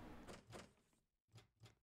again.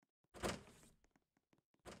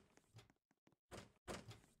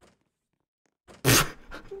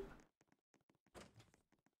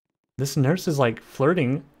 This nurse is like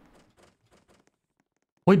flirting.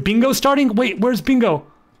 Wait, bingo's starting? Wait, where's bingo?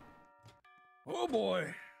 Oh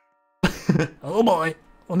boy. Oh boy.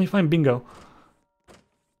 Let me find bingo. I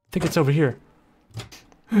think it's over here.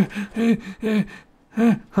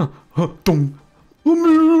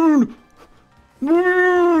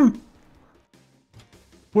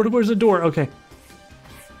 Where's the door? Okay.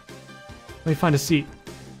 Let me find a seat.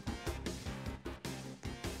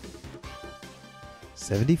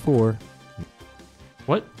 74.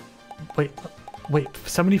 What? Wait,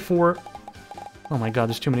 74. Oh my god,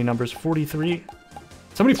 there's too many numbers. 43.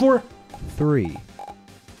 74? 3.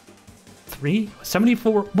 3?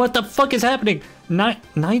 74? What the fuck is happening?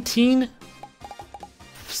 19?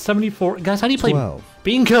 74? Guys, how do you play 12.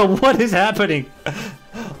 bingo? What is happening?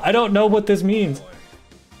 I don't know what this means.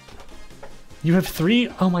 You have 3?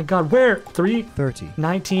 Oh my god, where? 3? 30.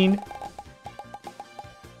 19. Back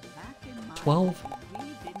 12. We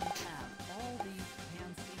didn't have all these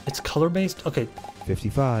fancy. It's color based? Okay.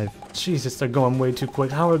 55. Jesus, they're going way too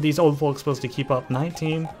quick. How are these old folks supposed to keep up?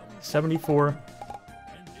 19, 74,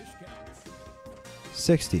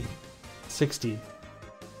 60. 60,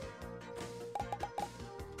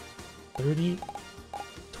 30,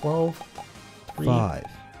 12, 3. 5.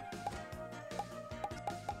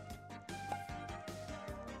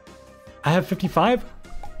 I have 55?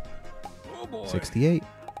 Oh boy. 68.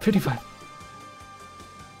 55.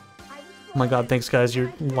 Oh my god, thanks guys, you're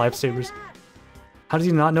lifesavers. How does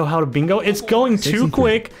he not know how to bingo? It's going too 63.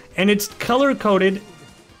 quick, and it's color coded.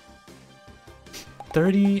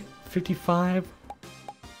 30, 55.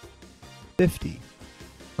 50.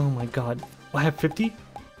 Oh my god. I have 50?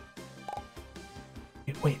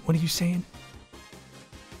 Wait, what are you saying?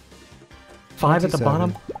 5 at the 27.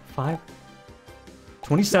 bottom? 5?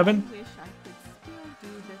 27? I wish I could still do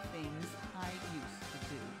the things I used to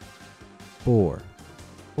do. 4.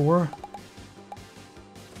 4?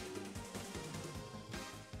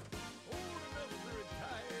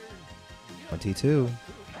 22.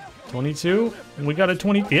 22? And we got a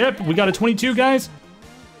 20. Yep, we got a 22, guys.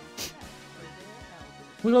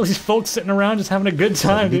 Look at all these folks sitting around just having a good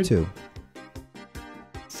time, 72. dude.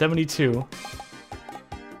 72.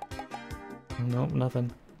 Nope,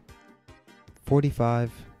 nothing.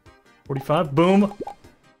 45. 45, boom.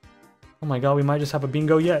 Oh my god, we might just have a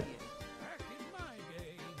bingo yet.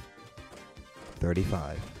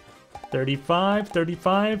 35. 35,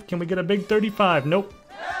 35. Can we get a big 35? Nope.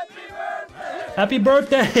 Happy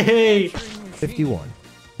birthday! 51.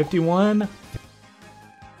 51.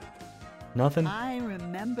 Nothing. I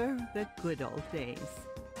remember the good old days.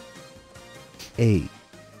 8.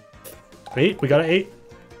 8. We got an 8.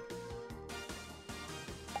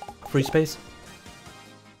 Free space.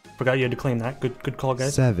 Forgot you had to claim that. Good call,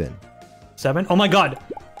 guys. 7. 7. Oh my god.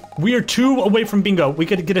 We are 2 away from bingo. We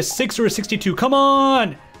could get a 6 or a 62. Come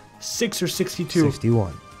on! 6 or 62.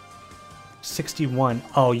 61. 61.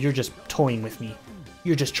 Oh, you're just toying with me.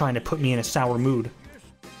 You're just trying to put me in a sour mood.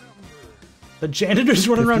 The janitor's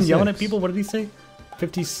running around yelling at 56. people. What did he say?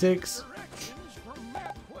 56.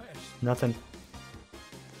 Nothing.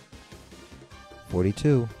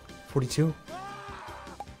 42. 42.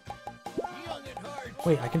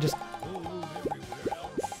 Wait, I can just...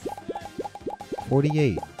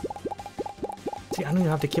 48. See, I don't even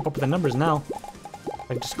have to keep up with the numbers now.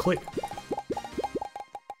 I just click.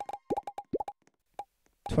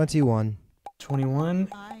 21. 21.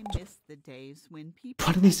 I miss the days when people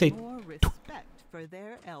What did he had say? more respect for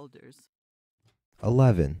their elders.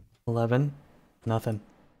 11. 11. Nothing.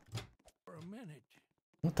 For a minute.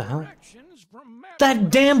 What the hell? Directions from map. That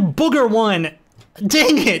damn booger one!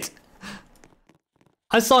 Dang it!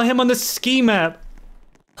 I saw him on the ski map.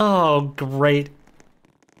 Oh, great.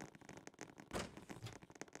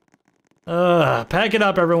 Pack it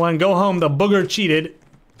up, everyone. Go home. The booger cheated.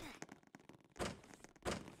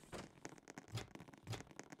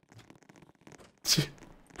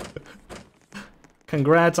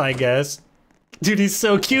 Congrats, I guess. Dude, he's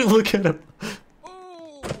so cute. Look at him.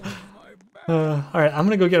 Oh, my back. Alright, I'm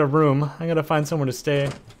gonna go get a room. I gotta find somewhere to stay.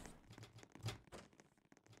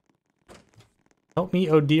 Help me,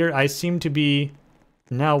 oh dear. I seem to be...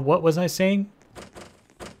 Now, what was I saying?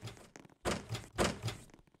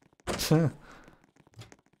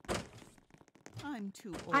 I'm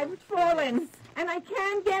too old. I've for fallen, this. and I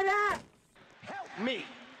can't get up.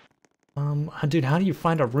 Dude, how do you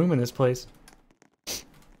find a room in this place?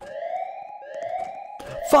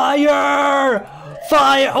 Fire!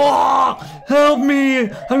 Fire! Oh! Help me!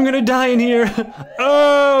 I'm gonna die in here!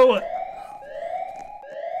 Oh!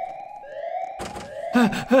 With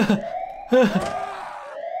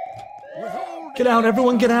old Get out,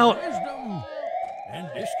 everyone, get out! wisdom and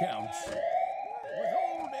discounts. With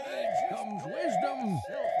old age comes wisdom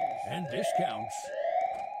and discounts.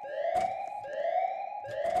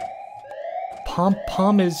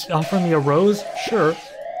 Pom is offering me a rose? Sure.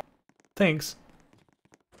 Thanks.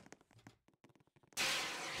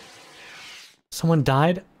 Someone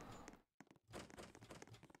died?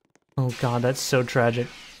 Oh god, that's so tragic.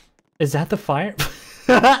 Is that the fire?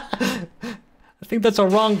 I think that's a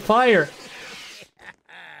wrong fire.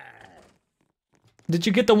 Did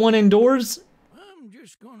you get the one indoors? I'm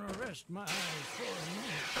just gonna rest my eyes for a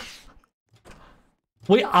minute.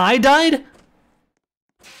 Wait, I died?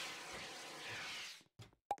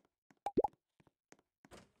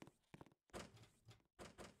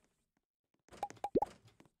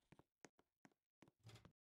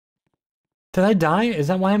 Did I die? Is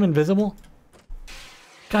that why I'm invisible?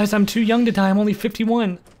 Guys, I'm too young to die. I'm only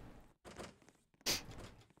 51.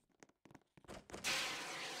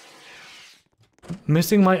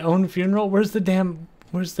 Missing my own funeral? Where's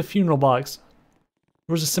the funeral box?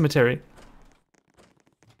 Where's the cemetery?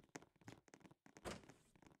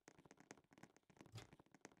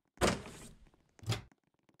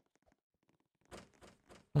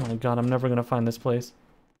 Oh my god, I'm never gonna find this place.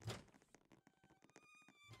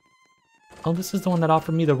 Oh, this is the one that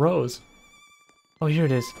offered me the rose. Oh, here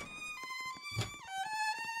it is.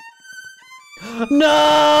 No!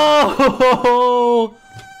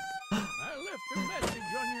 I left a message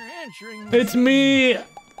on your answering It's me!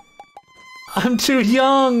 I'm too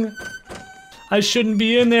young! I shouldn't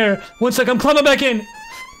be in there. One sec, I'm climbing back in!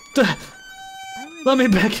 Let me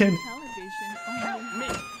back in. Television only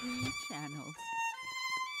had 3 channels.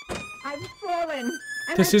 I've fallen.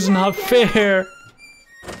 And This I is can't not get fair. up.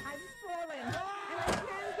 I've fallen. And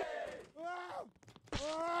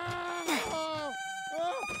I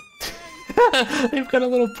can't get They've got a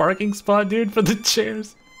little parking spot, dude, for the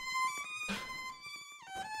chairs.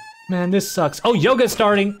 Man, this sucks. Oh, yoga's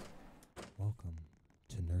starting! Welcome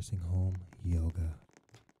to nursing home yoga.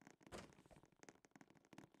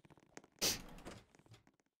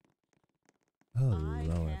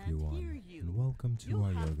 Hello, can't everyone, hear you. and welcome to You'll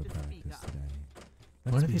our have yoga to speak practice up. today.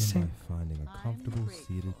 What Let's are they begin saying? by finding a comfortable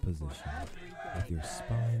seated position with your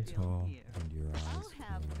spine tall and your I'll eyes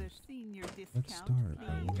have the closed. senior discount. Let's start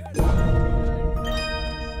by please.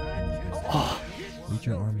 warming. Reach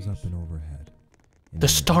your arms up and overhead. And The on your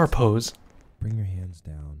star exhale, pose. Bring your hands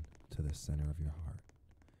down to the center of your heart.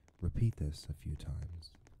 Repeat this a few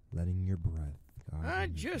times, letting your breath guide I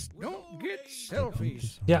your just movements. don't get Repeat selfies.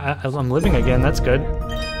 this Yeah, on I'm living again. That's good.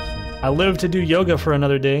 I live to do yoga for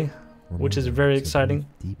another day, which is Remember very to exciting.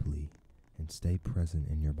 breathe deeply and stay present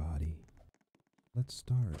in your body. Let's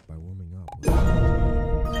start by warming up. With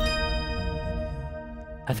inhale.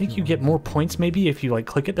 I think you get more points maybe if you like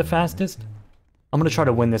click it the fastest. I'm gonna try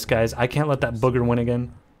to win this, guys. I can't let that booger win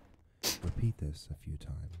again. Repeat this a few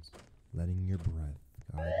times, letting your breath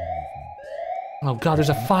guide your movements. Oh god, there's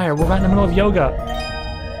a fire. We're right in the middle of yoga. Front back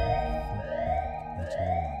into a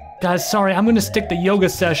line. Guys, sorry, I'm gonna stick the yoga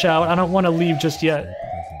sesh out. I don't want to leave just Stay yet. present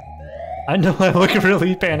in your body. I know I look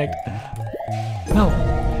really panicked. Deep breath in. No.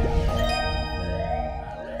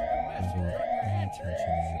 Remove any tension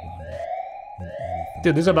in your body and any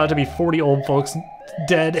Dude, there's about to be 40 old folks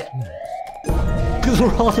dead. Next, Because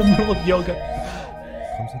we're all in the middle of yoga.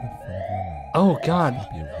 come to the front of your mat. Oh god.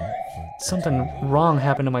 Step your right foot Something into your wrong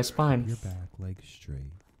happened to my Your spine. back leg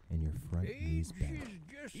straight and your front knees bent.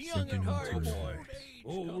 She's just Sinking into your hips.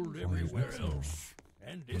 old While you everywhere exhale, else.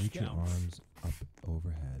 And reach your discount. arms up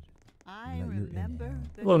overhead. I Let your remember inhale.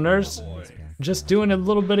 the Hello, nurse. Hands back Just down. doing a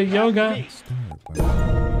little bit of yoga. Start by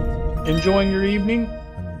Enjoying your evening? on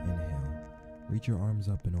your inhale. Reach your arms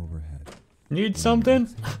up and overhead. Need On your something?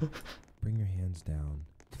 exhale, bring your hands down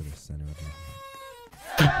to the center of your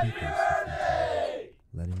heart. Repeat this a few times,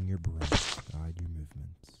 letting your breath guide your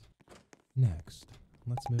movements. Next,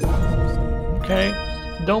 let's move on to some standing Okay.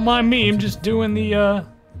 poses. Don't mind me, I'm Come to just the front doing the, now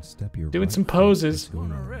and step your doing right some foot poses. into a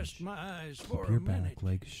Gonna lunge. rest my eyes for Keep a your minute. back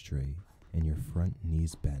leg straight and your front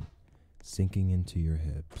knees bent, sinking into your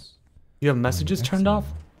hips. You have On your messages turned off?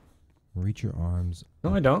 exhale, reach your arms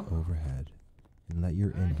No, I up don't. overhead and let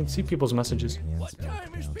your inhale. I can see people's messages. bring your hands What back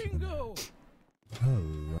time is down to the bingo? mat.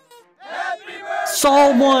 Hello.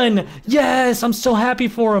 Saul won! Yes! I'm so happy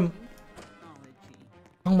for him! technology.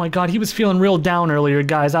 Oh my god, he was feeling real down earlier,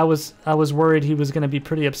 guys. I was worried he was gonna be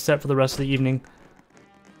pretty upset for the rest of the evening.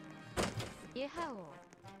 예하오.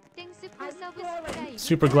 땡스 포 I've 서브스크라이빙 Oh.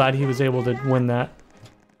 Super glad he was able to win that.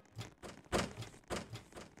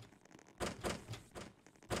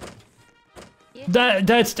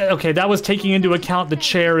 That's okay. That was taking into account the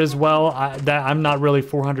chair as well. I'm not really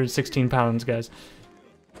 416 pounds, guys.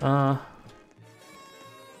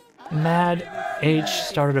 Mad H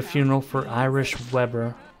started a funeral for Irish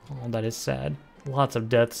Weber. Oh, that is sad. Lots of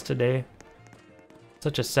deaths today.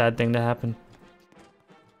 Such a sad thing to happen.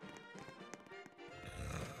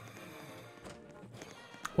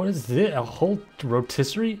 What is this? A whole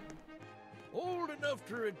rotisserie? Old enough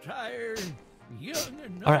to retire, young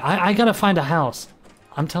enough. All right, I gotta find a house.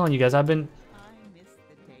 I'm telling you guys, I've been I miss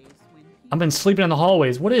the days when I've been sleeping in the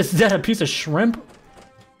hallways. What is that? A piece of shrimp?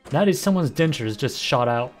 That is someone's dentures just shot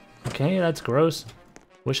out. Okay, that's gross.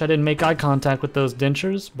 Wish I didn't make eye contact with those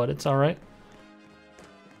dentures, but it's all right.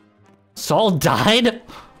 Saul died?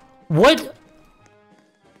 What?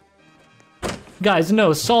 Guys,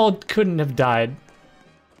 no, Saul couldn't have died.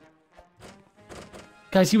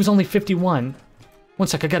 Guys, he was only 51. One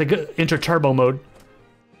sec, I gotta go enter turbo mode.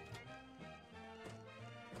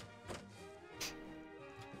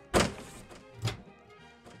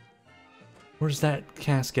 Where's that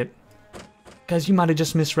casket? Guys, you might have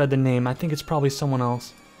just misread the name. I think it's probably someone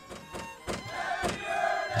else.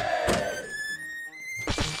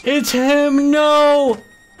 It's him! No!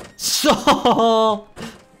 Saul!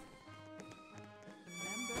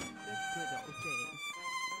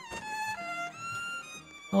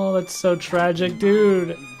 Oh, that's so tragic, dude.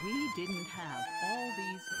 We didn't have all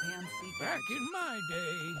these fancy Back in my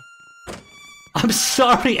day. I'm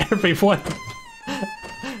sorry, everyone.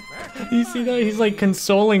 You see that? He's like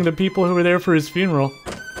consoling the people who were there for his funeral.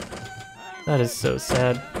 That is so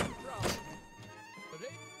sad.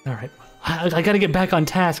 Alright. I gotta get back on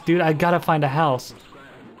task, dude. I gotta find a house.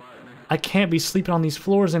 I can't be sleeping on these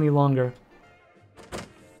floors any longer.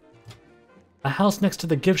 A house next to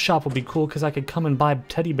the gift shop would be cool because I could come and buy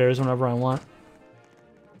teddy bears whenever I want.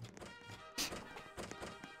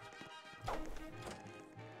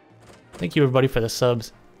 Thank you, everybody, for the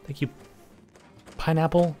subs. Thank you,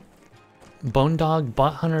 Pineapple, Bone Dog,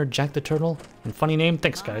 Bot Hunter, Jack the Turtle, and funny name.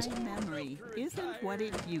 Thanks, guys. My memory isn't what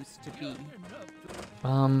it used to be.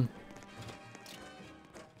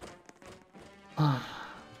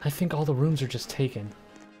 I think all the rooms are just taken.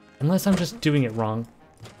 Unless I'm just doing it wrong.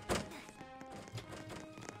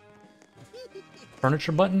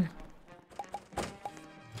 Furniture button?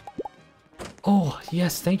 Oh,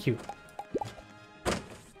 yes, thank you.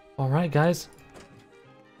 Alright, guys.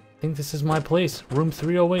 I think this is my place. Room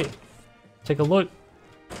 308. Take a look.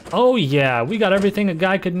 Oh, yeah, we got everything a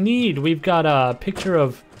guy could need. We've got a picture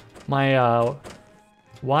of my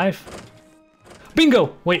wife.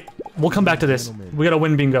 Bingo! Wait, we'll come back to this. We gotta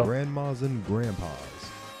win bingo. Grandmas and grandpas,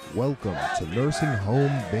 welcome to Nursing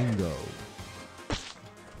Home Bingo.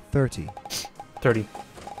 30. 30.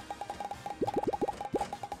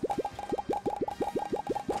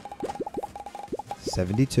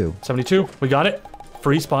 72. 72. We got it.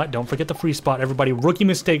 Free spot. Don't forget the free spot, everybody. Rookie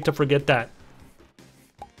mistake to forget that.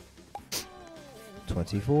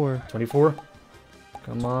 24. 24.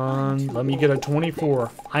 Come on. Let me get a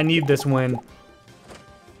 24. I need this win.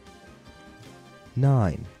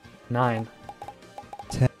 9. 9.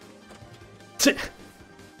 10.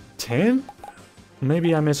 10?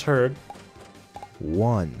 Maybe I misheard.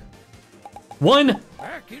 1. 1!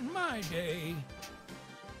 Back in my day.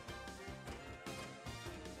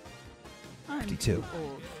 52.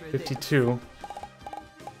 52.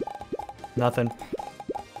 Nothing.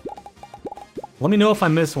 Let me know if I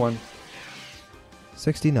miss one.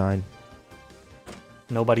 69.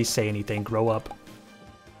 Nobody say anything. Grow up.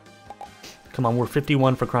 Come on, we're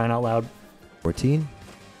 51 for crying out loud. 14.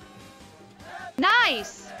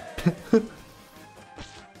 Nice!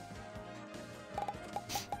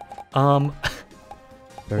 What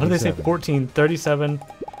did they say? 14, 37.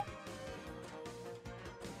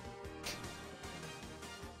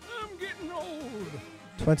 I'm getting old.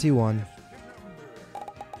 21.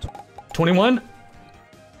 21?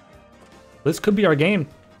 This could be our game.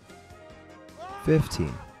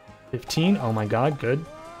 15. 15? Oh my god, good.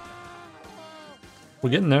 We're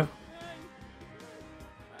getting there.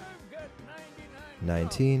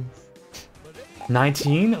 19.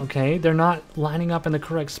 19? Okay, they're not lining up in the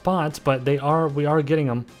correct spots, but we are getting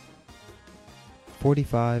them.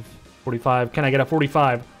 45. 45. Can I get a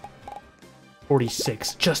 45?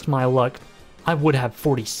 46. Just my luck. I would have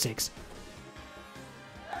 46.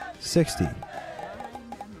 60.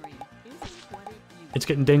 It's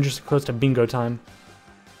getting dangerously close to bingo time.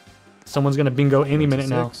 Someone's gonna bingo any minute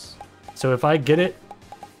now. 26. So if I get it,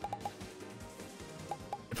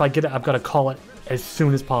 I've got to call it as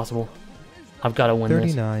soon as possible. I've got to win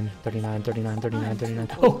 39. this. 39. 39, 39, 39,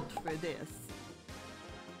 39. Oh! For this.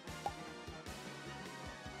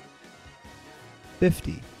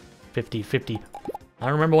 50. 50, 50. I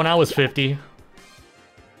remember when I was 50.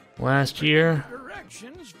 Last year,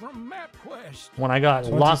 Directions from MapQuest. when I got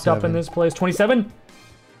locked up in 27. this place. 27?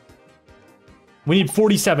 We need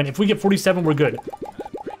 47. If we get 47, we're good.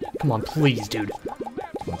 Come on, please, dude.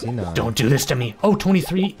 29. Don't do this to me. Oh,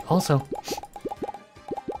 23 also.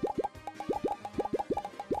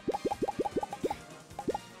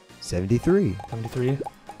 73. 73.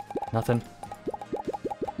 Nothing.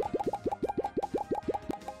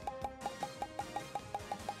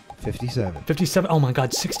 57. 57. Oh my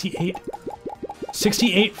god, 68.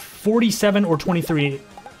 68, 47, or 23.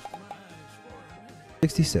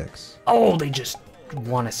 66. Oh, they just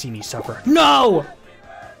want to see me suffer. No!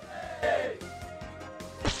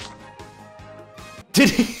 Did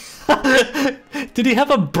he... Did he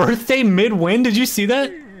have a birthday mid-win? Did you see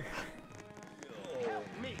that?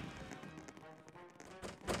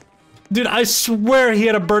 Dude, I swear he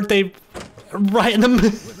had a birthday right in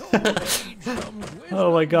the...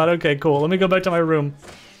 Oh my god, okay, cool. Let me go back to my room.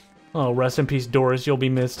 Oh, rest in peace, Doris. You'll be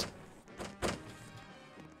missed.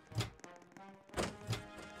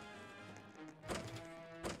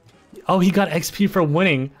 Oh, he got XP for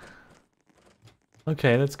winning.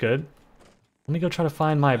 Okay, that's good. Let me go try to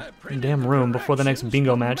find my damn room before the next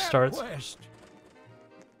bingo match starts.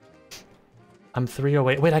 I'm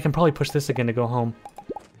 308. Wait, I can probably push this again to go home.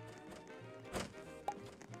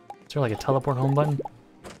 Is there like a teleport home button?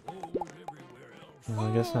 No,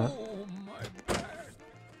 I guess not.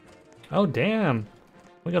 Oh, damn.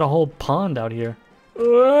 We got a whole pond out here.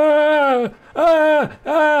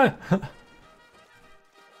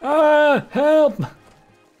 Help!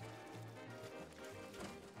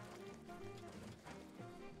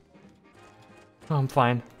 Oh, I'm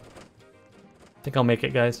fine. I think I'll make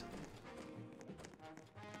it, guys.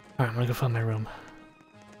 Alright, I'm gonna go find my room.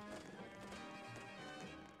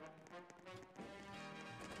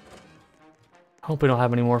 Hope we don't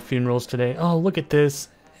have any more funerals today. Oh, look at this.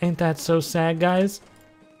 Ain't that so sad, guys?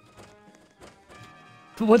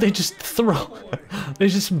 What, they just throw... They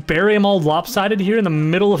just bury them all lopsided here in the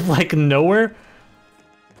middle of, like, nowhere?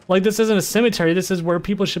 Like, this isn't a cemetery. This is where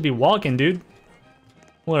people should be walking, dude.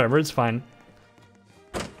 Whatever, it's fine.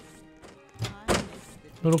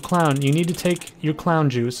 Little clown, you need to take your clown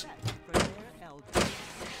juice.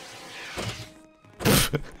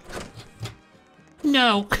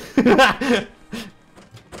 No!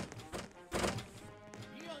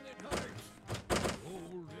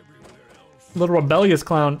 Little rebellious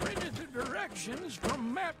clown. Directions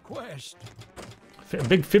from MapQuest.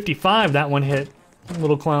 Big 55, that one hit.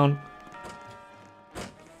 Little clown.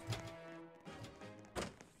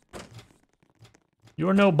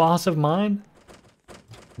 You're no boss of mine?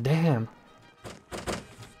 Damn.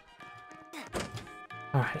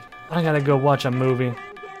 Alright, I gotta go watch a movie.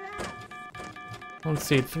 Let's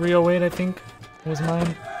see, 308 I think was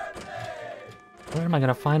mine. Where am I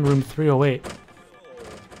gonna find room 308?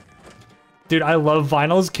 Dude, I love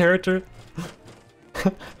Vinyl's character.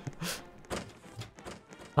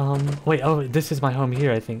 Wait, oh, this is my home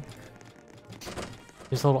here, I think.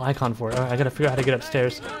 There's a little icon for it. Alright, I gotta figure out how to get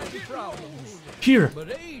upstairs. Here!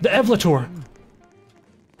 The Evlator!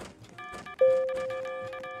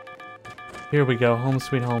 Here we go, home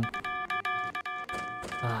sweet home.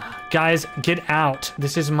 Guys, get out.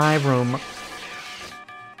 This is my room.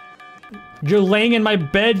 You're laying in my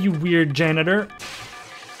bed, you weird janitor.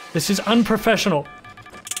 This is unprofessional.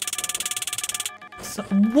 So,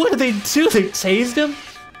 what did they do? They tased him?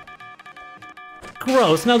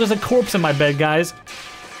 Gross. Now there's a corpse in my bed, guys.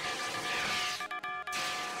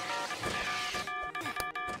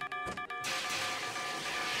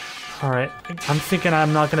 Alright, I'm thinking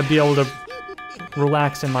I'm not gonna be able to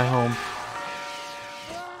relax in my home.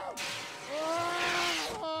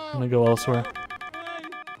 I'm gonna go elsewhere.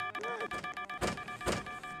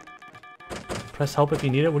 Press help if you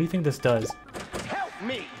need it. What do you think this does? Help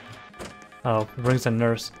me. Oh, it brings a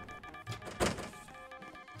nurse.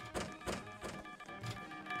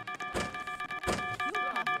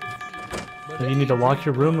 You need to lock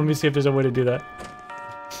your room? Let me see if there's a way to do that.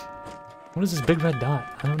 What is this big red dot?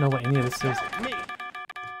 I don't know what any of this is. Help me.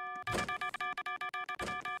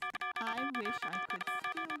 I wish I could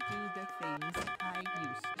still do the things I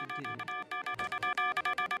used to do.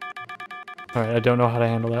 Alright, I don't know how to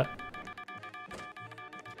handle that.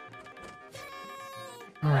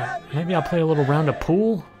 Alright, maybe I'll play a little round of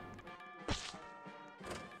pool?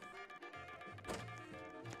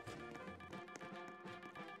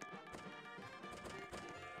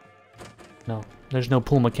 No, there's no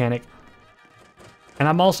pool mechanic. And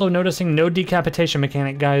I'm also noticing no decapitation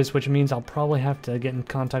mechanic, guys, which means I'll probably have to get in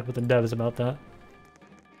contact with the devs about that.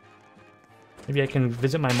 Maybe I can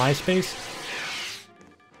visit my MySpace?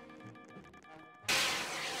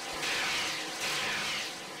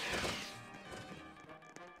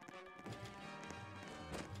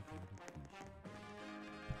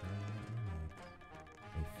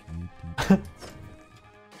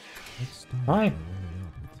 Hi.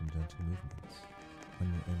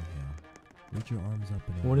 Reach your arms up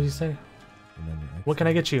and What did he say? and then your What can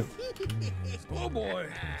I get you? exhale, your hands Oh down boy. to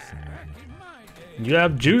the center of Back your in head. my day. You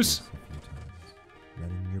have juice? A few times,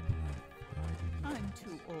 letting your breath guide your I'm movements.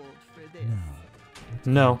 too old for this. Now, let's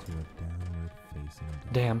No. go to a downward facing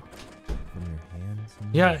dog. Damn. From your hands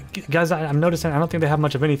and Yeah, knees guys, I'm noticing I don't think they have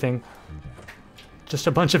much of anything. through back. Just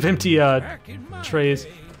a bunch of empty Back in my trays.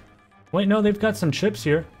 day. Wait, no, they've got some chips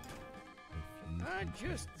here. A few I deep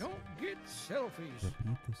just breaths. don't get selfies.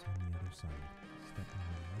 Repeat this on the other side. Step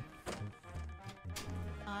your left foot down into your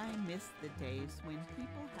right. I miss the days when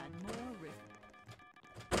people had more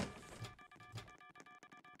respect.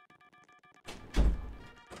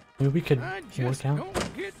 Maybe we could I work just out.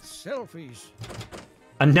 don't get selfies.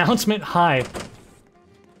 Announcement high.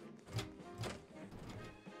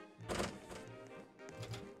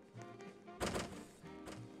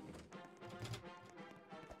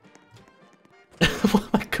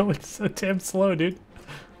 going so damn slow, dude.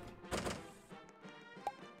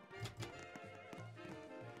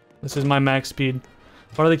 This is my max speed.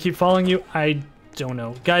 Why do they keep following you? I don't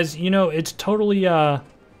know. Guys, you know, it's totally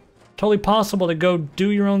possible to go do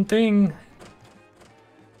your own thing.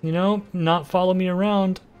 You know, not follow me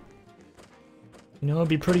around. You know, it'd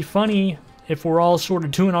be pretty funny if we're all sort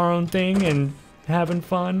of doing our own thing and having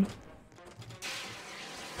fun.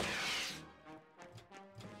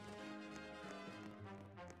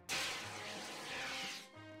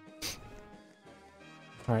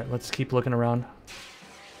 Alright, let's keep looking around.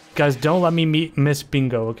 Guys, don't let me miss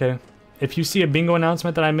bingo, okay? If you see a bingo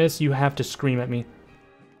announcement that I miss, you have to scream at me.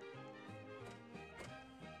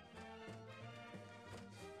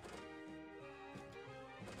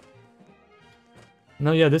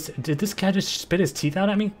 No, yeah, did this guy just spit his teeth out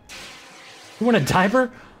at me? You want a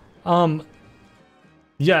diaper?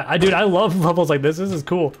 Yeah, dude, I love levels like this. This is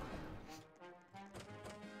cool.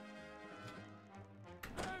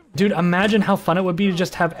 Dude, imagine how fun it would be to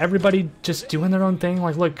just have everybody just doing their own thing.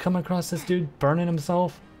 Like, look, come across this dude burning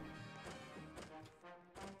himself.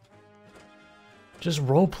 Just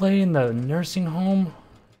roleplay in the nursing home.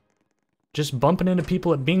 Just bumping into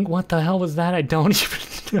people at Bing. What the hell was that? I don't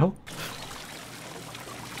even know.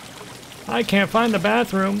 I can't find the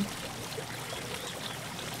bathroom.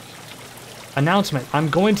 Announcement. I'm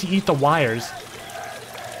going to eat the wires.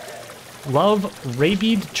 Love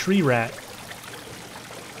rabid tree rat.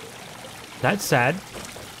 That's sad.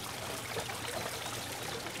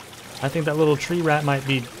 I think that little tree rat might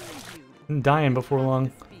be dying before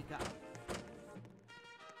long.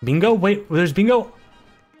 Bingo? Wait, there's bingo?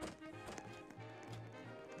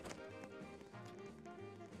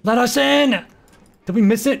 Let us in! Did we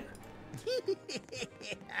miss it?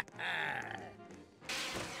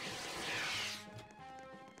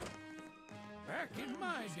 Back in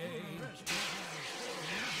my day.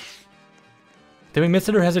 Did we miss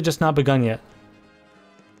it, or has it just not begun yet?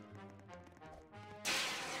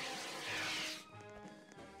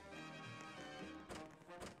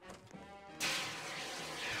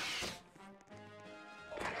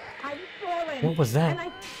 I've fallen. What was that? And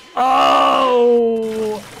I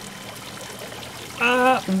Oh!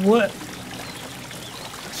 What?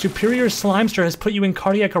 Superior Slimester has put you in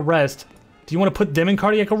cardiac arrest. Do you want to put them in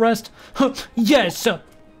cardiac arrest? Yes!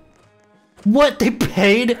 What? They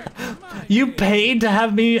paid? You paid to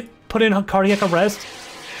have me put in cardiac arrest?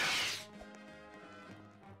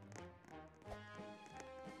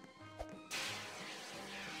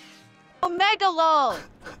 Omega lol.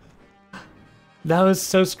 That was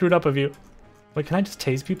so screwed up of you. Wait, can I just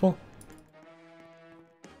tase people?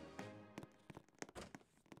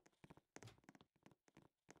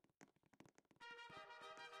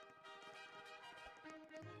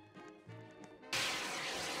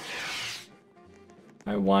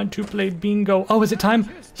 I want to play bingo. Oh, is it time?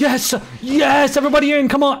 Yes! Yes! Everybody in!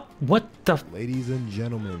 Come on! What the... Ladies and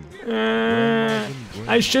gentlemen,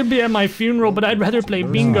 I should be at my funeral, but I'd rather play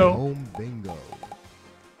bingo. home bingo.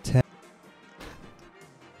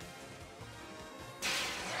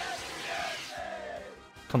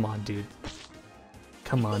 Come on, dude.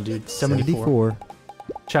 Come on, dude. 74.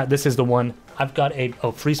 Chat, this is the one. I've got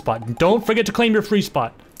a free spot. Don't forget to claim your free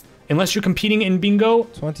spot. Unless you're competing in bingo,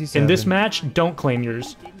 27. in this match, don't claim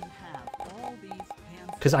yours.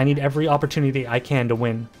 Because I need every opportunity I can to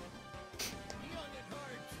win.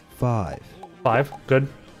 5. 5, good.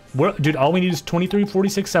 Dude, all we need is 23,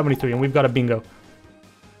 46, 73, and we've got a bingo.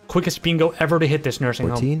 Quickest bingo ever to hit this nursing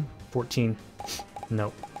 14. home. 14.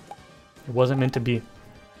 No. It wasn't meant to be.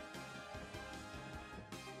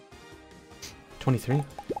 23.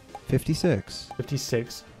 56.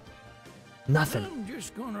 56. Nothing. I'm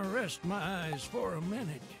just gonna rest my eyes for a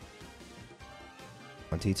minute.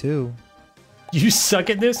 22. You suck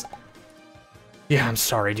at this? Yeah, I'm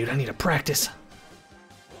sorry, dude. I need to practice.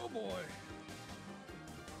 Oh boy.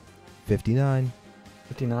 59.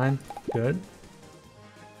 59. Good.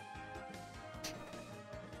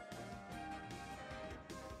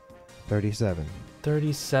 37.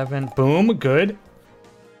 37. Boom. Good.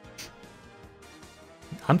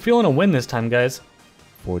 I'm feeling a win this time, guys.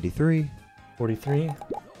 43. 43.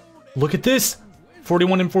 Look at this.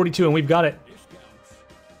 41 and 42, and we've got it.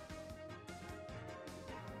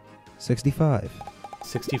 65.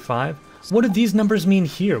 65. What do these numbers mean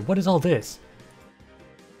here? What is all this?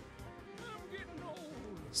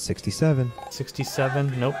 67.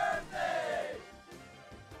 67. Nope.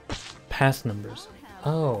 Past numbers.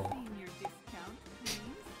 Oh.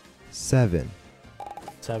 7.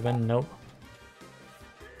 7. Nope.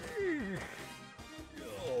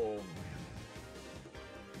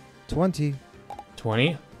 20.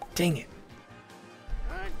 20. Dang it.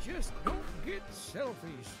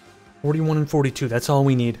 selfies. 41 and 42. That's all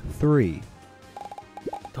we need. 3,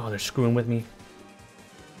 Oh, they're screwing with me.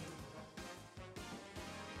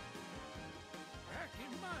 Back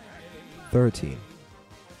in my day. 13,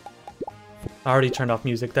 I already turned off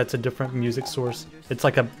music. That's a different music source. It's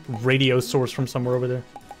like a radio source from somewhere over there.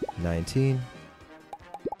 19,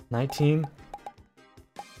 19.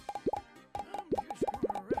 I'm just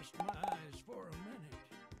gonna rest my eyes for a minute.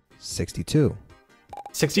 62,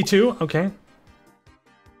 62. Okay.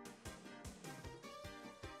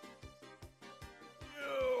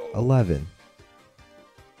 No. 11,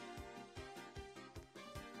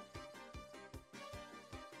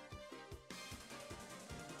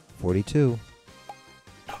 42,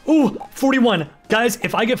 Ooh, 41. Guys,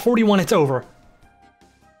 if I get 41, it's over.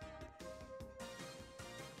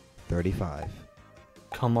 35,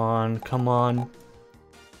 Come on, come on.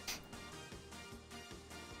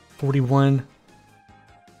 41.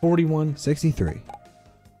 41. 63,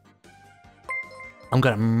 I'm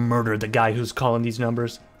gonna murder the guy who's calling these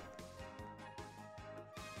numbers.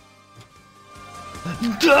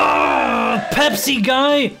 Duh! Pepsi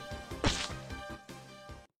guy!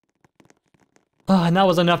 Ah, and that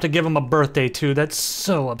was enough to give him a birthday too. That's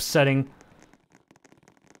so upsetting.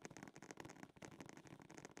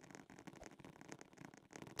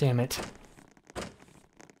 Damn it.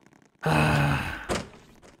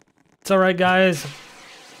 It's alright, guys.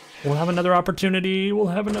 We'll have another opportunity. We'll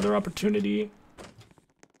have another opportunity.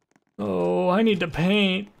 Oh, I need to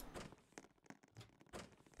paint.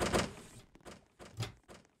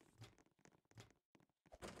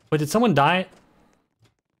 Wait, did someone die?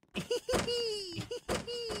 I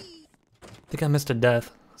think I missed a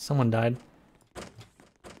death. Someone died.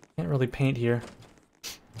 Can't really paint here.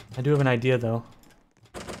 I do have an idea though.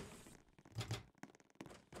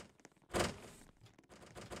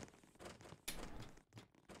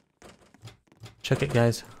 Check it,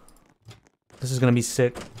 guys. This is gonna be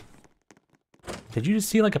sick. Did you just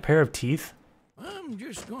see like a pair of teeth? I'm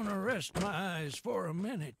just gonna rest my eyes for a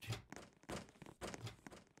minute.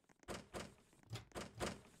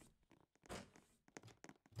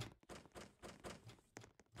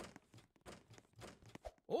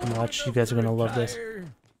 Old Watch, you enough guys are to gonna love this. retire,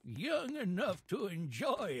 young enough to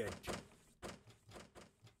enjoy it.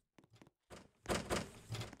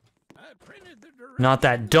 I printed the Not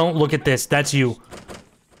that. Don't look at this. That's you.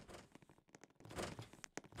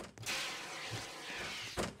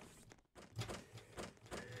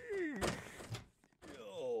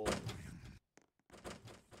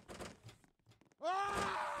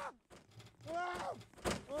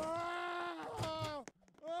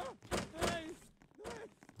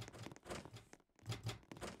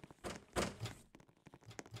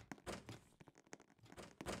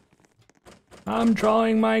 I'm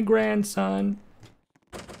drawing my grandson.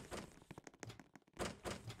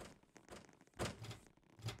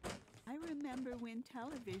 I remember when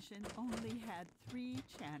television only had 3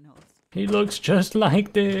 channels. He looks just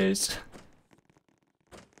like this.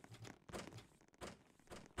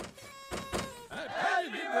 I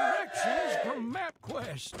printed the directions from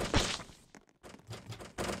MapQuest.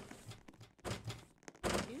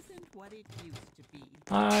 Isn't what it used to be.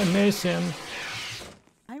 I miss him.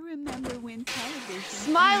 I remember when television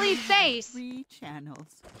Smiley only had face. 3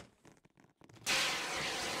 channels.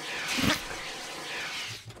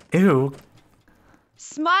 Ew.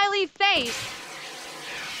 Smiley face.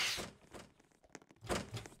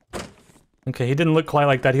 Okay, he didn't look quite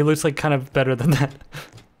like that. He looks like kind of better than that.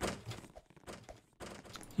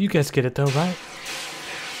 You guys get it though, right?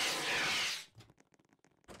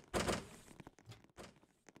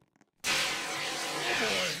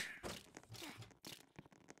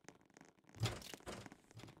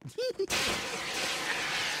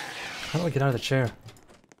 How do I get out of the chair?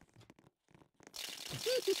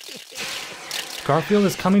 Garfield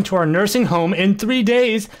is coming to our nursing home in 3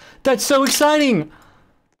 days. That's so exciting!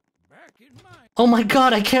 Back in my Oh my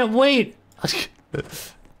god, I can't wait!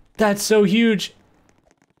 That's so huge.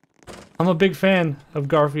 I'm a big fan of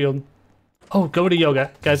Garfield. Oh, go to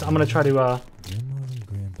yoga. Guys, I'm gonna try to Grandma and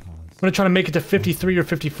Grandpa's. I'm gonna try to make it to 53 or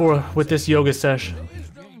 54 with this yoga sesh.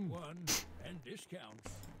 wisdom one and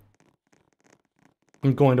discounts.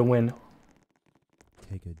 I'm going to win.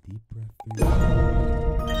 Take a deep breath through your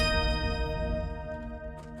nose. Let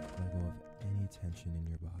go of any tension in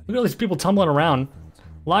your body. Look at all these people tumbling around.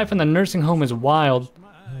 Life in the nursing home is wild. My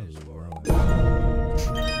eyes for a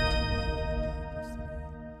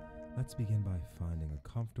Let's begin by finding a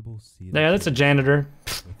comfortable seat. Yeah, that's a janitor.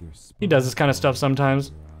 He does this kind of stuff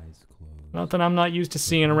sometimes. Nothing I'm not used to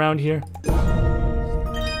seeing around here.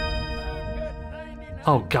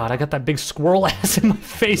 Oh god, I got that big squirrel ass in my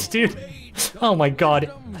face, dude. Oh my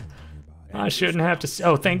god. I shouldn't have to see.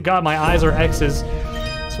 Oh, thank god my eyes are X's. So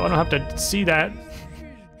I don't have to see that.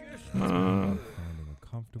 Finding a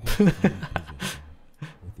comfortable seated position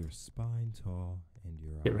with your spine tall and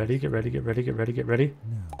your Get ready, get ready, get ready, get ready, get ready.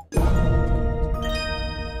 Now,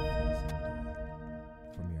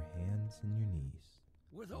 from your hands and your knees.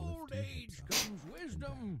 With old age comes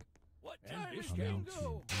wisdom. What time is Come into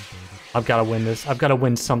bingo? inverted I've got to win this. I've got to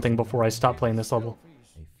win something before I stop playing this level.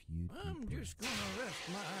 a few I'm deep just gonna rest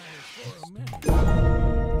my eyes for a minute. on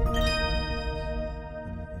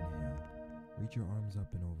your inhale, reach your arms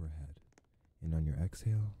up and overhead. And on your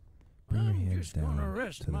exhale, bring your I'm hands just gonna down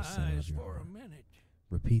rest to the my center eyes of your for a heart. minute.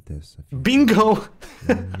 Repeat this a few Bingo! times,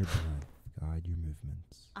 letting your breath guide your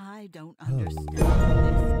movements. I don't Hello. understand this new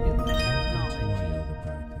Welcome to our technology. yoga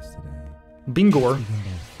practice today. Bingor. Begin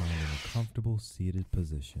by finding a comfortable seated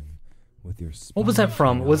position with your spine What was that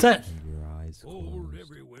from? Was that- and your eyes Old closed.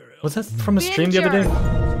 everywhere else. Was that from a stream the other day?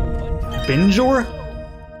 Binjor?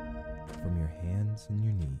 From your hands and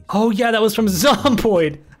your knees Oh yeah, that was from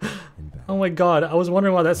Zomboid. and back. Oh my god, I was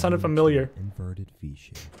wondering why that sounded Onto familiar. an Inverted V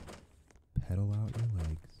shape. Pedal out your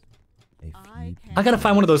legs. A I few can't- I gotta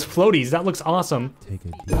find one of those floaties. That looks awesome. Take a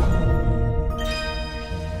deep breath in and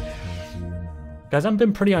exhale through your mouth. Guys, I've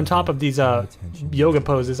been pretty on top of these yoga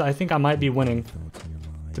poses. I think I might be winning, Thoughts in your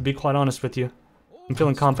mind. to be quite honest with you. I'm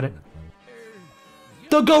feeling confident.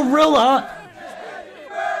 The gorilla!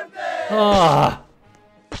 Ah,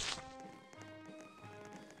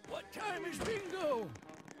 What time is bingo?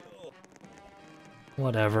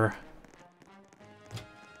 whatever.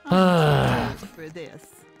 I'm too old for this.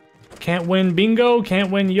 Can't win bingo,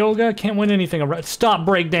 can't win yoga, can't win anything. Stop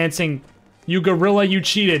breakdancing. You gorilla, you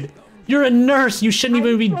cheated. You're a nurse. You shouldn't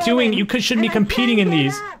even be doing. You shouldn't be competing in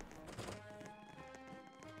these.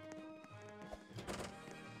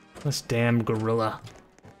 This damn gorilla.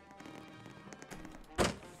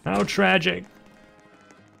 How tragic.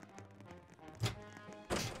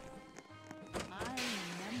 I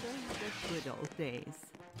remember the good old days.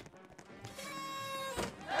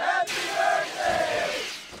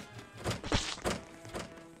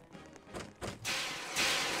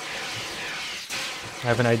 I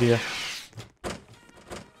have an idea.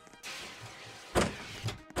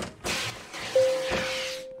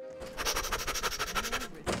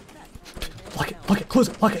 Lock it, close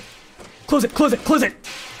it, lock it. Close it, close it, close it!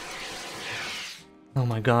 Oh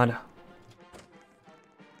my god.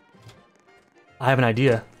 I have an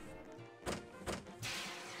idea.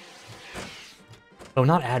 Oh,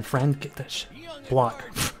 not add friend, get that shit. Block.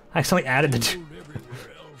 I accidentally added the two. Old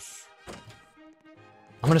everywhere else.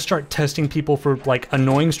 I'm gonna start testing people for like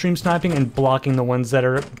annoying stream sniping and blocking the ones that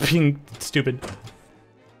are being stupid.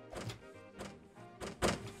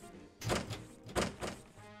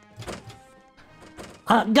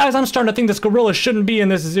 Guys, I'm starting to think this gorilla shouldn't be in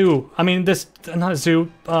this zoo. I mean, this, not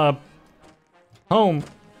zoo, home.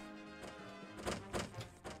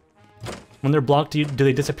 When they're blocked, do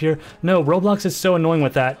they disappear? No, Roblox is so annoying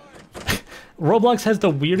with that. Roblox has the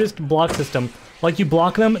weirdest block system. Like, you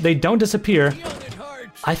block them, they don't disappear. Young at heart.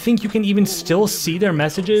 I think you can even still see their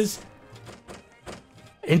messages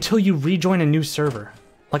until you rejoin a new server.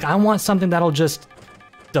 Like, I want something that'll just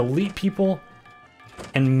delete people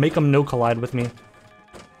and make them no collide with me.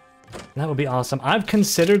 That would be awesome. I've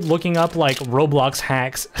considered looking up, like, Roblox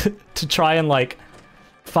hacks to try and, like,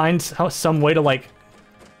 find some way to, like,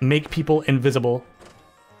 make people invisible.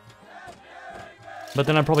 But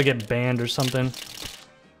then I'd probably get banned or something.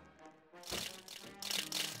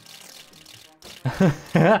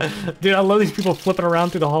 Dude, I love these people flipping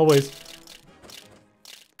around through the hallways.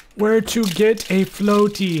 Where to get a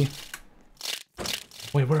floaty?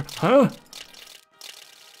 Wait, where? Huh?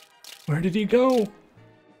 Where did he go?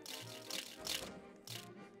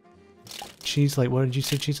 Cheeslate, what did you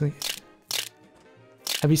say, Cheeslate?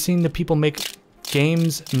 Have you seen the people make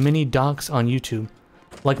games, mini docs on YouTube?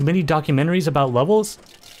 Like mini documentaries about levels?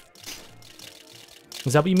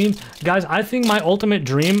 Is that what you mean? Guys, I think my ultimate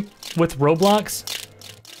dream with Roblox...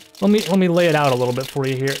 Let me lay it out a little bit for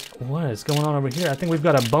you here. What is going on over here? I think we've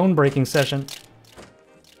got a bone breaking session.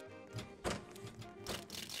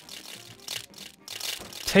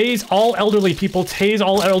 Tase all elderly people. Tase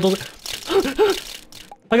all elderly...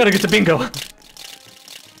 I gotta get to bingo.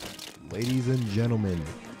 Ladies and gentlemen,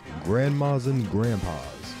 grandmas and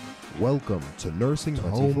grandpas, welcome to Nursing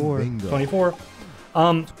Home 24. Bingo. 24.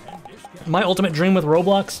 My ultimate dream with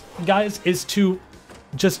Roblox, guys, is to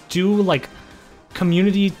just do, like,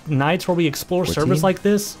 community nights where we explore servers like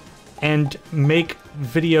this and make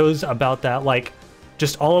videos about that, like,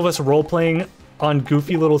 just all of us role-playing on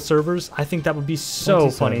goofy little servers. I think that would be so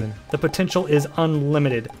funny. 27. The potential is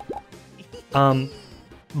unlimited.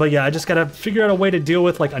 But yeah, I just gotta figure out a way to deal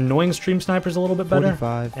with like annoying stream snipers a little bit better.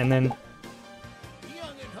 45. And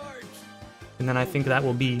then I think that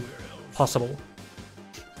will be possible.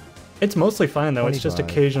 It's mostly fine though, it's just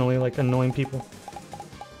 25. occasionally like annoying people.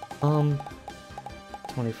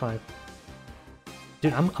 25.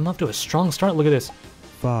 Dude, I'm up to a strong start, look at this.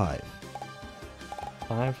 5.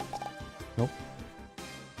 5. Nope.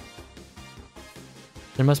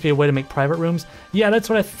 There must be a way to make private rooms. Yeah, that's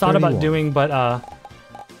what I thought 31. about doing, but I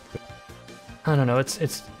don't know,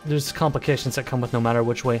 there's complications that come with no matter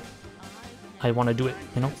which way I want to do it,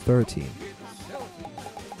 you know? 13.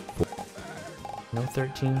 No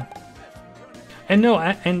 13. And no,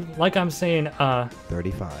 and like I'm saying,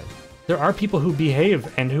 35. there are people who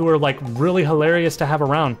behave and who are like really hilarious to have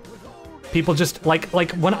around. People just like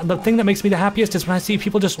when the thing that makes me the happiest is when I see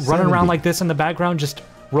people just running 70. around like this in the background, just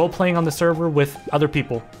role playing on the server with other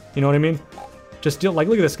people. You know what I mean? Just like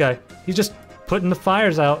look at this guy. He's just putting the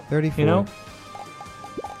fires out. 34. You know?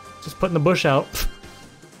 Just putting the bush out.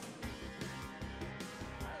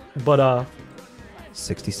 But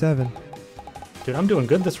 67. dude, I'm doing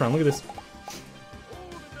good this round. Look at this.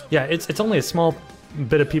 Yeah, it's only a small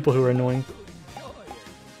bit of people who are annoying.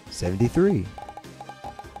 73.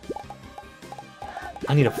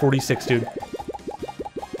 I need a 46, dude.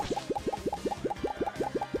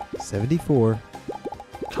 74.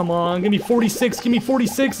 Come on, give me 46, give me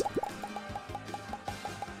 46.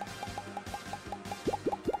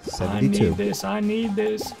 72. I need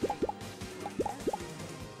this.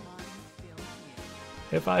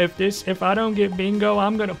 If I don't get bingo,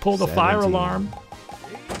 I'm gonna pull the fire 17. alarm.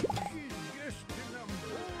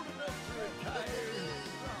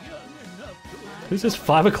 Who's this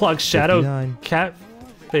 5 o'clock shadow 59. cat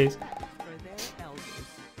face?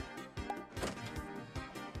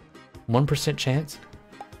 1% chance?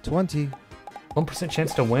 20. 1%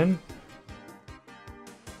 chance to win?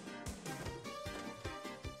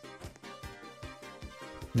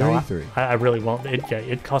 No, 33. I really won't.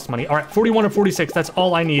 It costs money. All right, 41 or 46. That's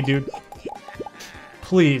all I need, dude.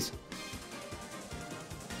 Please.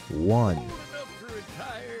 1.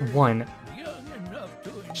 1.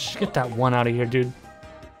 Just get that 1 out of here, dude.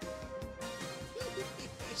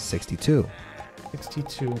 62.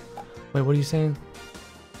 62. Wait, what are you saying?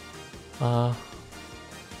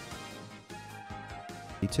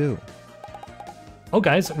 52. Oh,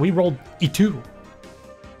 guys, we rolled E2.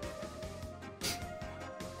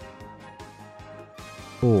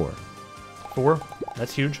 4. 4.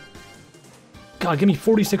 That's huge. God, give me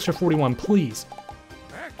 46 or 41, please.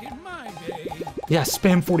 Back in my day, Yeah,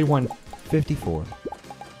 spam 41. 54.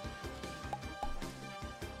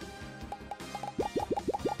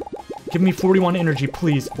 Give me 41 energy,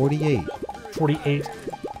 please. 48. 48.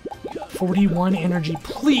 41 energy,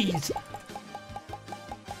 please.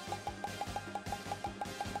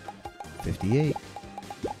 58.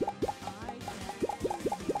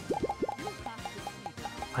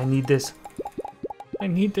 I need this. I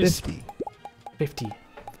need this. 50. 50.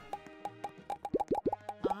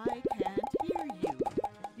 I can't hear you.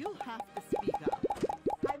 You'll have to speak up.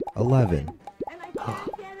 11. And I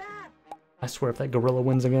can't get up. I swear if that gorilla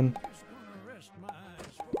wins again. just gonna rest my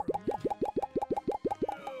eyes for a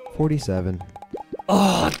minute. 47.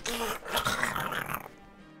 Oh.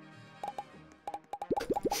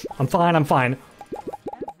 I'm fine, I'm fine.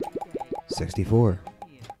 64.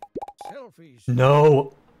 Selfies.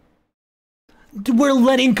 No. We're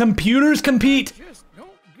letting computers compete. Just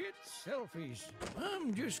don't get selfies.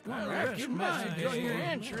 I'm just gonna rest my eyes on your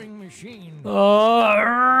answering machine. I'm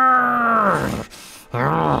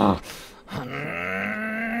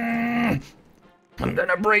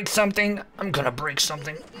gonna break something. I'm gonna break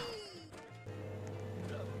something.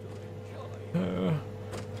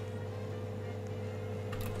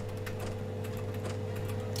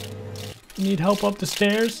 Need help up the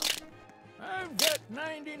stairs? I've got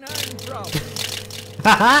 99 problems. Just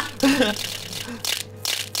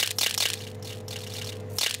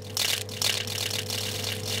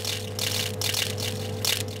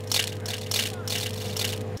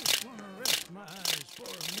gonna rest my eyes for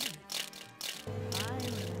a minute. I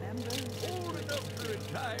remember. Old enough to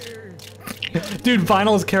retire. Dude,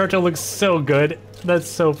 Vinyl's character looks so good. That's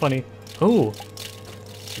so funny. Ooh.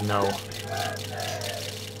 No.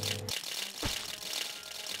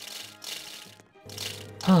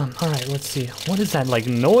 Alright, let's see. What is that, like,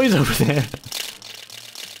 noise over there? I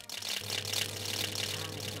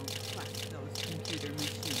don't trust those computer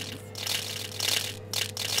machines.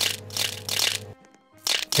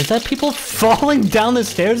 Is that people falling down the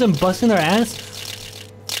stairs and busting their ass?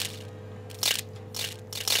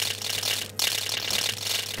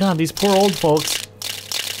 God, these poor old folks.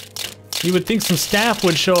 You would think some staff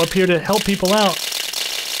would show up here to help people out.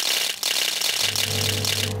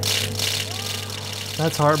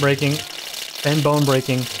 That's heartbreaking and bone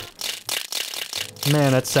breaking.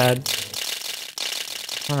 Man, that's sad.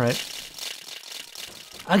 Alright.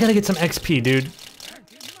 I gotta get some XP, dude.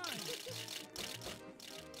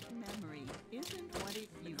 Memory isn't what it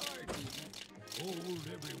used to be.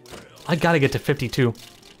 I gotta get to 52.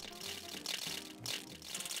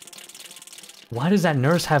 Why does that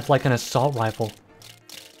nurse have like an assault rifle?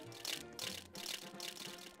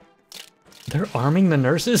 They're arming the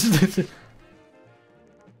nurses? I printed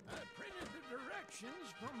the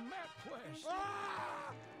directions from MapQuest.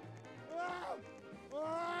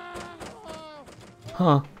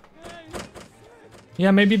 Huh.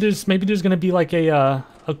 Yeah, maybe there's gonna be like a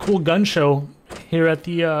cool gun show here at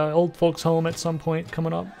the old folks home at some point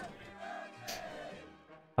coming up.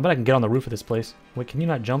 I bet I can get on the roof of this place. Wait, can you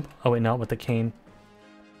not jump? Oh wait, no, with the cane.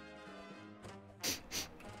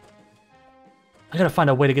 I gotta find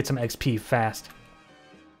a way to get some XP fast.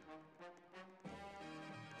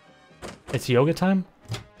 It's yoga time?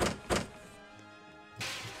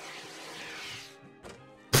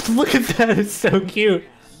 Look at that, it's so cute.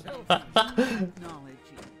 Technology.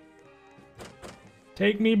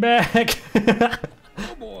 Take me back.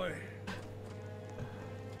 Oh boy.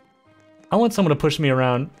 I want someone to push me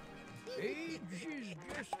around. Age is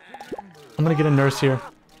just a number. I'm gonna get a nurse here.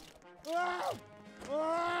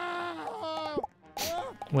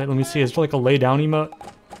 Wait, let me see. Is there like a lay down emote?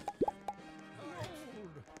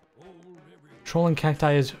 Trolling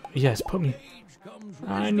cacti is... Yes, put me... Age comes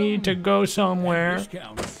I need to go somewhere.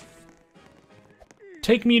 discounts.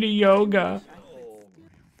 Take me to yoga.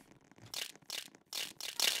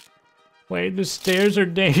 Wait, the stairs are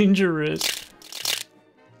dangerous.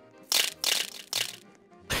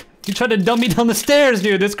 You tried to dump me down the stairs,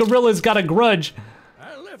 dude. This gorilla's got a grudge.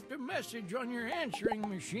 I left a message on your answering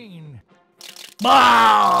machine.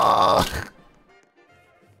 Ah!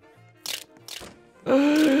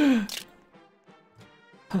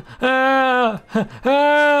 Ah!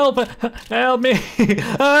 Help! Help me!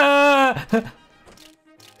 Ah!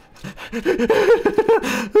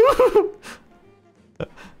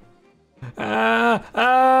 Ah!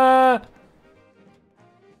 Ah!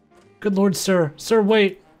 Good lord, sir. Sir,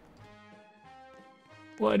 wait.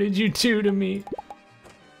 What did you do to me?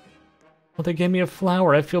 Well, they gave me a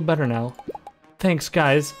flower. I feel better now. Thanks,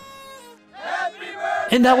 guys.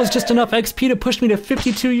 And that was just enough XP to push me to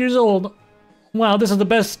 52 years old. Wow, this is the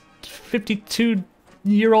best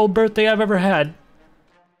 52-year-old birthday I've ever had.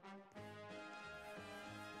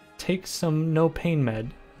 Take some no pain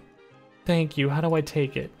med. Thank you. How do I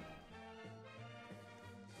take it?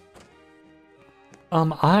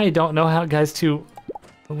 I don't know how, guys, to...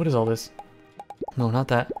 What is all this? No, not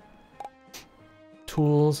that.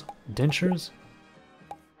 Tools. Dentures?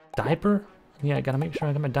 Diaper? Yeah, I gotta make sure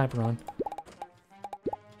I got my diaper on.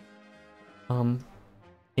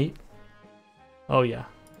 8? Oh, yeah.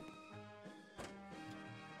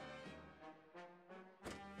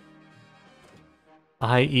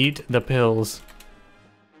 I eat the pills.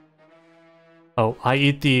 Oh, I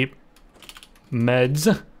eat the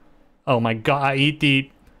meds. Oh my god, I eat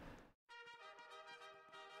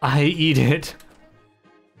it.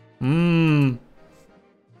 Mmm.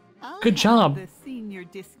 Good job. The senior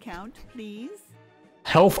discount, please.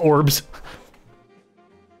 Health orbs.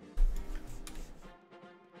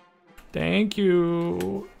 Thank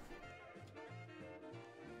you.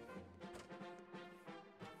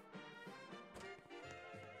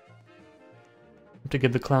 Have to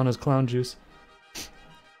give the clown his clown juice.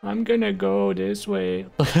 I'm gonna go this way.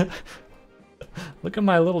 Look at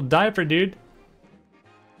my little diaper, dude.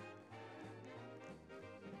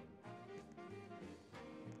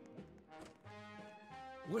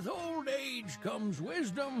 With old age comes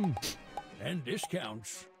wisdom and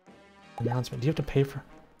discounts. Announcement. Do you have to pay for...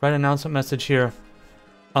 Write announcement message here.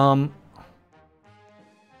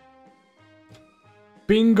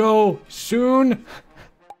 Bingo soon.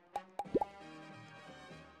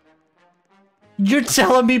 You're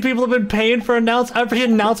telling me people have been paying for every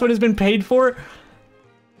announcement has been paid for?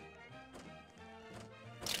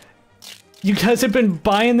 You guys have been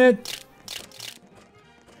buying it?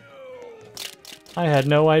 I had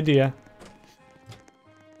no idea.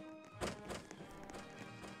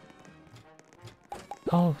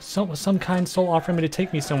 Oh, some kind soul offering me to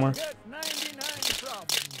take me somewhere. Got 99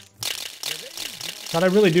 problems. God, I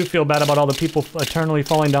really do feel bad about all the people eternally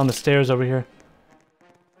falling down the stairs over here.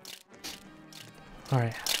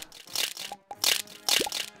 Alright.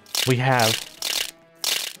 We have.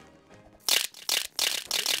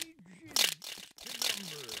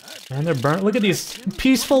 And they're burnt. Look at these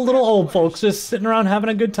peaceful little old folks just sitting around having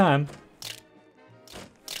a good time.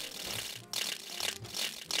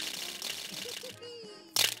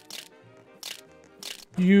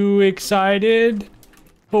 You excited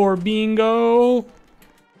for bingo?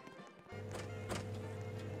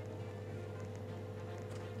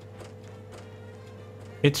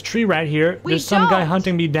 It's Tree Rat here. There's some guy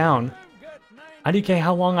hunting me down. IDK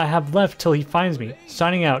how long I have left till he finds me.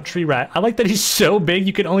 Signing out, Tree Rat. I like that he's so big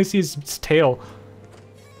you can only see his tail.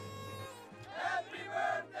 Happy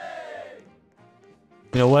birthday!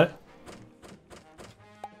 You know what?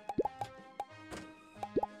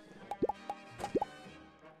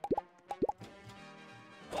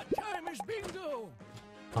 What time is bingo?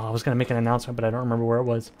 Oh, I was gonna make an announcement, but I don't remember where it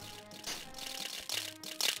was.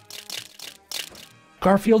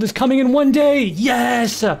 Garfield is coming in 1 day!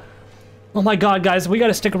 Yes! Oh my god, guys, we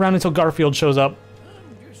gotta stick around until Garfield shows up.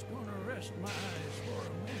 I'm just gonna rest my eyes for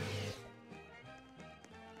a minute.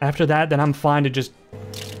 After that, then I'm fine to just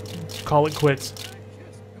call it quits.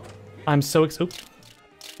 I'm so excited.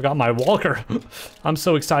 Forgot my walker. I'm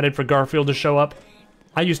so excited for Garfield to show up.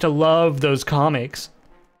 I used to love those comics.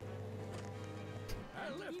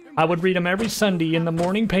 I would read them every Sunday in the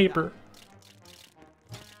morning paper.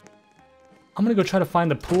 I'm gonna go try to find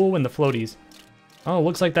the pool and the floaties. Oh,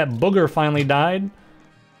 looks like that booger finally died.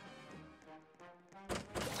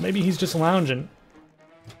 Maybe he's just lounging.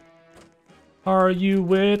 Are you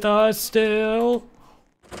with us still?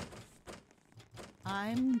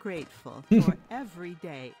 I'm grateful for every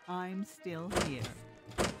day I'm still here.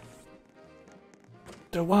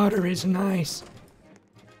 The water is nice.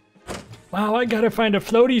 Wow, I gotta find a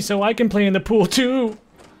floaty so I can play in the pool too.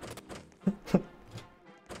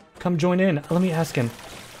 Come join in. Let me ask him.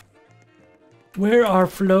 Where are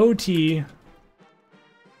floaty?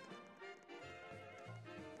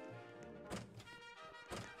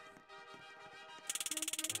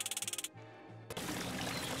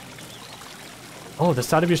 Oh, the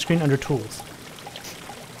side of your screen under tools.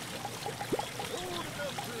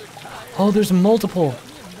 Oh, there's multiple.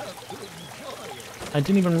 I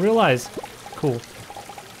didn't even realize. Cool.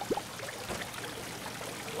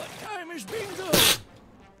 What time is bingo?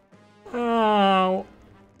 Oh.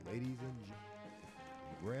 Ladies and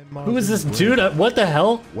grandmas Who is this and dude? grandpas, What the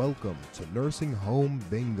hell? welcome to Nursing Home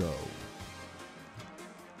Bingo.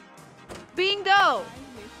 Bingo!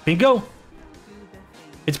 Bingo?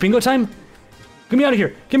 It's bingo time? Get me out of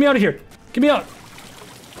here. Get me out of here. Get me out.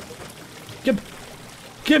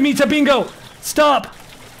 Get me to bingo. Stop.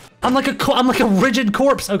 I'm like a rigid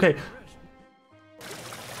corpse. Okay.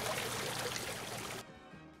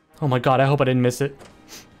 Oh my god, I hope I didn't miss it.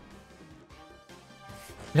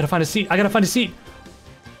 I gotta find a seat. I gotta find a seat.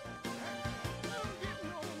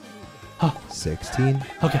 Oh, 16.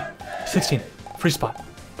 okay. 16. Free spot.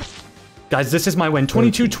 Guys, this is my win.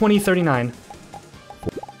 22, 20, 39.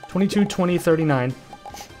 22, 20, 39.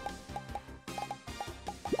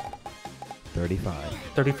 35.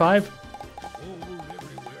 35.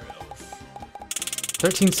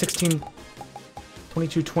 13, 16,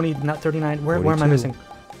 22, 20, not 39. Where am I 42. missing?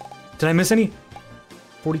 Did I miss any?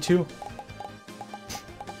 42.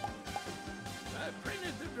 I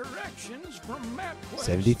printed the directions from MapQuest.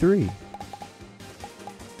 73.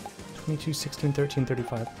 22, 16, 13,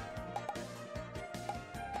 35.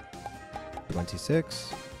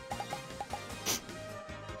 26.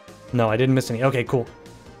 No, I didn't miss any. Okay, cool.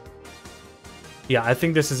 Yeah, I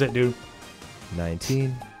think this is it, dude.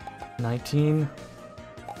 19. 19.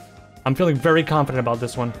 I'm feeling very confident about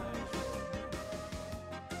this one.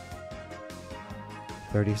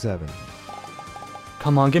 37.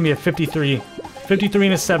 Come on, give me a 53. 53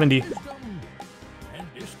 and a 70. And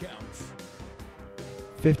discounts.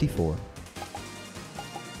 54.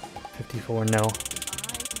 54, no.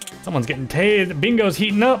 Someone's getting tased. Bingo's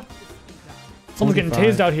heating up. Someone's getting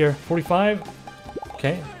 45. tased out here. 45.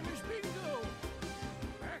 Okay. Time is bingo.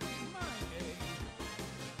 Back in my day.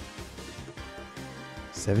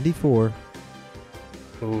 74.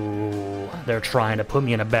 Ooh, they're trying to put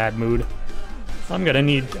me in a bad mood. I'm gonna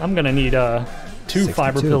need 2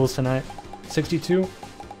 fiber 62. pills tonight. 62?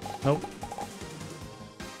 Nope.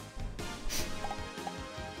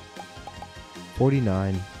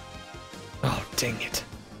 49. Oh, dang it.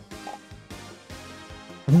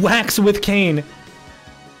 Wax with cane.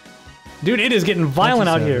 Dude, it is getting violent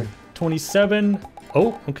out here. 27.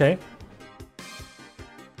 Oh, okay.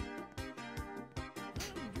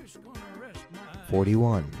 Just gonna rest my eyes.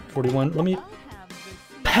 41. 41. Let me... I'll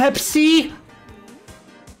have this Pepsi?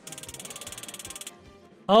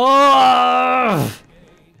 Oh!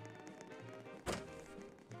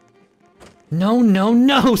 No, no,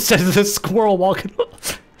 no, says the squirrel walking.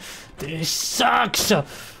 This sucks.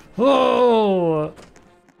 Oh.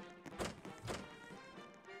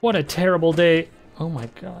 What a terrible day. Oh my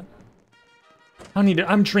god.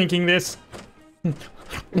 I'm drinking this.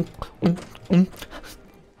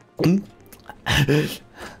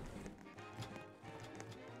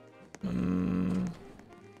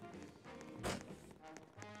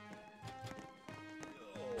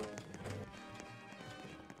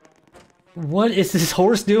 What is this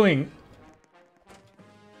horse doing?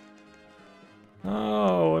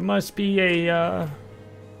 Oh, it must be a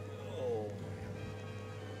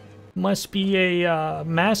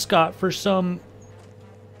mascot for some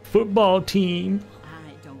football team.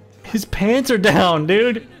 His pants are down,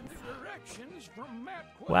 dude.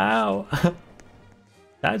 Wow.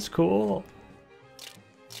 That's cool.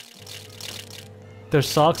 There's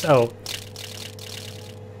socks. Oh.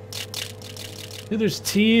 Dude, there's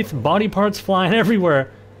teeth, body parts flying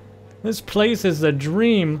everywhere. This place is a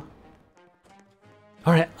dream.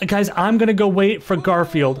 Alright, guys, I'm gonna go wait for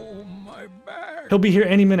Garfield. He'll be here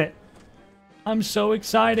any minute. I'm so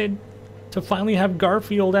excited to finally have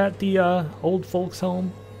Garfield at the old folks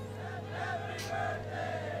home.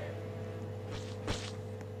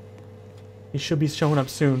 He should be showing up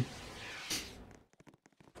soon.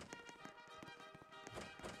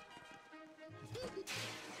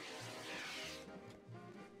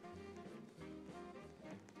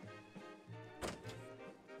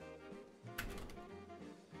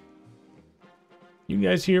 You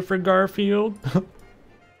guys here for Garfield?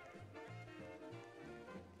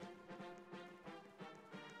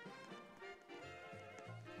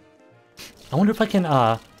 I wonder if I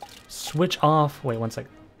can switch off. Wait, one sec.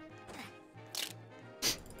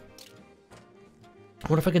 I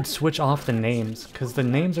wonder if I can switch off the names, because the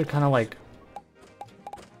names are kind of like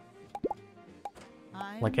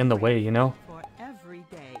in the way, you know? For every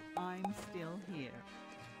day, I'm still here.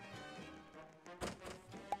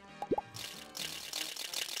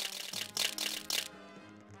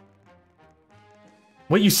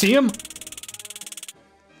 Wait, you see him?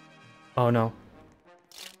 Oh no.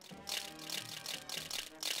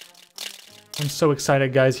 I'm so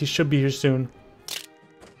excited, guys. He should be here soon.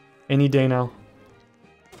 Any day now.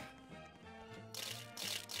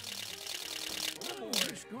 I'm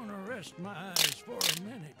just gonna rest my eyes for a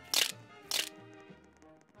minute.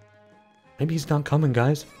 Maybe he's not coming,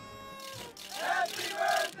 guys.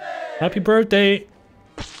 Happy birthday!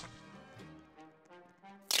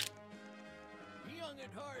 Young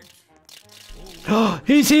at heart.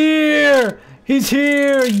 He's here! He's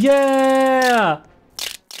here! Yeah!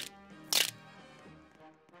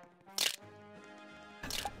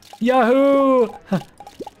 Yahoo! Young at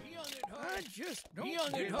heart. Just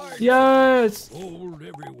young at heart. Yes! Old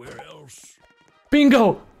everywhere else.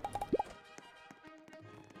 Bingo!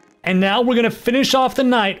 And now we're gonna finish off the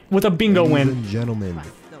night with a bingo Ladies win. and gentlemen,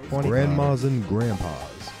 grandmas and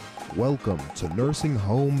grandpas, welcome to Nursing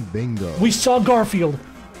Home Bingo. We saw Garfield.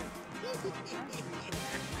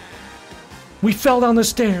 We fell down the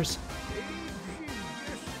stairs.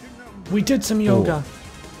 We did some yoga.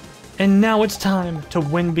 And now it's time to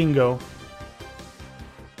win bingo.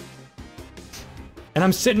 And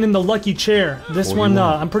I'm sitting in the lucky chair. This one,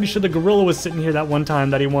 I'm pretty sure the gorilla was sitting here that one time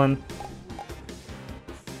that he won.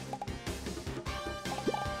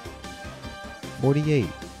 $48.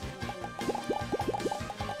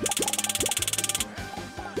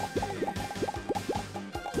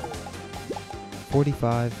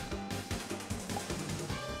 $45.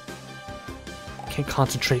 Can't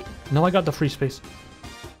concentrate. No, I got the free space.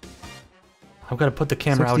 I've got to put the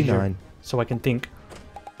camera out here 69. so I can think.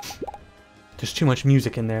 There's too much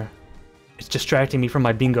music in there. It's distracting me from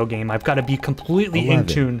my bingo game. I've got to be completely 11. in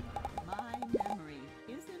tune. My memory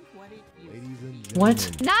isn't what it used Ladies and to be. What?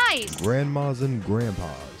 gentlemen, Nice! grandmas and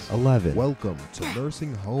grandpas, 11. welcome to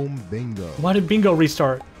Nursing Home Bingo. Why did bingo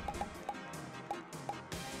restart?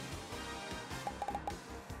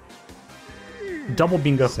 Double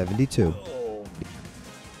bingo. 72.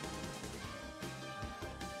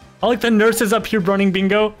 I like the nurses up here running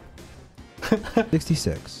bingo.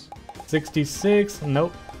 66. 66.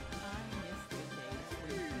 Nope. I miss the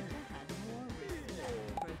days when you had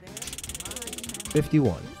more reason for this.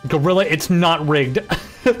 51. Gorilla, it's not rigged.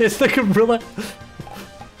 It's the gorilla.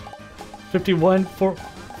 51,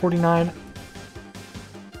 49.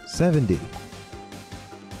 70.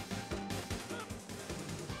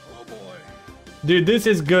 Oh boy. Dude, this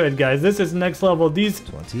is good, guys. This is next level. These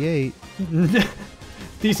 28.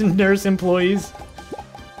 these nurse employees.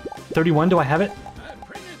 31, do I have it? I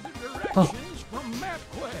printed the directions from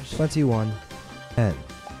MapQuest. 21. 10.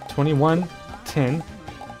 21, 10.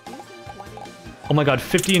 Oh my god,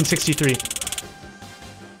 50 and 63.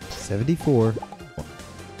 74.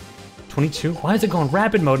 22. Why is it going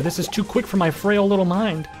rapid mode? This is too quick for my frail little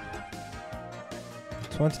mind.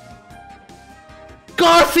 20.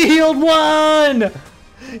 Garfield won!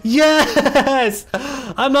 Yes!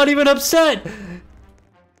 I'm not even upset.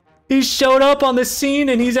 He showed up on the scene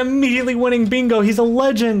and he's immediately winning bingo. He's a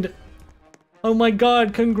legend. Oh my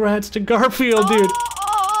god, congrats to Garfield, dude.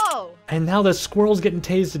 And now the squirrel's getting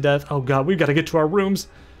tased to death. Oh god, we've got to get to our rooms.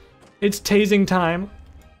 It's tasing time.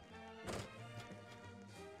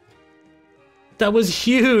 That was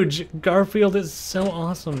huge. Garfield is so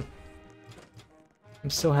awesome. I'm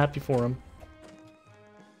so happy for him.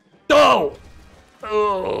 Oh!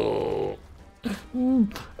 Oh!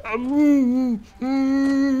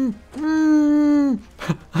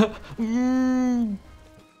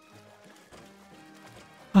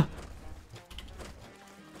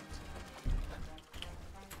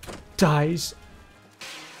 Dies.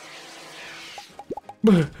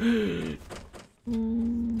 Back in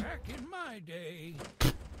my day.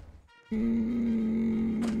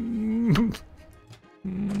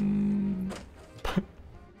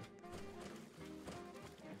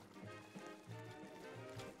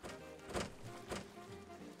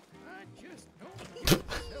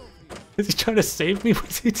 Is he trying to save me?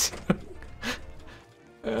 What's he doing?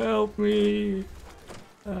 Help me.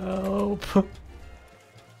 Help.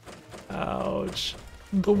 Ouch.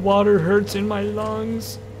 The water hurts in my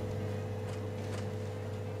lungs.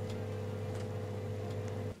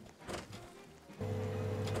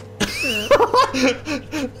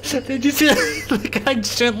 Did you see the guy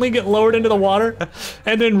gently get lowered into the water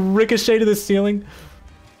and then ricochet to the ceiling?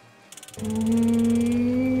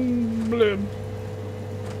 Blib.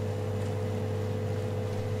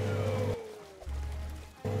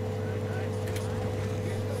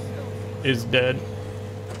 Is dead.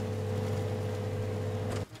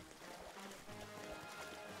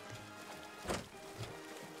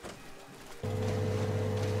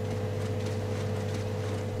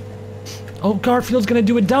 Oh, Garfield's gonna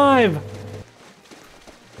do a dive!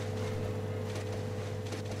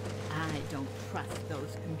 I don't trust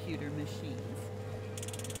those computer machines.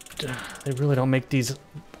 They really don't make these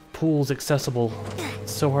pools accessible.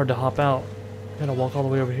 It's so hard to hop out. Gotta walk all the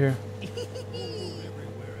way over here.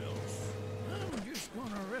 Everywhere else. I'm just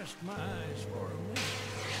gonna rest my eyes for a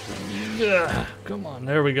minute. Ugh, come on,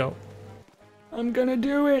 there we go. I'm gonna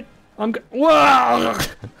do it! Whoa!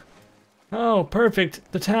 Oh, perfect.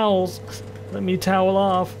 The towels. Let me towel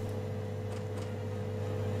off.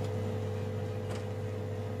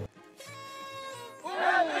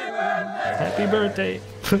 Happy birthday.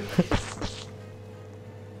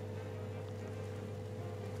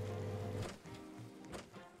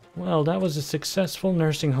 Well, that was a successful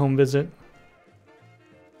nursing home visit.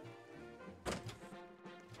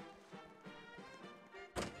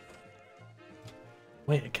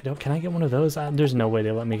 Wait, can I get one of those? There's no way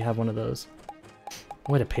they let me have one of those.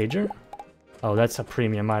 Wait, a pager? Oh, that's a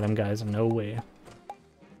premium item, guys. No way.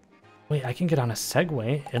 Wait, I can get on a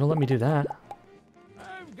Segway. It'll let me do that.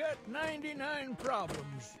 I've got 99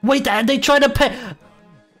 problems. Wait, they tried to pay.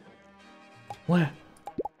 What?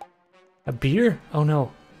 A beer? Oh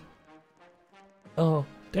no. Oh,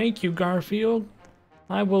 thank you, Garfield.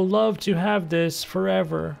 I will love to have this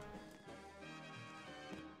forever.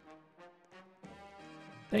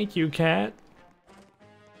 Thank you, cat.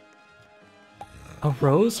 A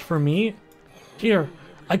rose for me? Here,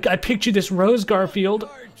 I picked you this rose, Garfield.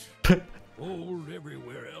 Old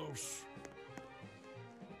everywhere else.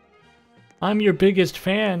 I'm your biggest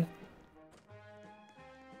fan.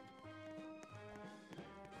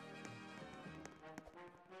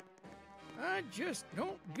 I just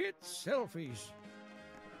don't get selfies.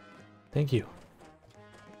 Thank you.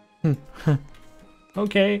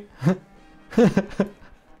 Okay.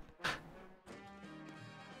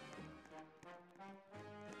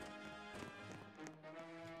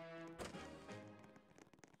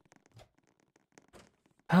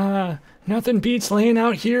 Nothing beats laying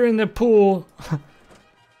out here in the pool. I'm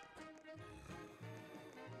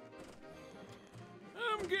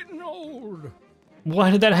getting old. Why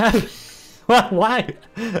did that happen? Why?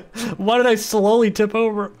 Why did I slowly tip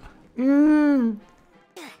over?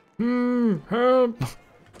 Help.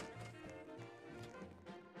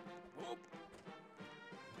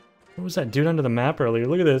 What was that dude under the map earlier?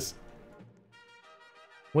 Look at this.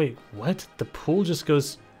 Wait, what? The pool just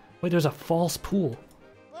goes... Wait, there's a false pool.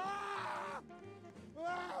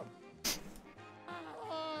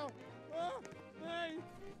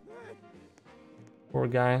 Poor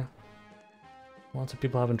guy. Lots of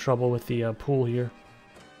people having trouble with the pool here.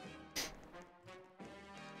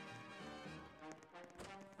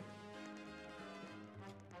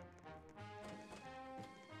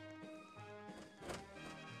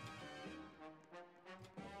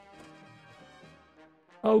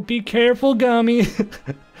 Oh, be careful, Gummy.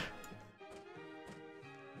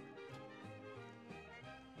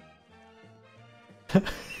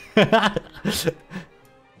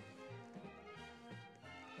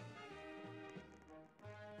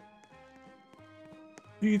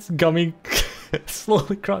 It's Gummy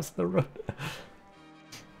slowly across the road.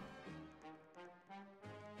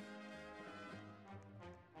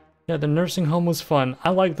 Yeah, the nursing home was fun.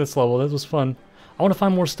 I like this level. This was fun. I want to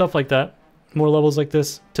find more stuff like that. More levels like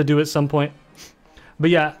this to do at some point. But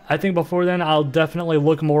yeah, I think before then, I'll definitely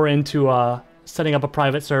look more into setting up a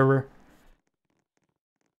private server.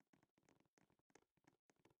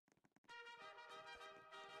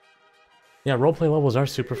 Yeah, roleplay levels are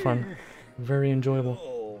super fun. Very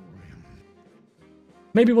enjoyable.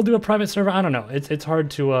 Maybe we'll do a private server. I don't know. It's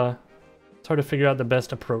hard to figure out the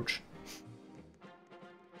best approach.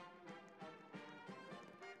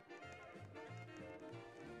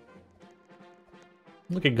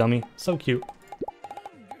 Look at Gummy, so cute.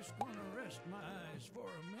 I'm just gonna rest my eyes for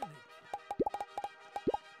a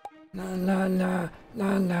minute. La la la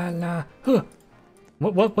la la la. Huh.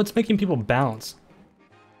 What's making people bounce?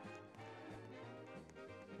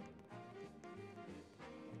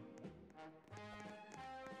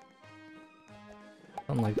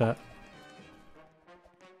 Something like that.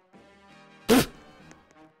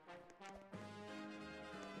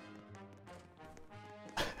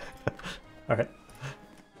 Alright.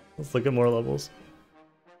 Let's look at more levels.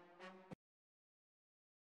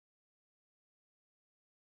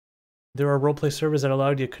 There are roleplay servers that allow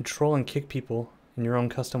you to control and kick people in your own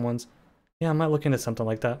custom ones. Yeah, I might look into something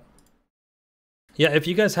like that. Yeah, if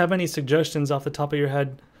you guys have any suggestions off the top of your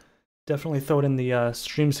head, definitely throw it in the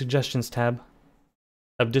stream suggestions tab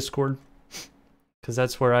of Discord, because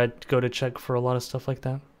that's where I'd go to check for a lot of stuff like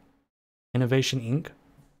that. Innovation Inc.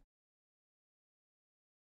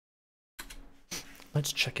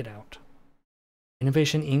 Let's check it out.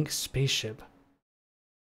 Innovation Inc. Spaceship.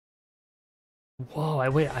 Whoa,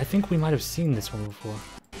 wait, I think we might have seen this one before.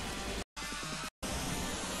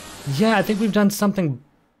 Yeah, I think we've done something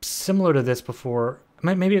similar to this before.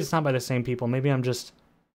 Maybe it's not by the same people. Maybe I'm just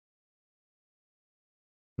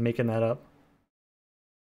making that up.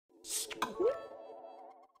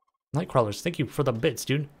 Nightcrawlers, thank you for the bits,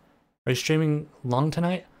 dude. Are you streaming long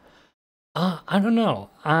tonight? I don't know.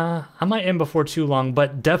 I might end before too long,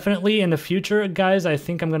 but definitely in the future, guys, I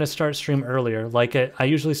think I'm going to start stream earlier. Like, I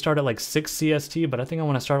usually start at like 6 CST, but I think I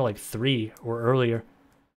want to start at like 3 or earlier.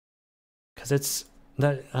 Because it's,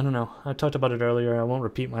 that I don't know. I talked about it earlier. I won't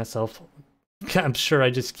repeat myself. I'm sure I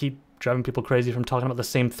just keep driving people crazy from talking about the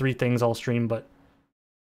same 3 things all stream, but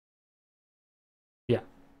yeah.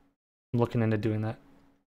 I'm looking into doing that.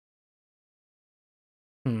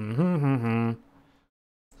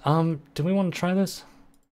 Do we want to try this?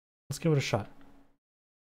 Let's give it a shot.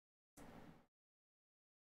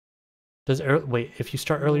 Wait, if you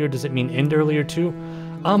start earlier, does it mean end earlier too?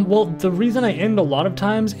 Well, the reason I end a lot of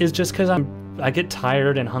times is just because I get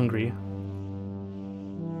tired and hungry.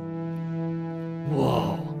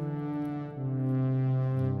 Whoa.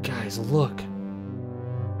 Guys, look.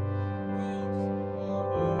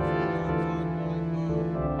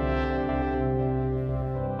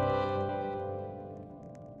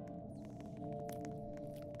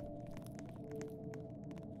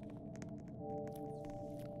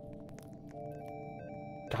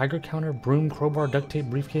 Geiger counter, broom, crowbar, duct tape,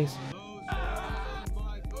 briefcase.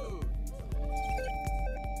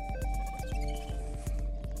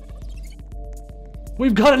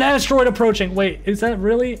 We've got an asteroid approaching. Wait, is that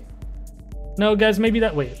really? No, guys, maybe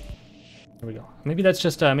that. Wait, here we go. Maybe that's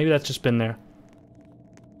just been there.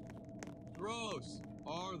 Gross.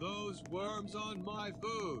 Are those worms on my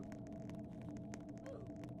food?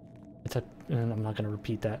 I'm not gonna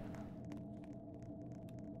repeat that.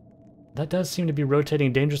 That does seem to be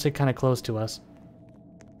rotating dangerously kind of close to us.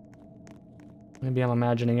 Maybe I'm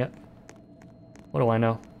imagining it. What do I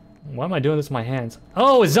know? Why am I doing this with my hands?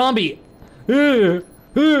 Oh, a zombie! Why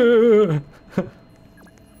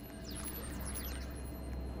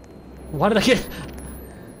did I get...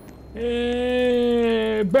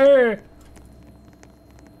 Bear!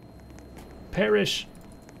 Perish.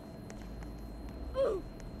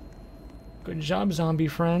 Good job, zombie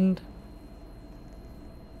friend.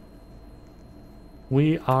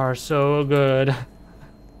 We are so good.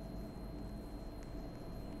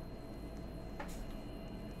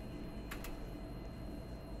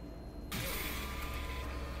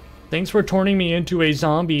 Thanks for turning me into a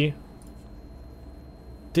zombie.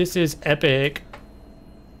 This is epic.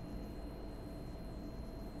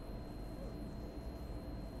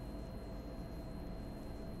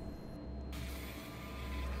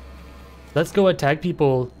 Let's go attack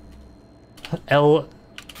people. L0L.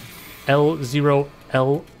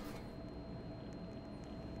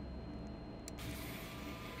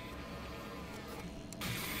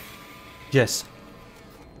 Yes.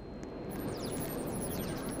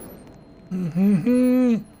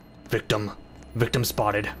 Victim. Victim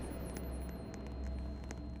spotted.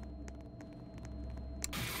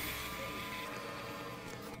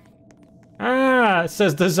 Ah,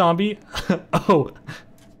 says the zombie. Oh.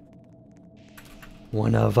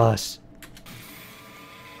 One of us.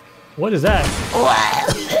 What is that?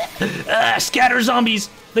 Scatter zombies!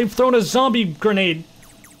 They've thrown a zombie grenade.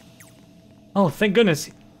 Oh, thank goodness.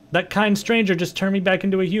 That kind stranger just turned me back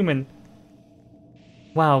into a human.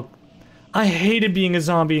 Wow. I hated being a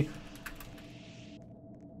zombie.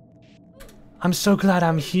 I'm so glad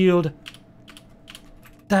I'm healed.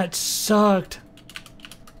 That sucked.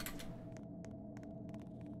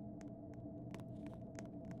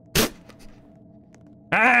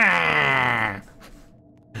 Ah!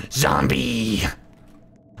 Zombie!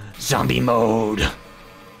 Zombie mode!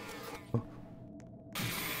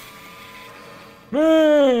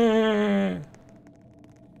 Ah!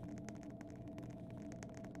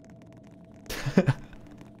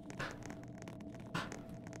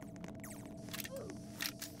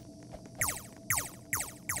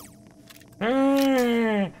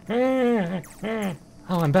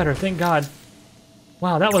 Oh, I'm better, thank God.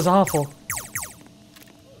 Wow, that was awful.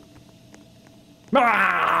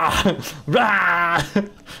 Ah! Ah!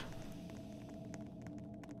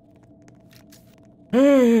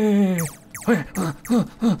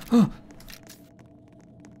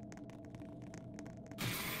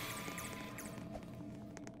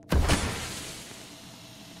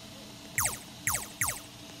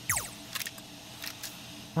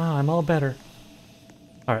 I'm all better.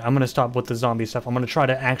 Alright, I'm gonna stop with the zombie stuff. I'm gonna try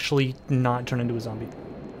to actually not turn into a zombie.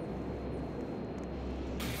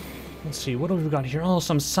 Let's see, what have we got here? Oh,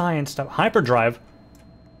 some science stuff. Hyperdrive?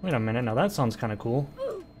 Wait a minute, now that sounds kind of cool.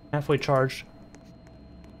 Halfway charged.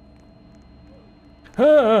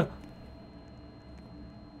 Ah!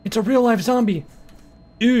 It's a real-life zombie!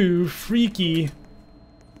 Ooh, freaky.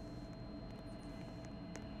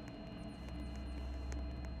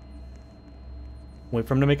 Wait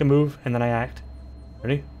for him to make a move, and then I act.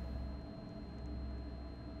 Ready?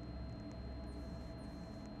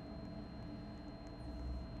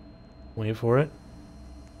 Wait for it.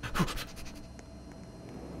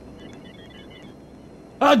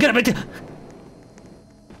 Oh, get it!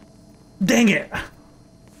 Dang it!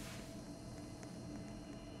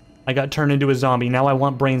 I got turned into a zombie. Now I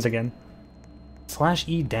want brains again.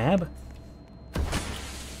 /E dab?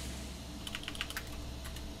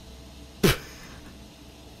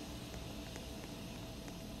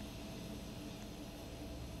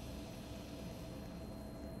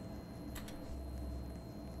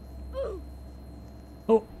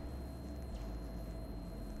 Oh.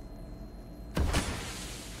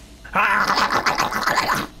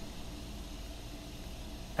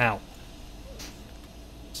 Ow.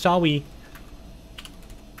 Sorry.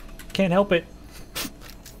 Can't help it.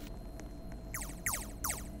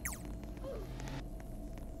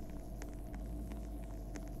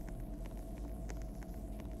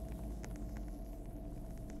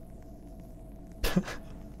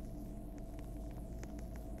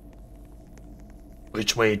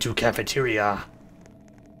 Which way to cafeteria?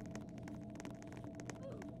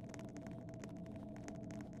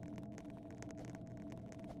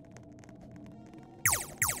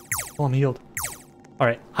 Oh, I'm healed.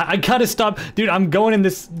 Alright, I gotta stop. Dude, I'm going in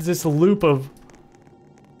this loop of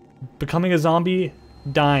becoming a zombie,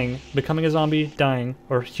 dying. Becoming a zombie, dying.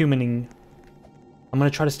 Or humaning. I'm gonna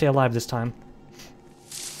try to stay alive this time.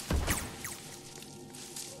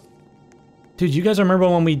 Dude, you guys remember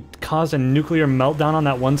when we caused a nuclear meltdown on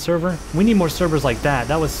that one server? We need more servers like that.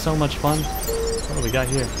 That was so much fun. What do we got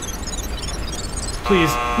here?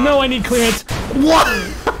 Please. No, I need clearance. What?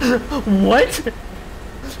 What?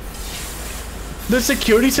 The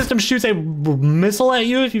security system shoots a missile at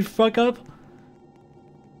you if you fuck up?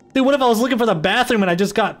 Dude, what if I was looking for the bathroom and I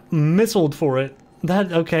just got missiled for it?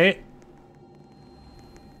 That, okay.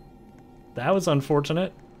 That was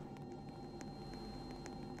unfortunate.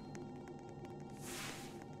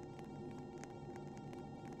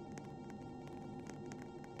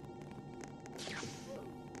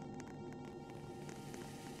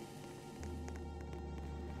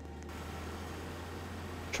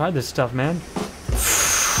 Try this stuff, man.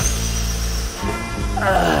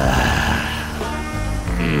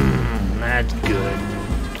 That's good.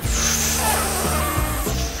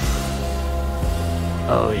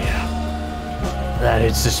 Oh yeah. That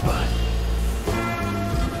hits the spot.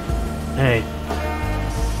 Hey.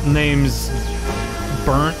 Name's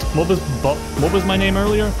Burnt. What was my name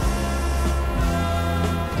earlier?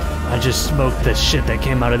 I just smoked the shit that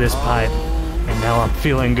came out of this pipe, and now I'm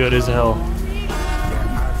feeling good as hell.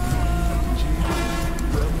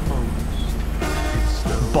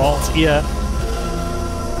 Balls, yeah.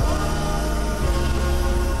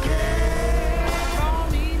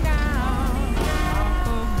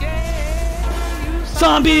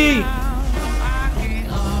 Zombie!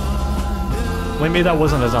 Wait, maybe that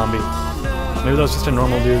wasn't a zombie. Maybe that was just a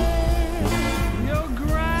normal dude.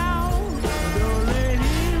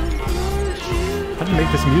 How do you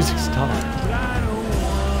make this music stop?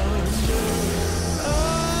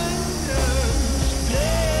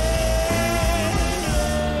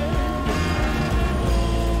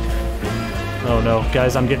 Oh no,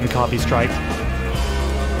 guys, I'm getting copy striked.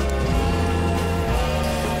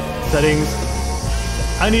 Settings.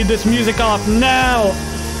 I need this music off now!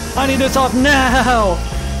 I need this off now!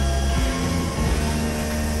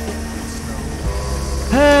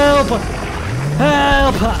 Help!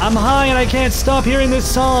 Help! I'm high and I can't stop hearing this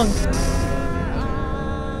song!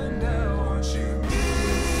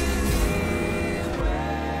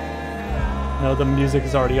 No, the music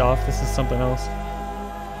is already off. This is something else.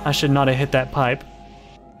 I should not have hit that pipe.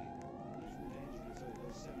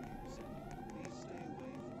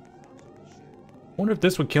 I wonder if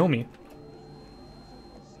this would kill me.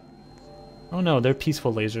 Oh no, they're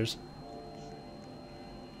peaceful lasers.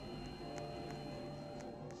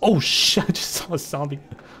 Oh shit, I just saw a zombie.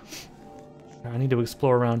 I need to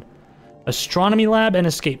explore around. Astronomy lab and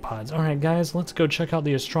escape pods. Alright guys, let's go check out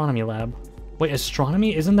the astronomy lab. Wait,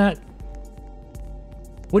 astronomy? Isn't that...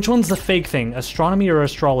 Which one's the fake thing? Astronomy or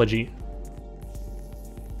astrology?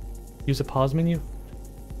 Use a pause menu?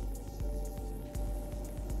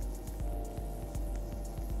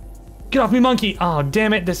 Get off me, monkey! Oh,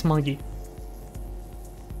 damn it, this monkey.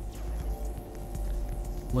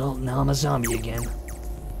 Well, now I'm a zombie again.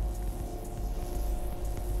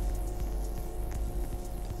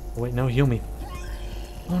 Oh, wait, no, heal me.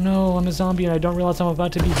 Oh no, I'm a zombie and I don't realize I'm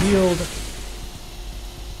about to be healed.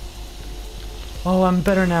 Oh, I'm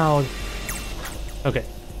better now. Okay.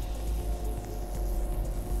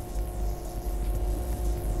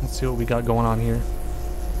 Let's see what we got going on here.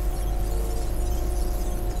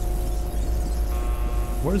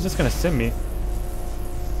 Where is this gonna send me?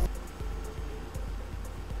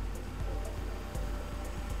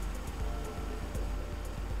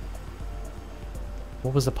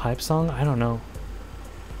 What was the pipe song? I don't know.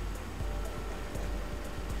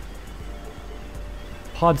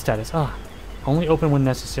 Pod status. Ah. Only open when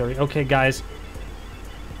necessary. Okay, guys.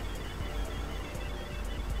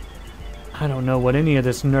 I don't know what any of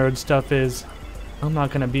this nerd stuff is. I'm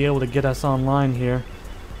not gonna be able to get us online here.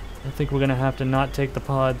 I think we're gonna have to not take the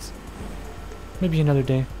pods. Maybe another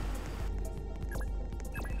day.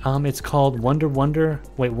 It's called Wonder Under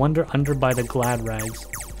by the Glad Rags.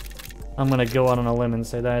 I'm gonna go out on a limb and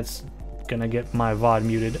say that's gonna get my VOD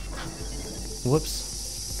muted. Whoops.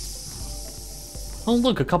 Oh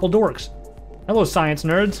look, a couple dorks. Hello, science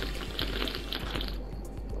nerds.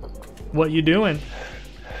 What you doing?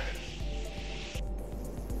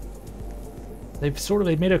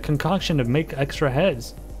 They've made a concoction to make extra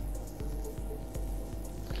heads.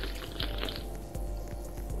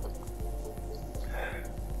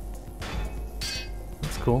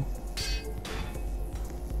 That's cool.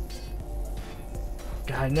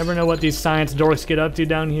 God, I never know what these science dorks get up to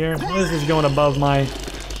down here. This is going above my...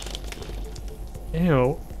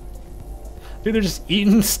 Ew. Dude, they're just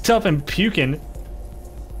eating stuff and puking.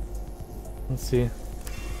 Let's see.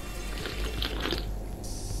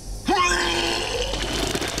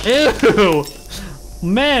 Ew!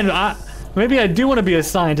 Man, maybe I do want to be a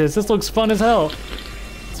scientist. This looks fun as hell.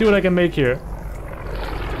 Let's see what I can make here.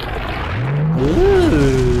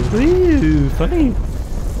 Ooh, funny.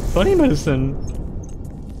 Funny medicine.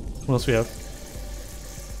 What else we have?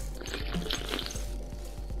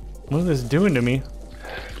 What is this doing to me?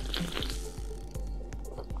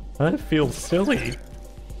 I feel silly.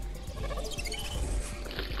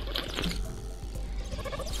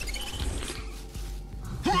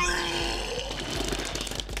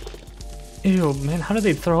 Ew, man, how do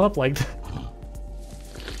they throw up like that?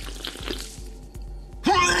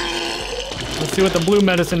 Let's see what the blue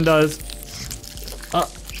medicine does. Oh.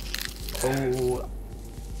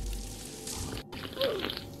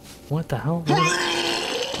 What the hell?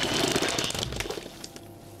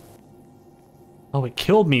 Oh, it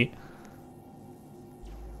killed me.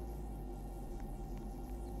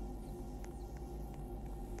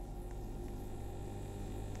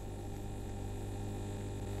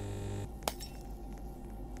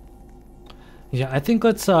 Yeah, I think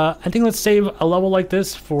let's save a level like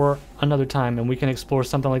this for another time, and we can explore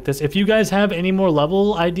something like this. If you guys have any more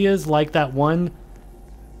level ideas like that one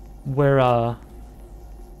where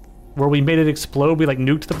we made it explode, we like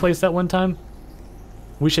nuked the place that one time,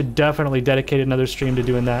 we should definitely dedicate another stream to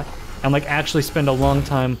doing that and like actually spend a long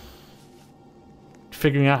time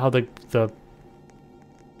figuring out how the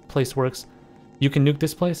place works. You can nuke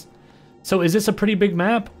this place. So is this a pretty big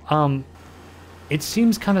map? It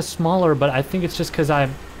seems kind of smaller, but I think it's just because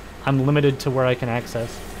I'm limited to where I can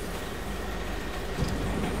access.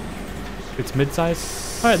 It's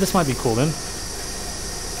mid-size. All right, this might be cool then.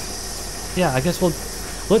 Yeah, I guess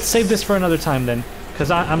let's save this for another time then,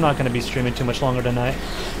 because I'm not going to be streaming too much longer tonight.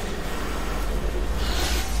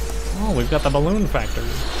 Oh, we've got the balloon factory.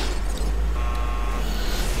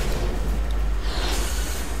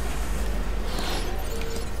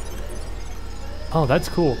 Oh, that's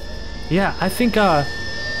cool. Yeah, I think my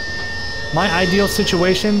ideal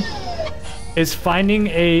situation is finding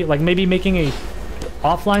maybe making a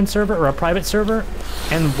offline server or a private server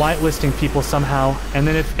and whitelisting people somehow, and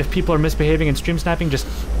then if people are misbehaving and stream sniping, just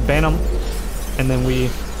ban them, and then we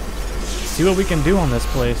see what we can do on this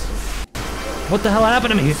place. What the hell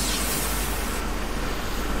happened to me?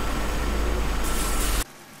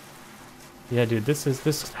 Yeah, dude, this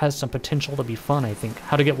has some potential to be fun, I think.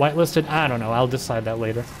 How to get whitelisted? I don't know. I'll decide that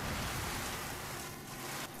later.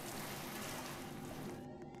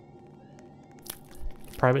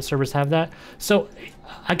 Private servers have that. So,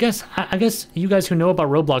 I guess you guys who know about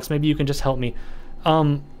Roblox, maybe you can just help me.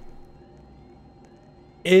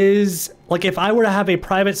 If I were to have a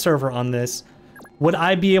private server on this, would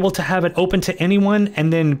I be able to have it open to anyone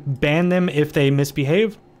and then ban them if they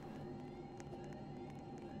misbehave?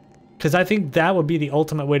 Because I think that would be the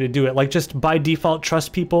ultimate way to do it. Like, just by default,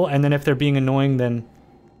 trust people, and then if they're being annoying, then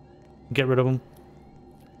get rid of them.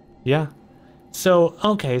 Yeah. So,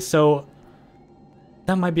 okay, so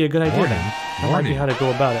that might be a good idea then. That might be how to go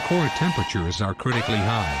about it. Core temperatures are critically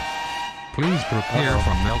high. Please prepare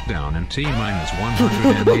for meltdown in T-minus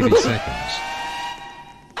 180 seconds.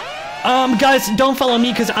 Guys, don't follow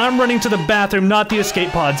me because I'm running to the bathroom, not the escape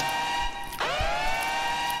pods.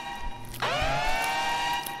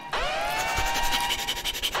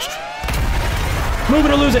 Move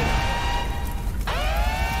it or lose it.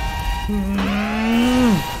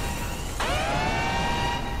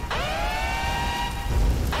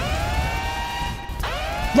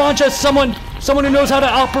 Launch us, someone who knows how to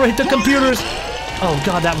operate the computers. Oh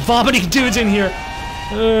god, that vomiting dude's in here.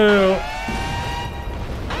 Oh.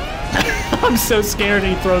 I'm so scared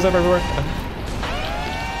he throws up everywhere.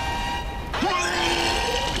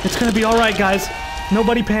 It's gonna be alright, guys.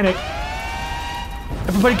 Nobody panic.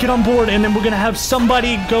 Everybody get on board, and then we're gonna have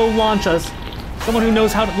somebody go launch us. Someone who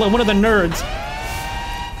knows how to, one of the nerds.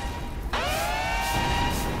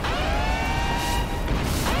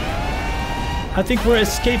 I think we're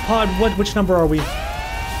escape pod, which number are we?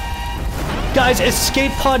 Guys,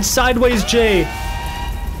 escape pod sideways J.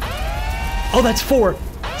 Oh, that's 4.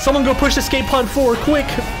 Someone go push escape pod 4, quick.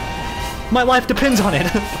 My life depends on it.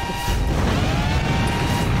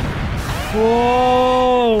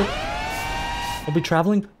 Whoa. Are we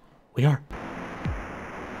traveling? We are.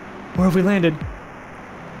 Where have we landed?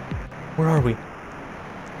 Where are we?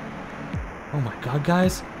 Oh my god,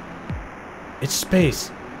 guys. It's space.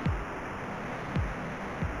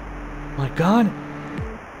 My god.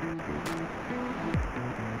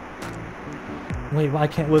 Wait, well, I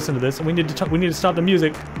can't listen to this. We need to stop the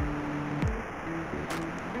music.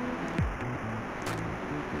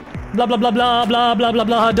 Blah blah blah blah blah blah blah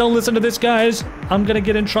blah. Don't listen to this, guys. I'm gonna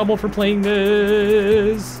get in trouble for playing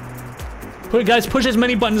this. Guys, push as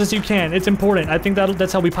many buttons as you can. It's important. I think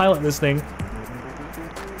that's how we pilot this thing.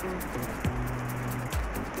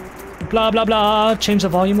 Blah blah blah. Change the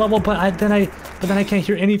volume level, but then I can't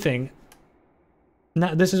hear anything.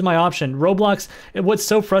 Now, this is my option. Roblox. What's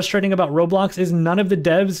so frustrating about Roblox is none of the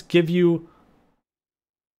devs give you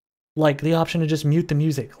like the option to just mute the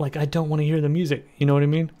music. Like, I don't want to hear the music. You know what I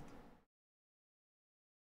mean?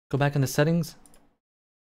 Go back into settings.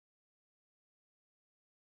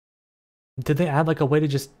 Did they add like a way to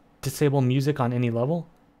just disable music on any level?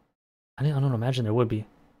 I don't imagine there would be.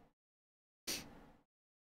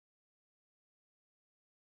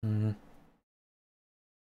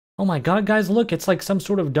 Oh my god, guys, look, it's like some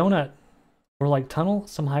sort of donut or like tunnel,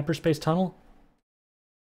 some hyperspace tunnel.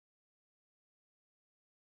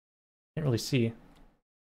 Can't really see.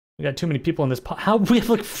 We got too many people in this pod. How we have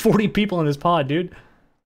like 40 people in this pod, dude?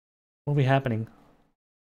 What are we happening?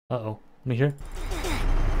 Uh-oh. Let me hear.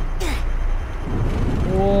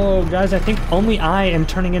 Whoa, guys, I think only I am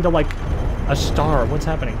turning into like a star. What's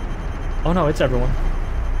happening? Oh no, it's everyone.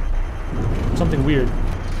 Something weird.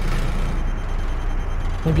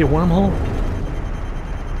 Maybe a wormhole?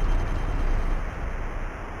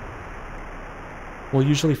 Well,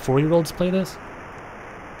 usually 4-year-olds play this?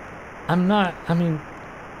 I mean,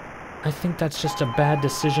 I think that's just a bad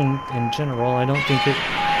decision in general. I don't think it...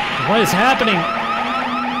 What is happening?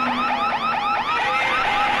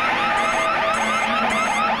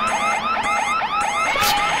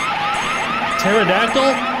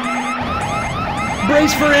 Pterodactyl?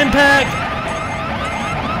 Brace for impact!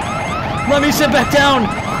 Let me sit back down!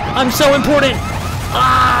 I'm so important!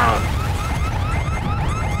 Ah!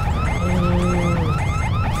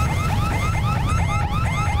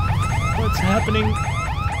 What's happening?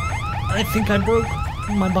 I think I broke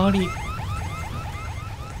my body.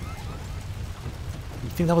 You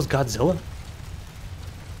think that was Godzilla?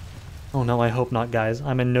 Oh no, I hope not, guys.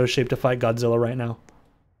 I'm in no shape to fight Godzilla right now.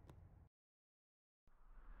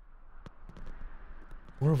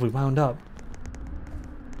 Where have we wound up?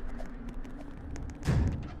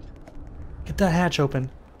 Get that hatch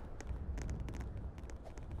open.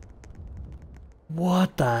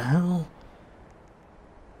 What the hell?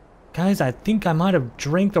 Guys, I think I might have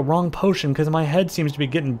drank the wrong potion because my head seems to be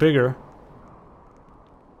getting bigger.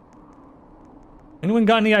 Anyone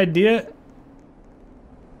got any idea?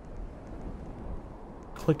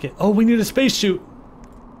 Click it. Oh, we need a spacesuit.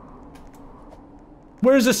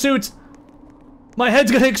 Where's the suits? My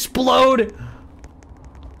head's gonna explode!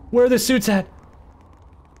 Where are the suits at?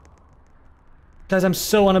 Guys, I'm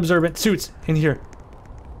so unobservant. Suits, in here.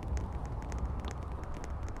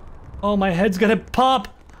 Oh, my head's gonna pop!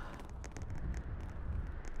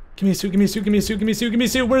 Give me a suit, give me a suit, give me a suit, give me a suit, give me a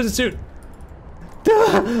suit. Where's the suit?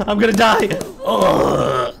 I'm gonna die!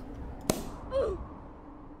 Ugh.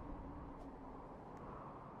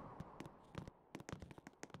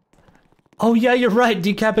 Oh yeah, you're right,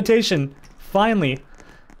 decapitation. Finally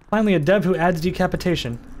a dev who adds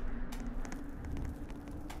decapitation.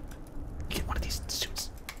 Get one of these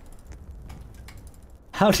suits.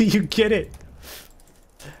 How do you get it?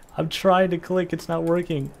 I'm trying to click, it's not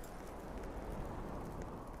working.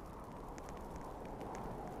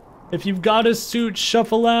 If you've got a suit,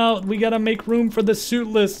 shuffle out. We gotta make room for the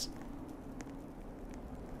suitless.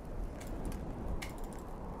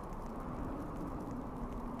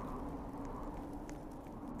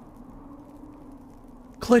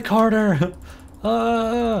 Click harder!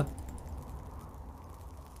 I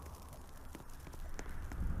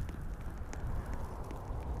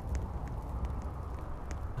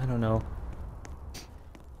don't know.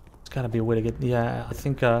 There's gotta be a way to get... Yeah, I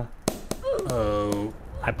think, oh,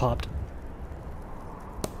 I popped.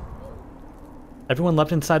 Everyone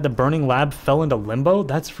left inside the burning lab fell into limbo?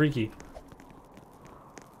 That's freaky.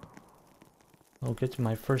 I'll get to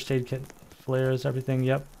my first aid kit. Flares, everything,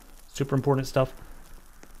 yep. Super important stuff.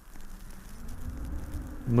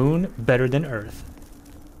 Moon better than Earth.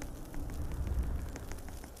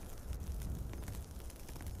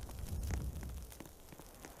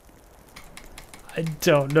 I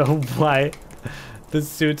don't know why the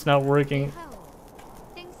suit's not working.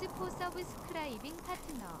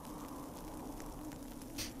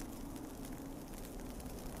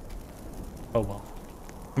 Oh well.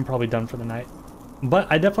 I'm probably done for the night. But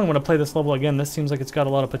I definitely want to play this level again. This seems like it's got a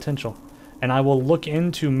lot of potential. And I will look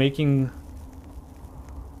into making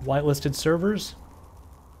whitelisted servers.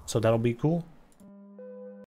 So that'll be cool.